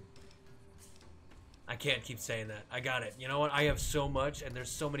anything. I can't keep saying that. I got it. You know what? I have so much, and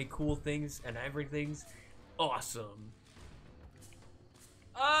there's so many cool things, and everything's awesome.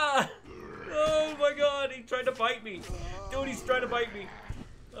 Ah! Oh my god, he tried to bite me. Dude, he's trying to bite me.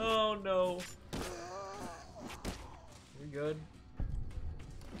 Oh no. We good?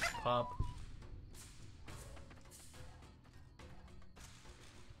 Pop.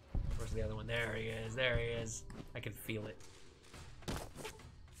 Where's the other one? There he is. There he is. I can feel it.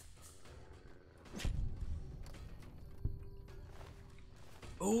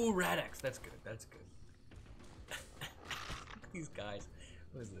 Ooh, Radix. That's good. That's good. These guys.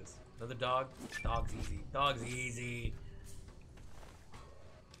 What is this? Another dog? Dog's easy. Dog's easy.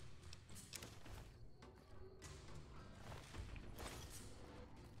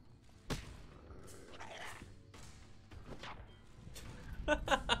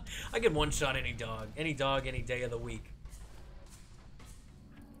 I can one-shot any dog, any day of the week.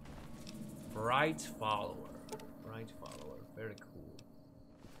 Bright follower. Bright follower. Very cool.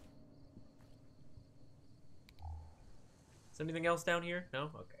 Is there anything else down here?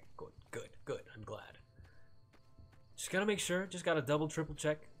 No? Okay, good, good, good. I'm glad. Just gotta make sure. Just gotta double, triple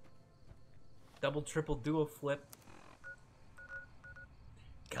check. Double, triple, do a flip.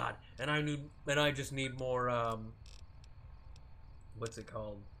 God, and I just need more, what's it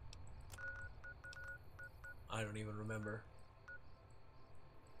called? I don't even remember.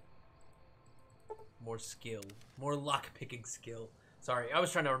 More skill. More lock-picking skill. Sorry, I was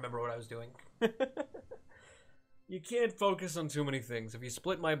trying to remember what I was doing. You can't focus on too many things. If you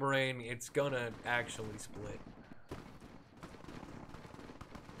split my brain, it's gonna actually split.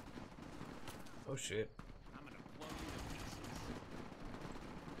 Oh shit. I'm gonna blow you to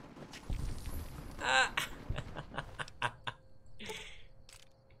pieces. Ah.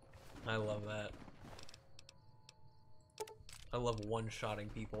 I love that. I love one-shotting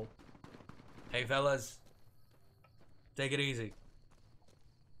people. Hey fellas, take it easy.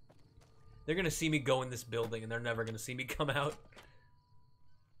 They're gonna see me go in this building and they're never gonna see me come out.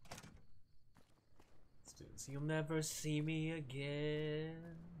 Students, you'll never see me again.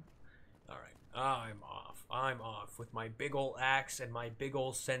 Alright, I'm off. I'm off with my big ol' axe and my big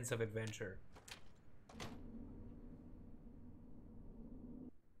ol' sense of adventure.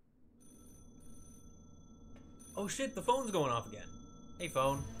 Oh shit, the phone's going off again. Hey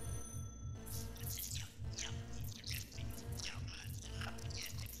phone.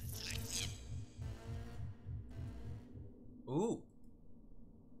 Ooh.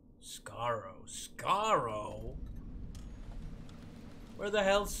 Scaro. Scaro? Where the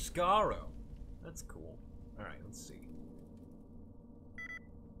hell's Scaro? That's cool. Alright, let's see.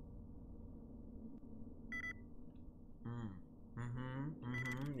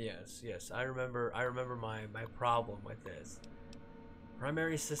 Yes. I remember my problem with this.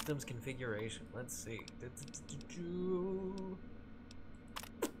 Primary systems configuration. Let's see.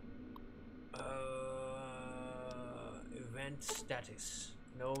 Event status.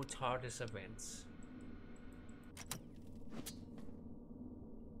 No TARDIS events.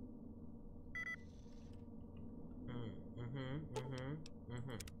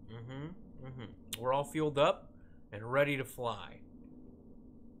 We're all fueled up and ready to fly.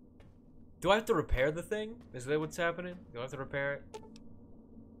 Do I have to repair the thing? Is that what's happening? Do I have to repair it?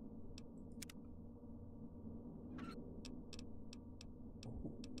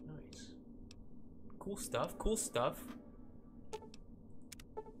 Ooh, nice. Cool stuff, cool stuff.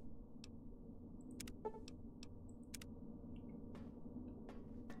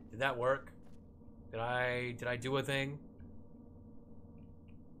 Did that work? Did I do a thing?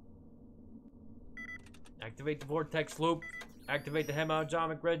 Activate the vortex loop. Activate the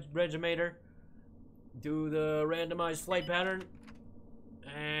hematomic regimator. Do the randomized flight pattern.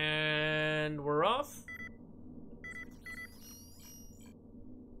 And we're off.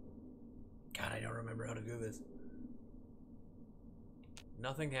 God, I don't remember how to do this.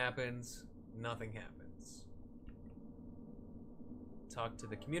 Nothing happens. Nothing happens. Talk to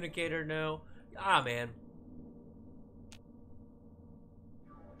the communicator now. Ah, man.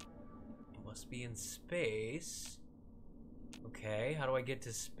 It must be in space. Okay, how do I get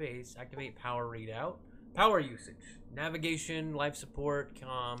to space? Activate power readout. Power usage. Navigation, life support,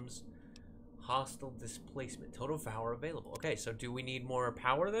 comms, hostile displacement. Total power available. Okay, so do we need more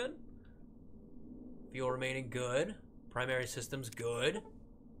power then? Fuel remaining good. Primary systems good.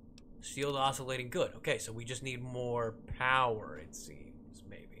 Shield oscillating good. Okay, so we just need more power, it seems,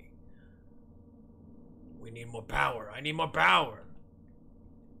 maybe. We need more power. I need more power.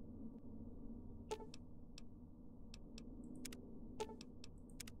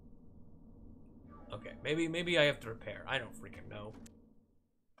 Okay, maybe I have to repair. I don't freaking know.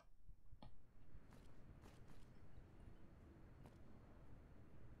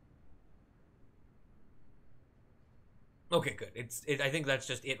 Okay, good. I think that's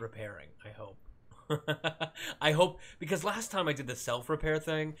just it repairing, I hope. I hope, because last time I did the self-repair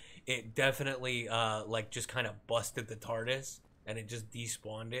thing, it definitely, like, just kind of busted the TARDIS, and it just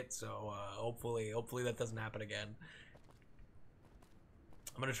despawned it, so, hopefully that doesn't happen again.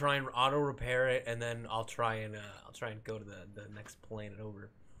 I'm gonna try and auto-repair it, and then I'll try and go to the next planet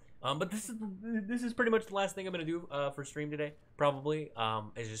over. But this is pretty much the last thing I'm gonna do, for stream today, probably,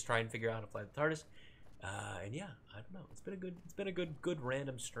 is just try and figure out how to fly the TARDIS. And yeah, I don't know. It's been a good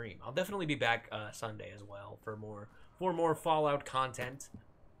random stream. I'll definitely be back Sunday as well for more Fallout content.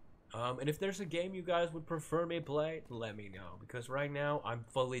 And if there's a game you guys would prefer me play, let me know, because right now I'm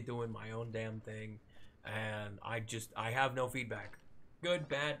fully doing my own damn thing, and I have no feedback. Good,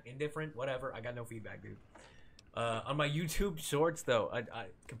 bad, indifferent, whatever. I got no feedback, dude. On my YouTube shorts though, I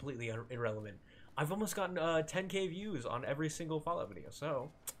completely irrelevant. I've almost gotten 10K views on every single Fallout video,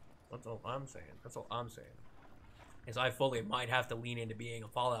 so. That's all I'm saying. That's all I'm saying. Is I fully might have to lean into being a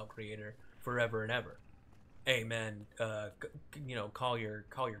Fallout creator forever and ever. Hey man, you know, call your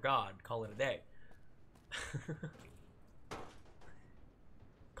god, call it a day.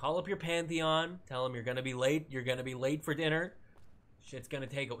 Call up your pantheon. Tell them you're gonna be late. You're gonna be late for dinner. Shit's gonna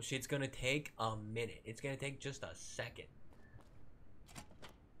take a minute. It's gonna take just a second. All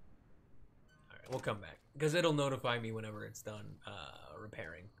right, we'll come back because it'll notify me whenever it's done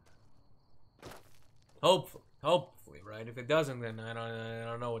repairing. Hopefully, right? If it doesn't, then I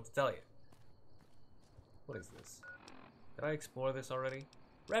don't know what to tell you. What is this? Did I explore this already?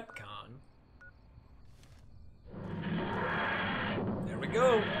 Repcon. There we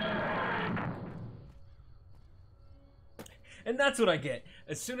go. And that's what I get.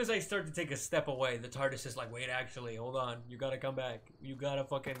 As soon as I start to take a step away, the TARDIS is like, wait, actually, hold on. You gotta come back. You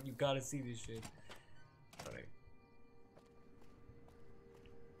gotta see this shit. Alright.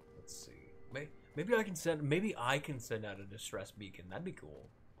 Let's see. Maybe I can send out a distress beacon. That'd be cool.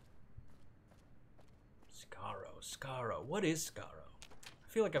 Skaro. What is Skaro? I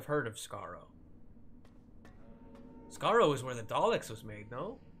feel like I've heard of Skaro. Skaro is where the Daleks was made,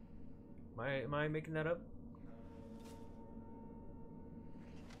 no? Am I making that up?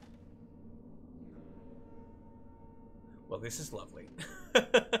 Well, this is lovely.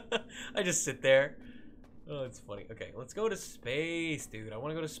 I just sit there. Oh, it's funny. Okay, let's go to space, dude. I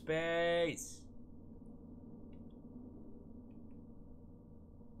want to go to space.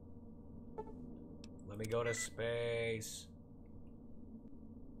 Let me go to space.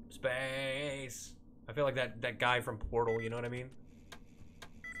 Space. I feel like that guy from Portal, you know what I mean?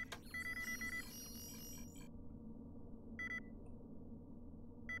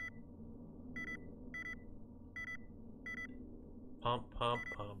 pump, pump,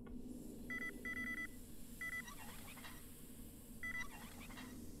 pump.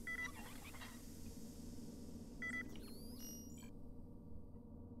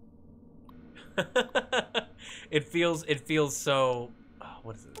 It feels so. Oh,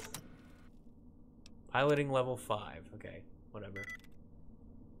 what is this? Piloting level 5. Okay, whatever.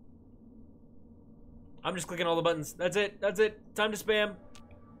 I'm just clicking all the buttons. That's it. That's it. Time to spam.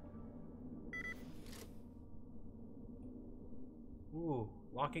 Ooh,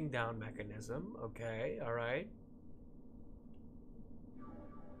 locking down mechanism. Okay, all right.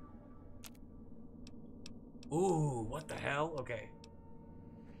 Ooh, what the hell? Okay.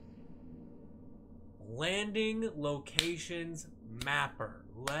 Landing locations mapper.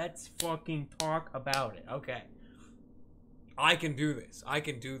 Let's fucking talk about it. Okay. I can do this. I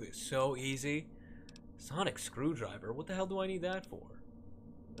can do this so easy. Sonic screwdriver. What the hell do I need that for?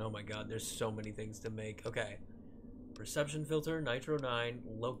 Oh my god, there's so many things to make. Okay. Perception filter, Nitro 9,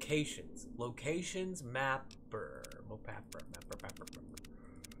 locations. Locations mapper. Mapper.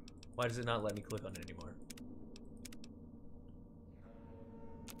 Why does it not let me click on it anymore?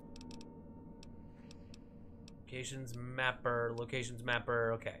 Locations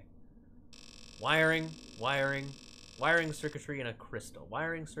mapper, okay. Wiring circuitry and a crystal.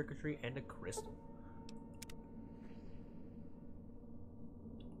 Wiring circuitry and a crystal.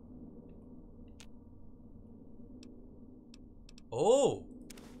 Oh!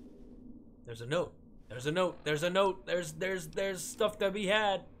 There's a note. There's stuff to be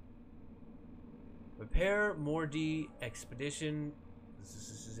had. Repair Morty Expedition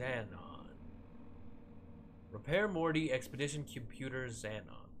Xanon. Repair Morty Expedition Computer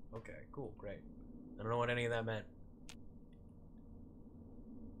Xanon. Okay, cool, great. I don't know what any of that meant.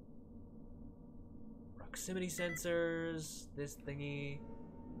 Proximity sensors, this thingy.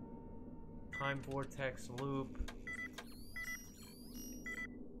 Time vortex loop.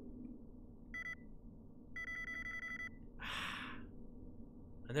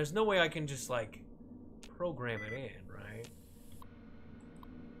 And there's no way I can just, like, program it in, right?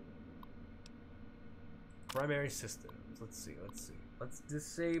 Primary systems. Let's see. Let's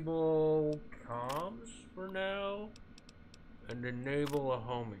disable comms for now and enable a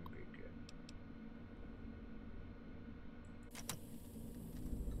homing beacon.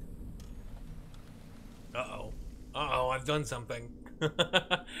 Uh-oh. Uh-oh, I've done something.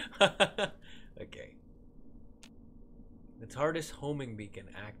 Okay. The TARDIS homing beacon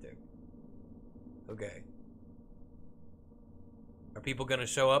active. Okay. Are people gonna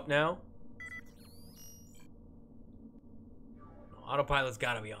show up now? Autopilot's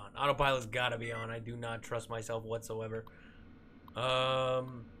gotta be on. Autopilot's gotta be on. I do not trust myself whatsoever. I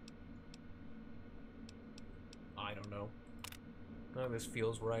don't know. None of this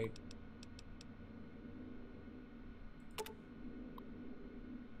feels right.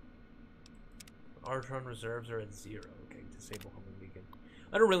 Artron reserves are at 0. Okay, disable homing beacon.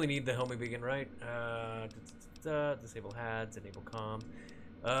 I don't really need the homing beacon, right? Disable HADs, enable comms.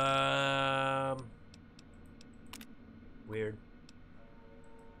 Weird.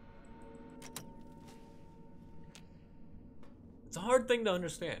 It's a hard thing to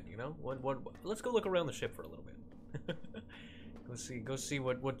understand, you know. Let's go look around the ship for a little bit. Go see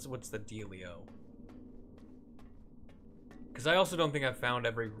what's the dealio. Because I also don't think I've found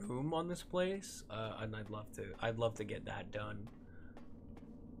every room on this place, and I'd love to get that done.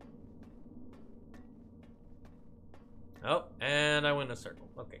 Oh, and I went in a circle.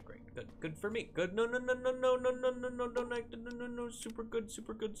 Okay, great, good for me. Good. No, super good.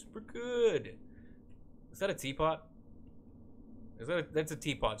 Is that a teapot? That's a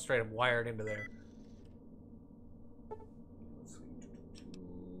teapot straight up wired into there. Let's see.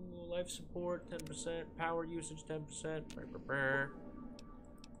 Life support 10%, power usage 10%.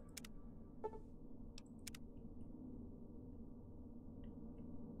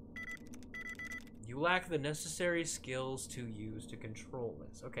 You lack the necessary skills to use to control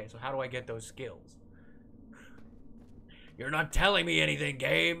this. Okay, so how do I get those skills? You're not telling me anything,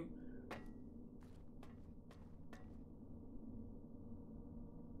 game.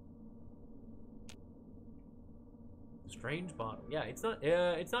 Strange bottle. Yeah, it's not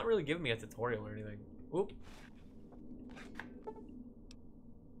really giving me a tutorial or anything. Oop.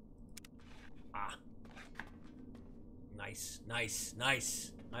 Ah. Nice.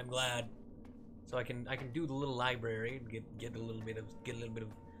 I'm glad. So I can do the little library and get a little bit of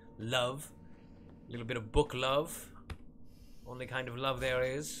love. A little bit of book love. Only kind of love there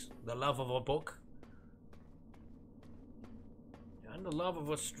is. The love of a book. And the love of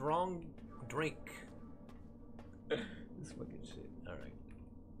a strong drink. This fucking shit. Alright.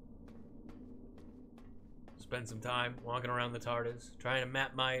 spend some time walking around the TARDIS, trying to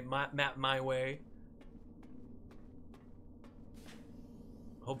map my way.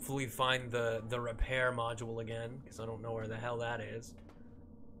 Hopefully find the repair module again, because I don't know where the hell that is.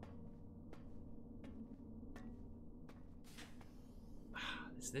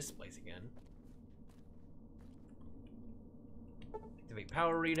 It's this place again. Activate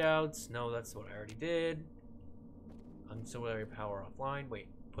power readouts. No, that's what I already did. Ancillary power offline. Wait,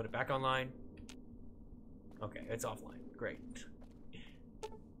 put it back online. Okay, it's offline. Great.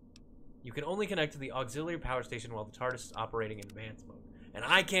 You can only connect to the auxiliary power station while the TARDIS is operating in advanced mode. And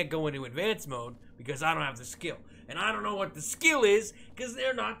I can't go into advanced mode because I don't have the skill. And I don't know what the skill is because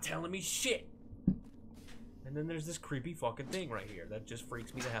they're not telling me shit. And then there's this creepy fucking thing right here that just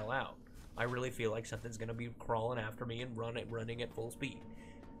freaks me the hell out. I really feel like something's gonna be crawling after me and running at full speed.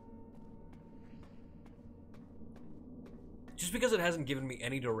 Just because it hasn't given me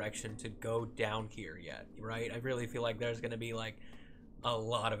any direction to go down here yet, right? I really feel like there's gonna be like a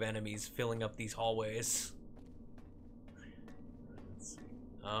lot of enemies filling up these hallways. Let's see.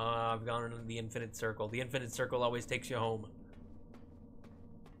 I've gone into the infinite circle. The infinite circle always takes you home.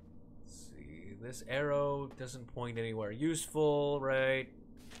 Let's see. This arrow doesn't point anywhere useful, right?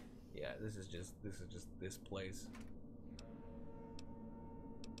 Yeah, this is just this place.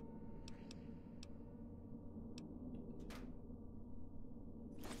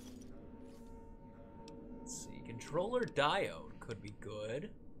 Let's see. Controller diode could be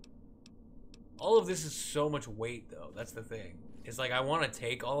good. All of this is so much weight, though. That's the thing. It's like I want to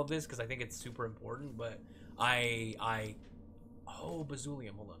take all of this because I think it's super important, but oh,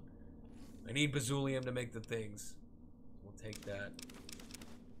 Bazulium. Hold on. I need Bazulium to make the things. We'll take that.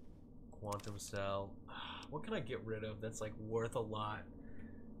 Quantum cell. What can I get rid of that's like worth a lot?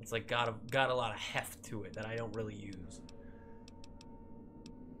 It's like got a lot of heft to it that I don't really use.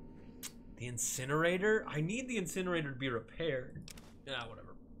 The incinerator? I need the incinerator to be repaired. Yeah,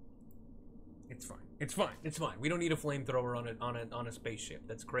 whatever. It's fine. It's fine. It's fine. We don't need a flamethrower on a spaceship.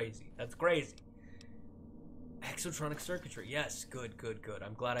 That's crazy. That's crazy. Exotronic circuitry. Yes, good.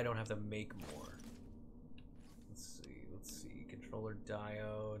 I'm glad I don't have to make more. Let's see. Controller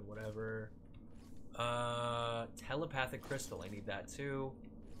diode, whatever. Telepathic crystal. I need that too.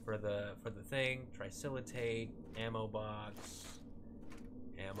 For the thing. Tricilitate. Ammo box.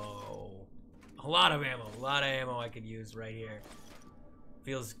 Ammo. A lot of ammo. A lot of ammo I could use right here.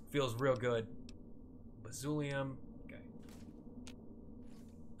 Feels real good. Bazulium. Okay.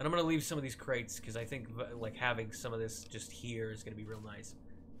 And I'm gonna leave some of these crates because I think like having some of this just here is gonna be real nice.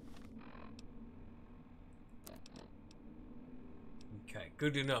 Okay,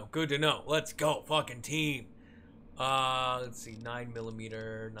 good to know. Good to know. Let's go, fucking team. Let's see,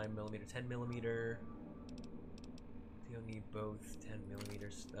 9mm, 9mm, 10mm. You'll need both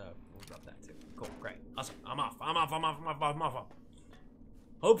 10mm stuff. We'll drop that too. Cool, great, awesome. I'm off.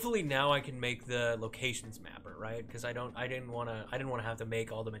 Hopefully now I can make the locations mapper, right? Because I didn't want to have to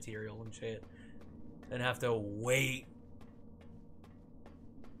make all the material and shit, and have to wait.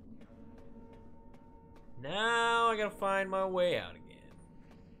 Now I gotta find my way out again.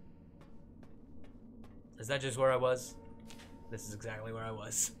 Is that just where I was? This is exactly where I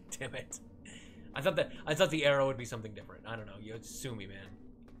was. Damn it. I thought the arrow would be something different. I don't know. You sue me, man.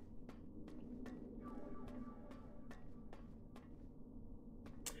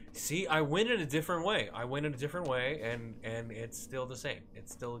 See, I went in a different way. And it's still the same.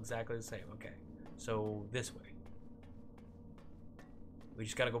 It's still exactly the same. Okay. So this way. We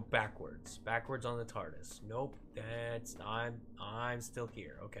just gotta go backwards. Backwards on the TARDIS. Nope. I'm still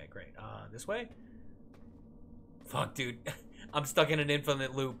here. Okay, great. This way? Fuck, dude. I'm stuck in an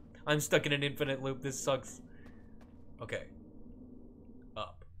infinite loop. This sucks. Okay.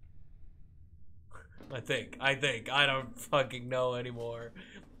 Up. I think. I don't fucking know anymore.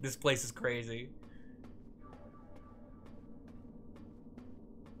 This place is crazy.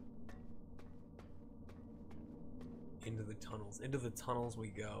 Into the tunnels. Into the tunnels we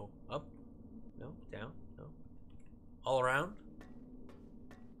go. Up? No? Down? No? All around?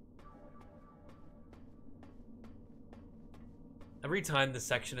 Every time the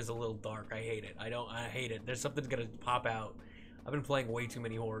section is a little dark, I hate it. I hate it. There's something gonna pop out. I've been playing way too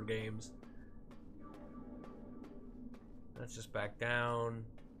many horror games. Let's just back down.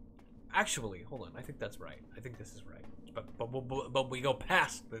 Actually, hold on. I think that's right. I think this is right. But we go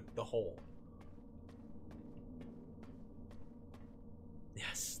past the hole.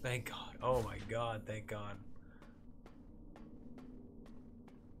 Yes, thank God. Oh my God, thank God.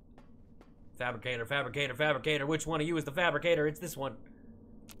 Fabricator. Which one of you is the fabricator? It's this one.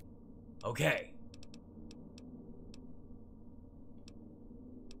 Okay.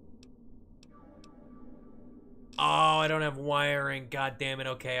 I don't have wiring. God damn it.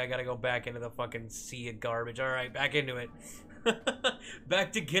 Okay, I gotta go back into the fucking sea of garbage. Alright, back into it.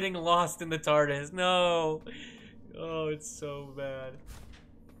 Back to getting lost in the TARDIS. No. Oh, it's so bad.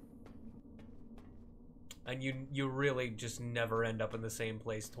 And you really just never end up in the same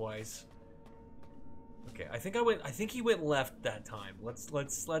place twice. Okay, I think he went left that time. Let's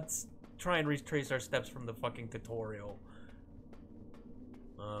try and retrace our steps from the fucking tutorial.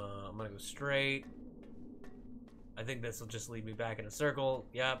 I'm gonna go straight. I think this will just lead me back in a circle.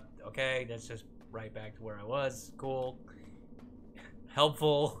 Yep, okay, that's just right back to where I was. Cool.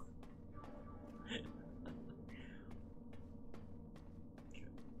 Helpful.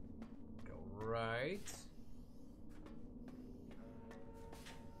 Go right.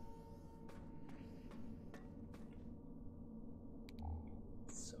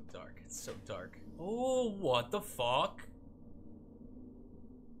 It's so dark. It's so dark. Oh, what the fuck?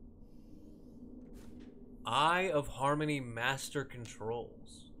 Eye of Harmony Master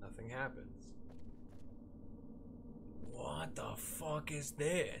Controls. Nothing happens. What the fuck is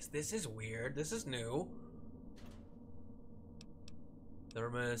this? This is weird. This is new.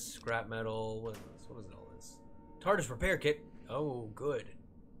 Thermos, scrap metal. What is this? What is all this? TARDIS repair kit. Oh, good.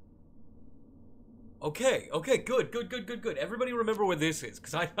 Okay, good. Everybody remember what this is,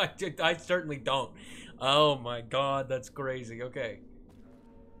 because I certainly don't. Oh my god, that's crazy. Okay.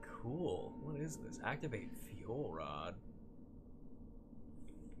 Cool. What is this? Activate fuel rod.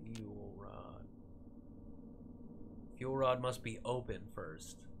 Fuel rod. Fuel rod must be open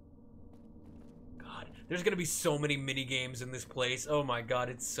first. God, there's gonna be so many mini games in this place. Oh my god,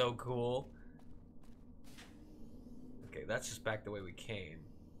 it's so cool. Okay, that's just back the way we came.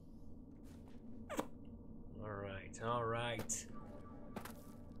 Alright.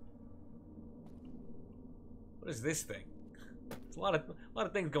 What is this thing? There's a lot of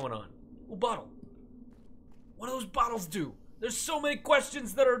things going on. Ooh, bottle. What do those bottles do? There's so many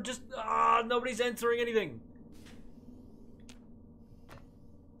questions that are just nobody's answering anything.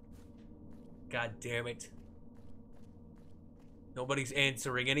 God damn it. Nobody's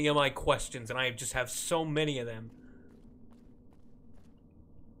answering any of my questions, and I just have so many of them.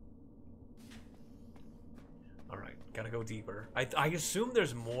 Alright, gotta go deeper. I assume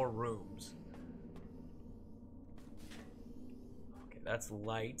there's more rooms. Okay, that's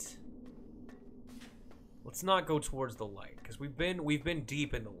light. Let's not go towards the light, because we've been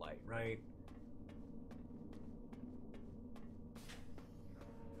deep in the light, right?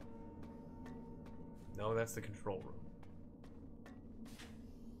 No, that's the control room.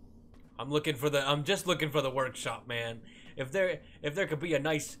 I'm just looking for the workshop, man. If there could be a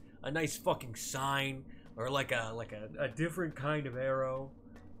nice fucking sign or like a different kind of arrow,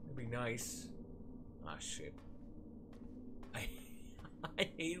 it'd be nice. Ah, shit. I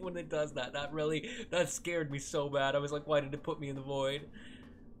hate when it does that. That scared me so bad. I was like, why did it put me in the void?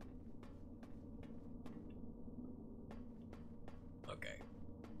 Okay.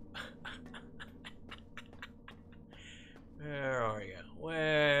 Where are you?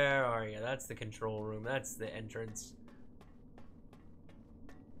 Where are you? That's the control room. That's the entrance.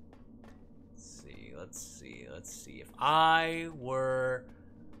 Let's see. If I were...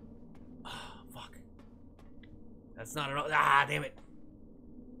 Oh, fuck. That's not enough. Ah, damn it.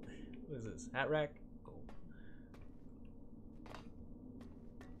 What is this? Hat rack? Cool.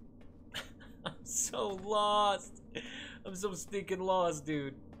 I'm so lost. I'm so stinking lost,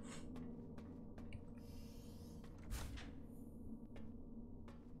 dude.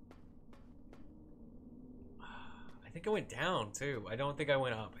 I think I went down, too. I don't think I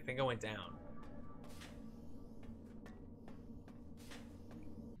went up. I think I went down.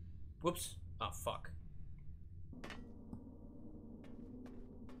 Whoops. Oh, fuck.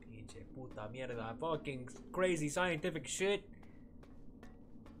 Pinche puta mierda. Fucking crazy scientific shit.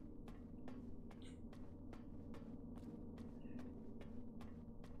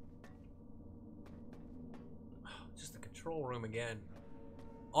 Just the control room again.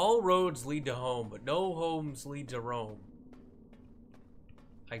 All roads lead to home, but no homes lead to Rome.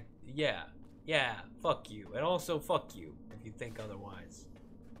 Yeah, fuck you. And also fuck you, if you think otherwise.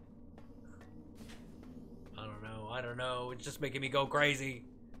 I don't know. It's just making me go crazy.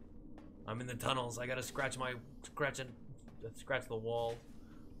 I'm in the tunnels. I gotta scratch the wall.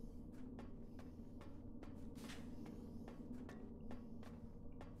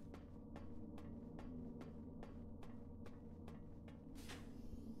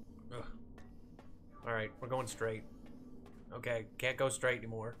 Ugh. Alright, we're going straight. Okay, can't go straight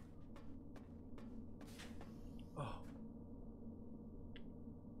anymore. Oh.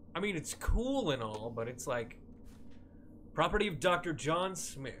 I mean, it's cool and all, but it's like... Property of Dr. John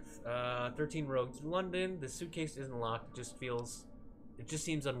Smith. 13 Rogues, London. The suitcase isn't locked. It just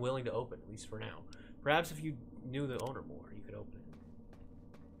seems unwilling to open, at least for now. Perhaps if you knew the owner more, you could open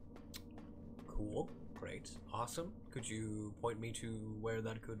it. Cool. Great. Awesome. Could you point me to where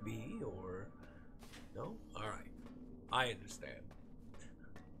that could be, or... No? Alright. I understand.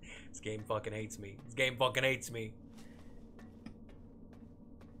 This game fucking hates me. This game fucking hates me.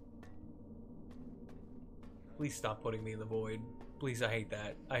 Please stop putting me in the void. Please, I hate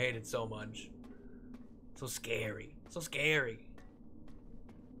that. I hate it so much. So scary. So scary.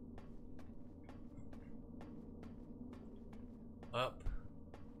 Up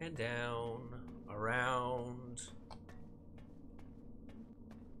and down, around.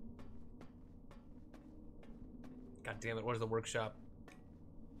 God damn it, where's the workshop?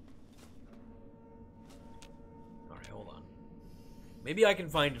 Alright, hold on. Maybe I can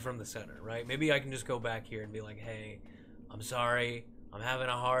find it from the center, right? Maybe I can just go back here and be like, hey, I'm sorry. I'm having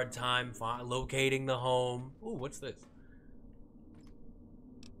a hard time locating the home. Ooh, what's this?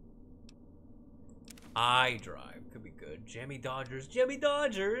 iDrive. Could be good. Jammy Dodgers. Jammy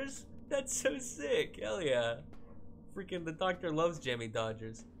Dodgers! That's so sick. Hell yeah. Freaking the doctor loves Jammy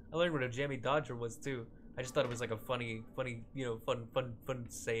Dodgers. I learned what a Jammy Dodger was too. I just thought it was like a funny, you know, fun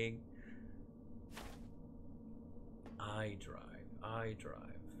saying. I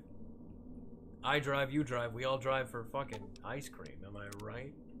drive, you drive, we all drive for fucking ice cream, am I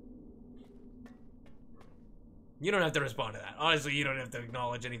right? You don't have to respond to that. Honestly, you don't have to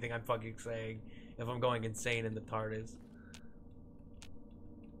acknowledge anything I'm fucking saying if I'm going insane in the TARDIS.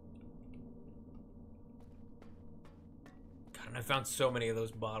 God, and I found so many of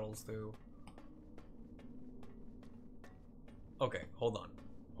those bottles too. Okay, hold on.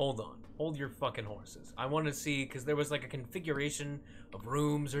 Hold on. Hold your fucking horses. I want to see, because there was like a configuration of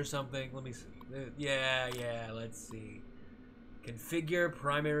rooms or something. Let me see. Yeah, let's see. Configure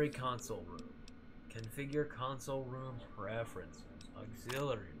primary console room. Configure console room preferences.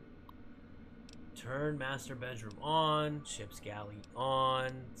 Auxiliary room. Turn master bedroom on. Ship's galley on.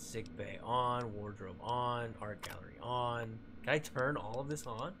 Sick bay on. Wardrobe on. Art gallery on. Can I turn all of this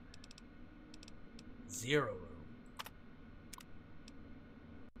on? Zero room.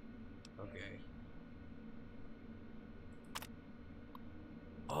 Okay.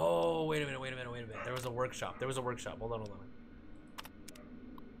 Oh, wait a minute. There was a workshop. Hold on.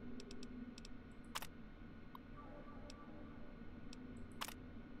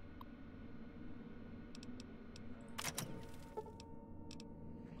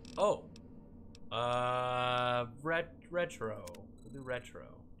 Oh. Retro. We'll do retro.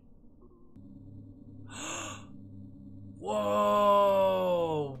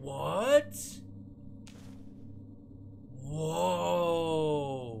 Whoa! What?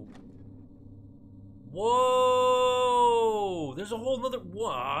 Whoa! Whoa! There's a whole nother...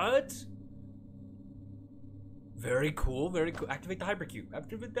 What? Very cool, very cool. Activate the hypercube.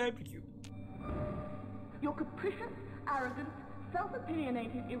 You're capricious, arrogant,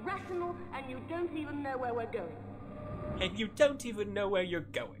 self-opinionated, irrational, and you don't even know where we're going.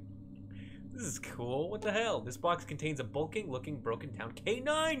 This is cool. What the hell? This box contains a bulking-looking broken-down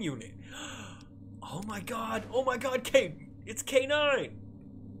K9 unit. Oh my god, it's K9!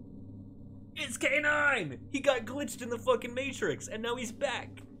 It's K9! He got glitched in the fucking Matrix, and now he's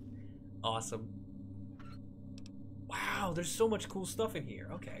back. Awesome. Wow, there's so much cool stuff in here.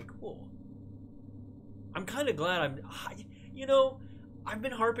 Okay, cool. I'm kind of glad you know, I've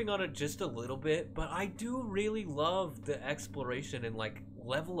been harping on it just a little bit, but I do really love the exploration and, like,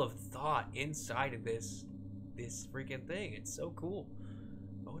 level of thought inside of this freaking thing. It's so cool.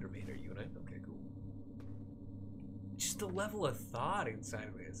 Motivator unit. Okay, cool. Just the level of thought inside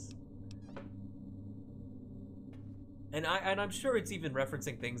of this. And I'm sure it's even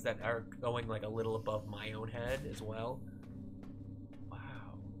referencing things that are going like a little above my own head as well. Wow.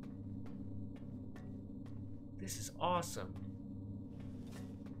 This is awesome.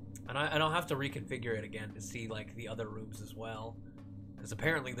 And I'll have to reconfigure it again to see like the other rooms as well. Because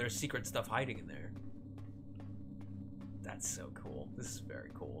apparently there's secret stuff hiding in there. That's so cool. This is very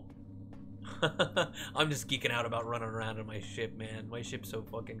cool. I'm just geeking out about running around in my ship, man. My ship's so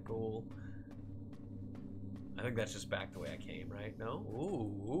fucking cool. I think that's just back the way I came, right? No?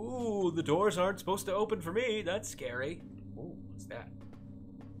 Ooh, the doors aren't supposed to open for me. That's scary. Ooh, what's that?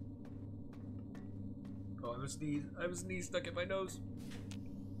 Oh, I have a sneeze stuck in my nose.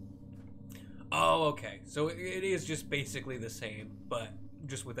 Oh, okay. So it is just basically the same, but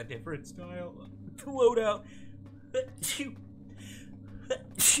just with a different style. Loadout.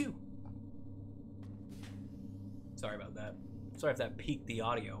 Sorry about that. Sorry if that peaked the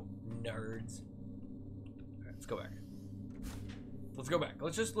audio, nerds. Alright, let's go back. Let's go back.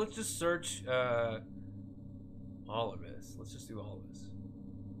 Let's just search all of this. Let's just do all of this.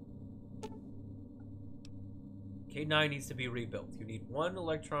 K9 needs to be rebuilt. You need 1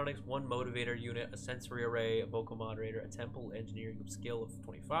 electronics, 1 motivator unit, a sensory array, a vocal moderator, a temple engineering skill of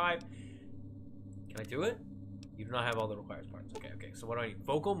 25. Can I do it? You do not have all the required parts. Okay, okay. So what do I need?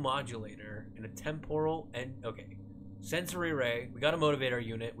 Vocal modulator and a temporal and okay. Sensory array. We got a motivator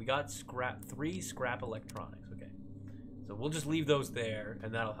unit. We got 3 scrap electronics. Okay. So we'll just leave those there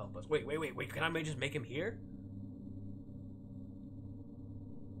and that'll help us. Wait. Can I just make him here?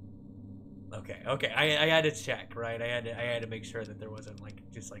 Okay. I had to check, right? I had to make sure that there wasn't like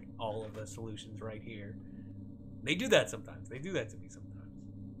just like all of the solutions right here. They do that sometimes. They do that to me sometimes.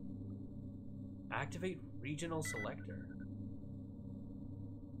 Activate regional selector.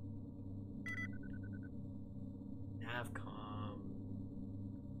 Navcom.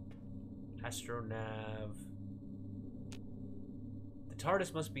 Astronav. The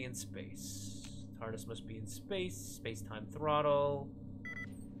TARDIS must be in space. TARDIS must be in space. Space-time throttle.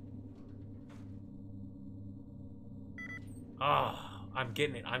 Oh, I'm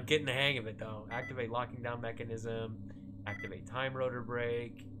getting it. I'm getting the hang of it, though. Activate locking down mechanism. Activate time rotor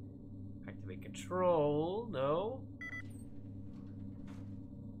brake. Activate control. No.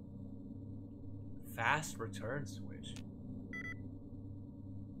 Fast return switch.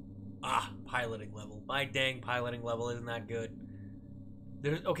 Ah, piloting level. My dang piloting level isn't that good.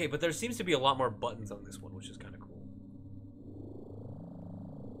 There's okay, but there seems to be a lot more buttons on this one, which is kind of cool.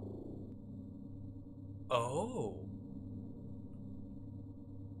 Oh.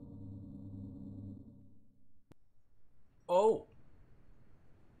 Oh.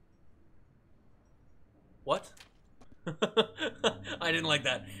 What? I didn't like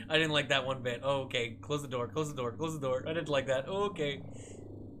that. I didn't like that one bit. Oh, okay. Close the door. Close the door. Close the door. I didn't like that. Oh, okay.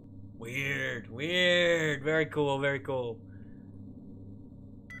 Weird. Weird. Very cool. Very cool.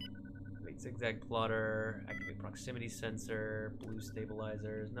 Activate zigzag plotter. Activate proximity sensor. Blue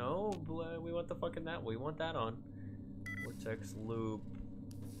stabilizers. No, we want the fucking that. We want that on. Vortex loop.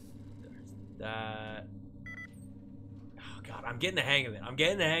 There's that. Oh god, I'm getting the hang of it. I'm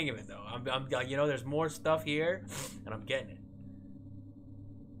getting the hang of it though. I'm you know, there's more stuff here, and I'm getting it.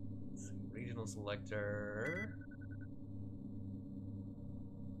 Let's see, regional selector.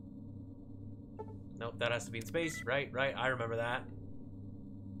 Nope, that has to be in space. Right. I remember that.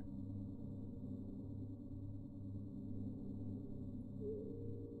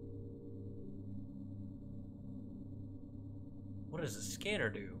 What does a scanner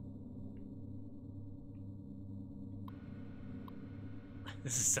do?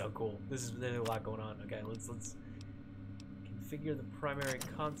 This is so cool. There's a lot going on. Okay, let's configure the primary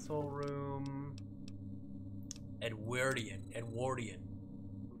console room. Edwardian.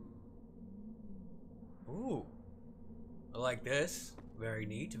 Ooh. I like this. Very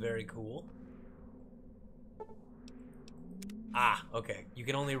neat, very cool. Ah, okay. You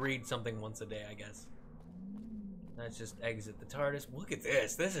can only read something once a day, I guess. Let's just exit the TARDIS. Look at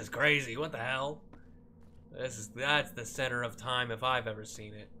this. This is crazy. What the hell? That's the center of time if I've ever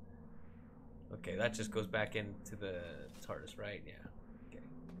seen it. Okay, that just goes back into the TARDIS, right? Yeah. Okay.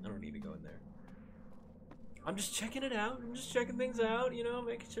 I don't need to go in there. I'm just checking it out. I'm just checking things out, you know,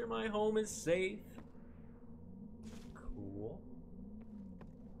 making sure my home is safe. Cool.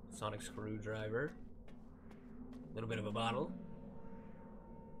 Sonic screwdriver. A little bit of a bottle.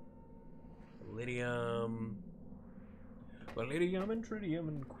 Palladium. Palladium and tritium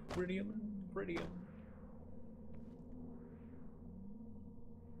and critium and tritium.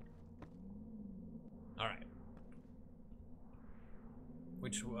 Alright.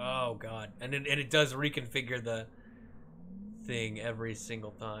 Which, oh god. And it does reconfigure the thing every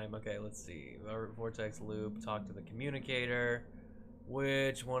single time. Okay, let's see. Vortex loop, talk to the communicator.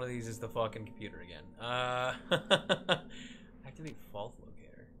 Which one of these is the fucking computer again? Activate fault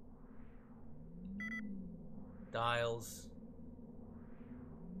locator. Dials.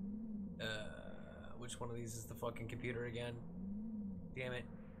 Which one of these is the fucking computer again? Damn it.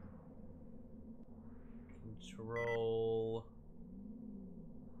 Control.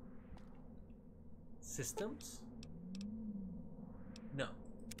 Systems? No.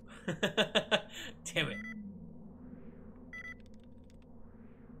 Damn it.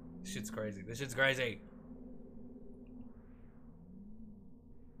 This shit's crazy. This shit's crazy.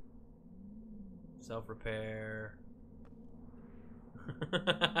 Self-repair.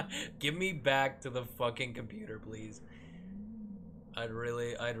 Give me back to the fucking computer, please. I'd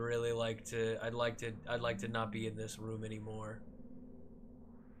really like to I'd like to not be in this room anymore.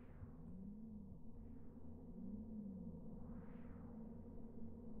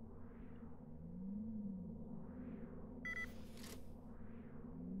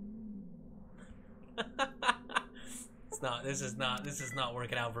 This is not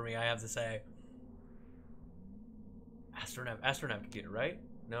working out for me, I have to say. Astronav computer, right?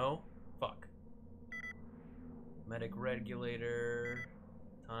 No? Fuck. Medic regulator.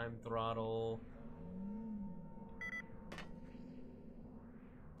 Time throttle.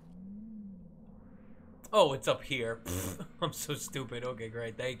 Oh, it's up here. I'm so stupid. Okay,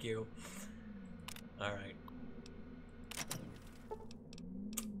 great. Thank you. Alright.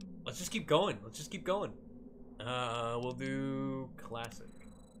 Let's just keep going. Let's just keep going. We'll do classic.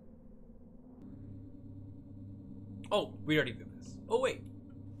 Oh, we already did this. Oh, wait.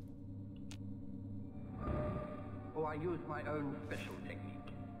 Oh, I use my own special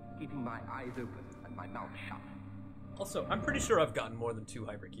technique, keeping my eyes open and my mouth shut. Also, I'm pretty sure I've gotten more than 2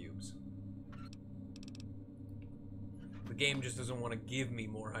 hypercubes. The game just doesn't want to give me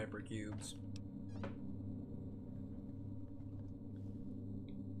more hypercubes.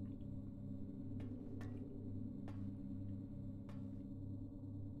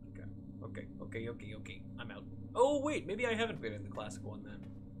 Okay. I'm out. Oh, wait, maybe I haven't been in the classic one then.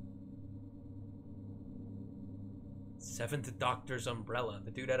 7th Doctor's umbrella.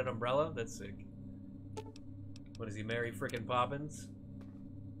 The dude had an umbrella? That's sick. What is he, Mary frickin' Poppins?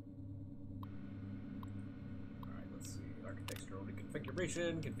 Alright, let's see. Architectural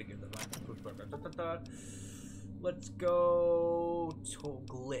reconfiguration. Configure the... Let's go to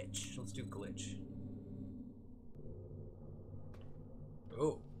glitch. Let's do glitch.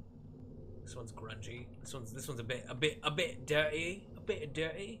 Oh. This one's grungy. This one's a bit dirty. A bit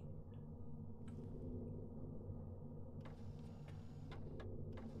dirty.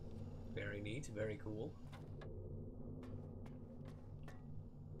 Very neat, very cool.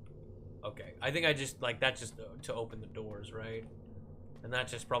 Okay, I think I just, like, that's just to open the doors, right? And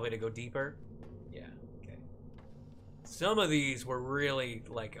that's just probably to go deeper? Yeah, okay. Some of these were really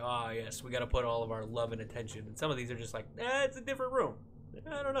like, oh, yes, we gotta put all of our love and attention. And some of these are just like, it's a different room.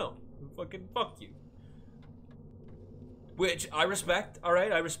 I don't know. Fucking fuck you. Which I respect,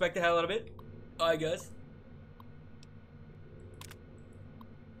 alright? I respect the hell out of it, I guess.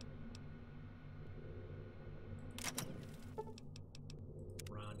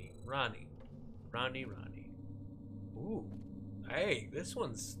 Ronnie. Ooh. Hey, this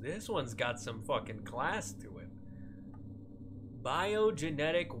one's got some fucking class to it.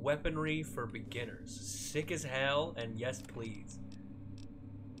 Biogenetic weaponry for beginners. Sick as hell, and yes please.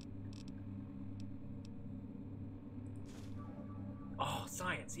 Oh,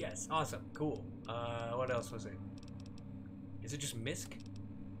 science, yes. Awesome, cool. What else was it? Is it just MISC?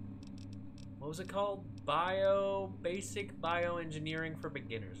 What was it called? Basic bioengineering for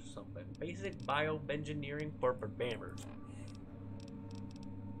beginners or something. Basic bioengineering for beginners.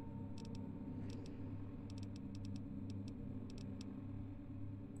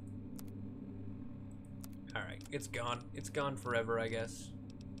 Alright, it's gone. It's gone forever, I guess.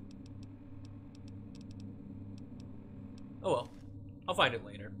 Oh well. I'll find it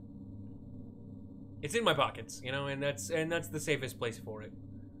later. It's in my pockets, you know, and that's the safest place for it.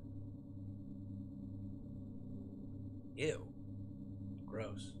 Ew.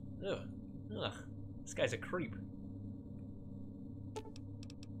 Gross. Ugh. Ugh. This guy's a creep.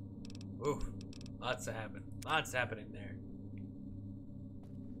 Oof. Lots happening there.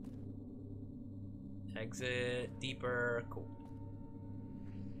 Exit. Deeper. Cool.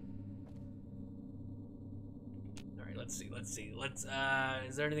 Alright, let's see.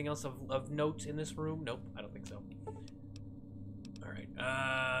 Is there anything else of note in this room? Nope, I don't think so. Alright,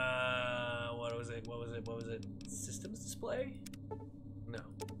 what was it? Systems display? No.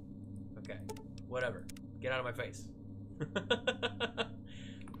 Okay. Whatever. Get out of my face.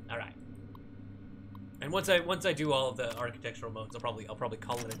 Alright. And once I do all of the architectural modes, I'll probably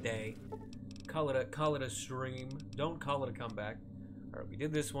call it a day. Call it a stream. Don't call it a comeback. Alright, we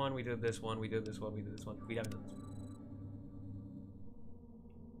did this one, we did this one, we did this one, we did this one. We haven't done this one.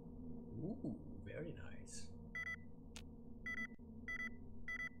 Ooh, very nice.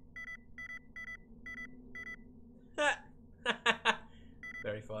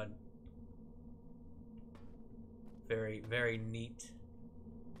 Very fun. Very, very neat.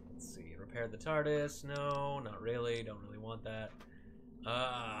 Let's see. Repair the TARDIS. No, not really. Don't really want that.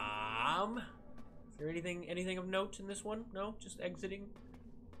 Is there anything of note in this one? No, just exiting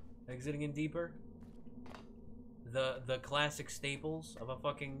in deeper. The classic staples of a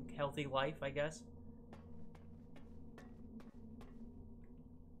fucking healthy life, I guess.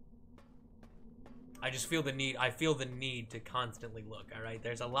 I just feel the need to constantly look, alright?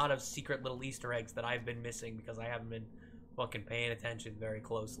 There's a lot of secret little Easter eggs that I've been missing because I haven't been fucking paying attention very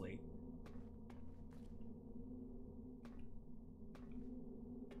closely.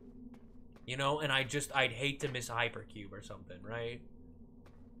 you know, and I'd hate to miss a hypercube or something, right?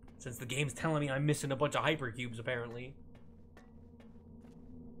 Since the game's telling me I'm missing a bunch of hypercubes, apparently.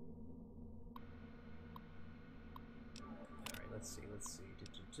 Alright, let's see.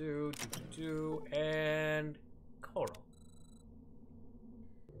 And coral.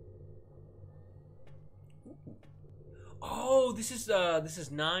 Ooh. Oh, this is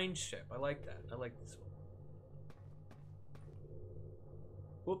 9 ship. I like that. I like this one.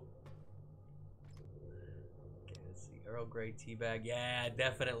 Whoop. Okay, let's see. Earl Grey teabag. Yeah,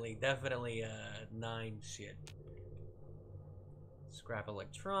 definitely 9 shit. Scrap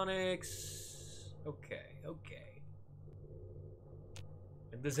electronics. Okay.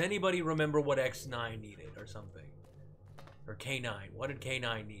 And does anybody remember what X9 needed or something? Or K9? What did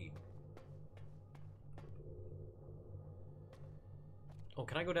K9 need? Oh,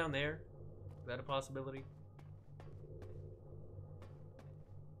 can I go down there? Is that a possibility?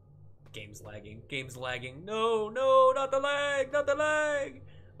 Game's lagging. No, not the lag!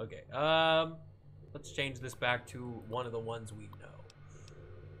 Okay, let's change this back to one of the ones we know.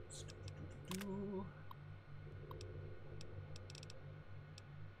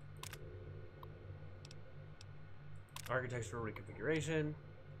 Architectural reconfiguration.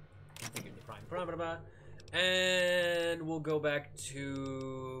 Configure the prime parameter. And we'll go back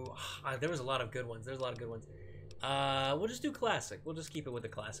to... there was a lot of good ones. We'll just do classic. We'll just keep it with the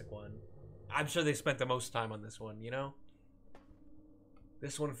classic one. I'm sure they spent the most time on this one, you know?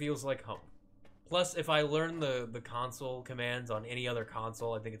 This one feels like home. Plus, if I learn the console commands on any other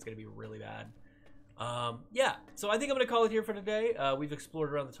console, I think it's going to be really bad. Yeah, so I think I'm going to call it here for today. We've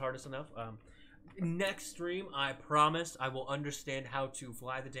explored around the TARDIS enough. Next stream, I promise I will understand how to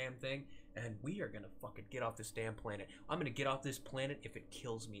fly the damn thing, and we are gonna fucking get off this damn planet. I'm gonna get off this planet if it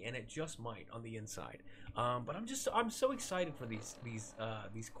kills me, and it just might on the inside. But I'm so excited for these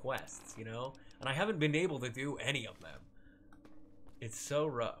quests, you know, and I haven't been able to do any of them. It's so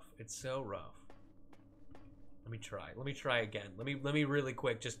rough. Let me try again. Let me really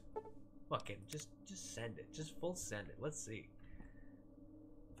quick just send it. Just full send it. Let's see.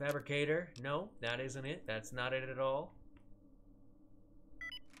 Fabricator. No, that isn't it. That's not it at all.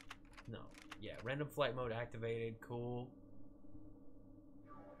 No. Yeah, random flight mode activated. Cool.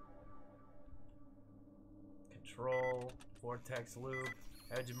 Control. Vortex loop.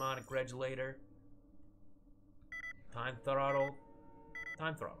 Hegemonic regulator. Time throttle.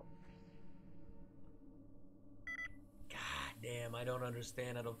 God damn, I don't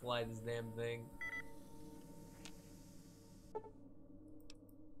understand how to fly this damn thing.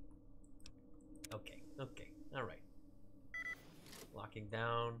 Okay, alright. Locking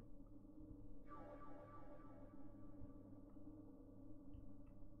down.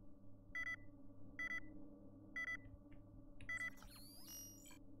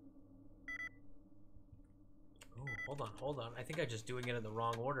 Oh, hold on. I think I'm just doing it in the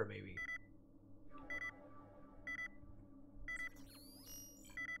wrong order, maybe.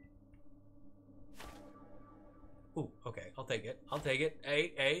 Ooh, okay, I'll take it.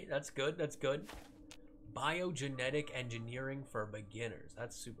 Hey, that's good. Biogenetic engineering for beginners.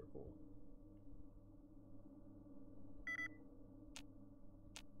 That's super cool.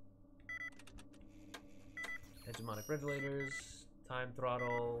 Hegemonic regulators, time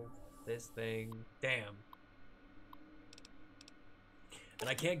throttle, this thing. Damn. And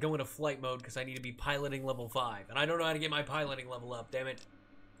I can't go into flight mode because I need to be piloting level 5. And I don't know how to get my piloting level up, damn it.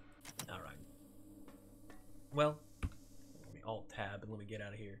 Alright. Well, let me alt-tab and let me get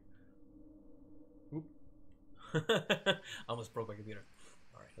out of here. Oop. I almost broke my computer.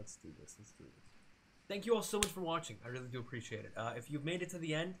 Alright, let's do this. Thank you all so much for watching. I really do appreciate it. If you've made it to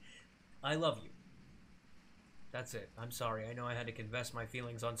the end, I love you. That's it. I'm sorry. I know I had to confess my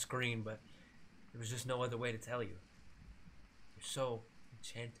feelings on screen, but there was just no other way to tell you. You're so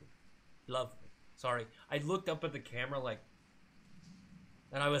enchanted. Lovely. Sorry. I looked up at the camera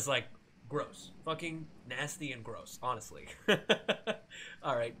and I was like, gross. Fucking nasty and gross, honestly.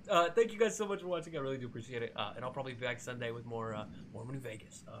 Alright. Thank you guys so much for watching. I really do appreciate it. And I'll probably be back Sunday with more New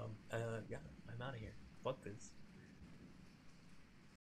Vegas. Yeah, I'm out of here.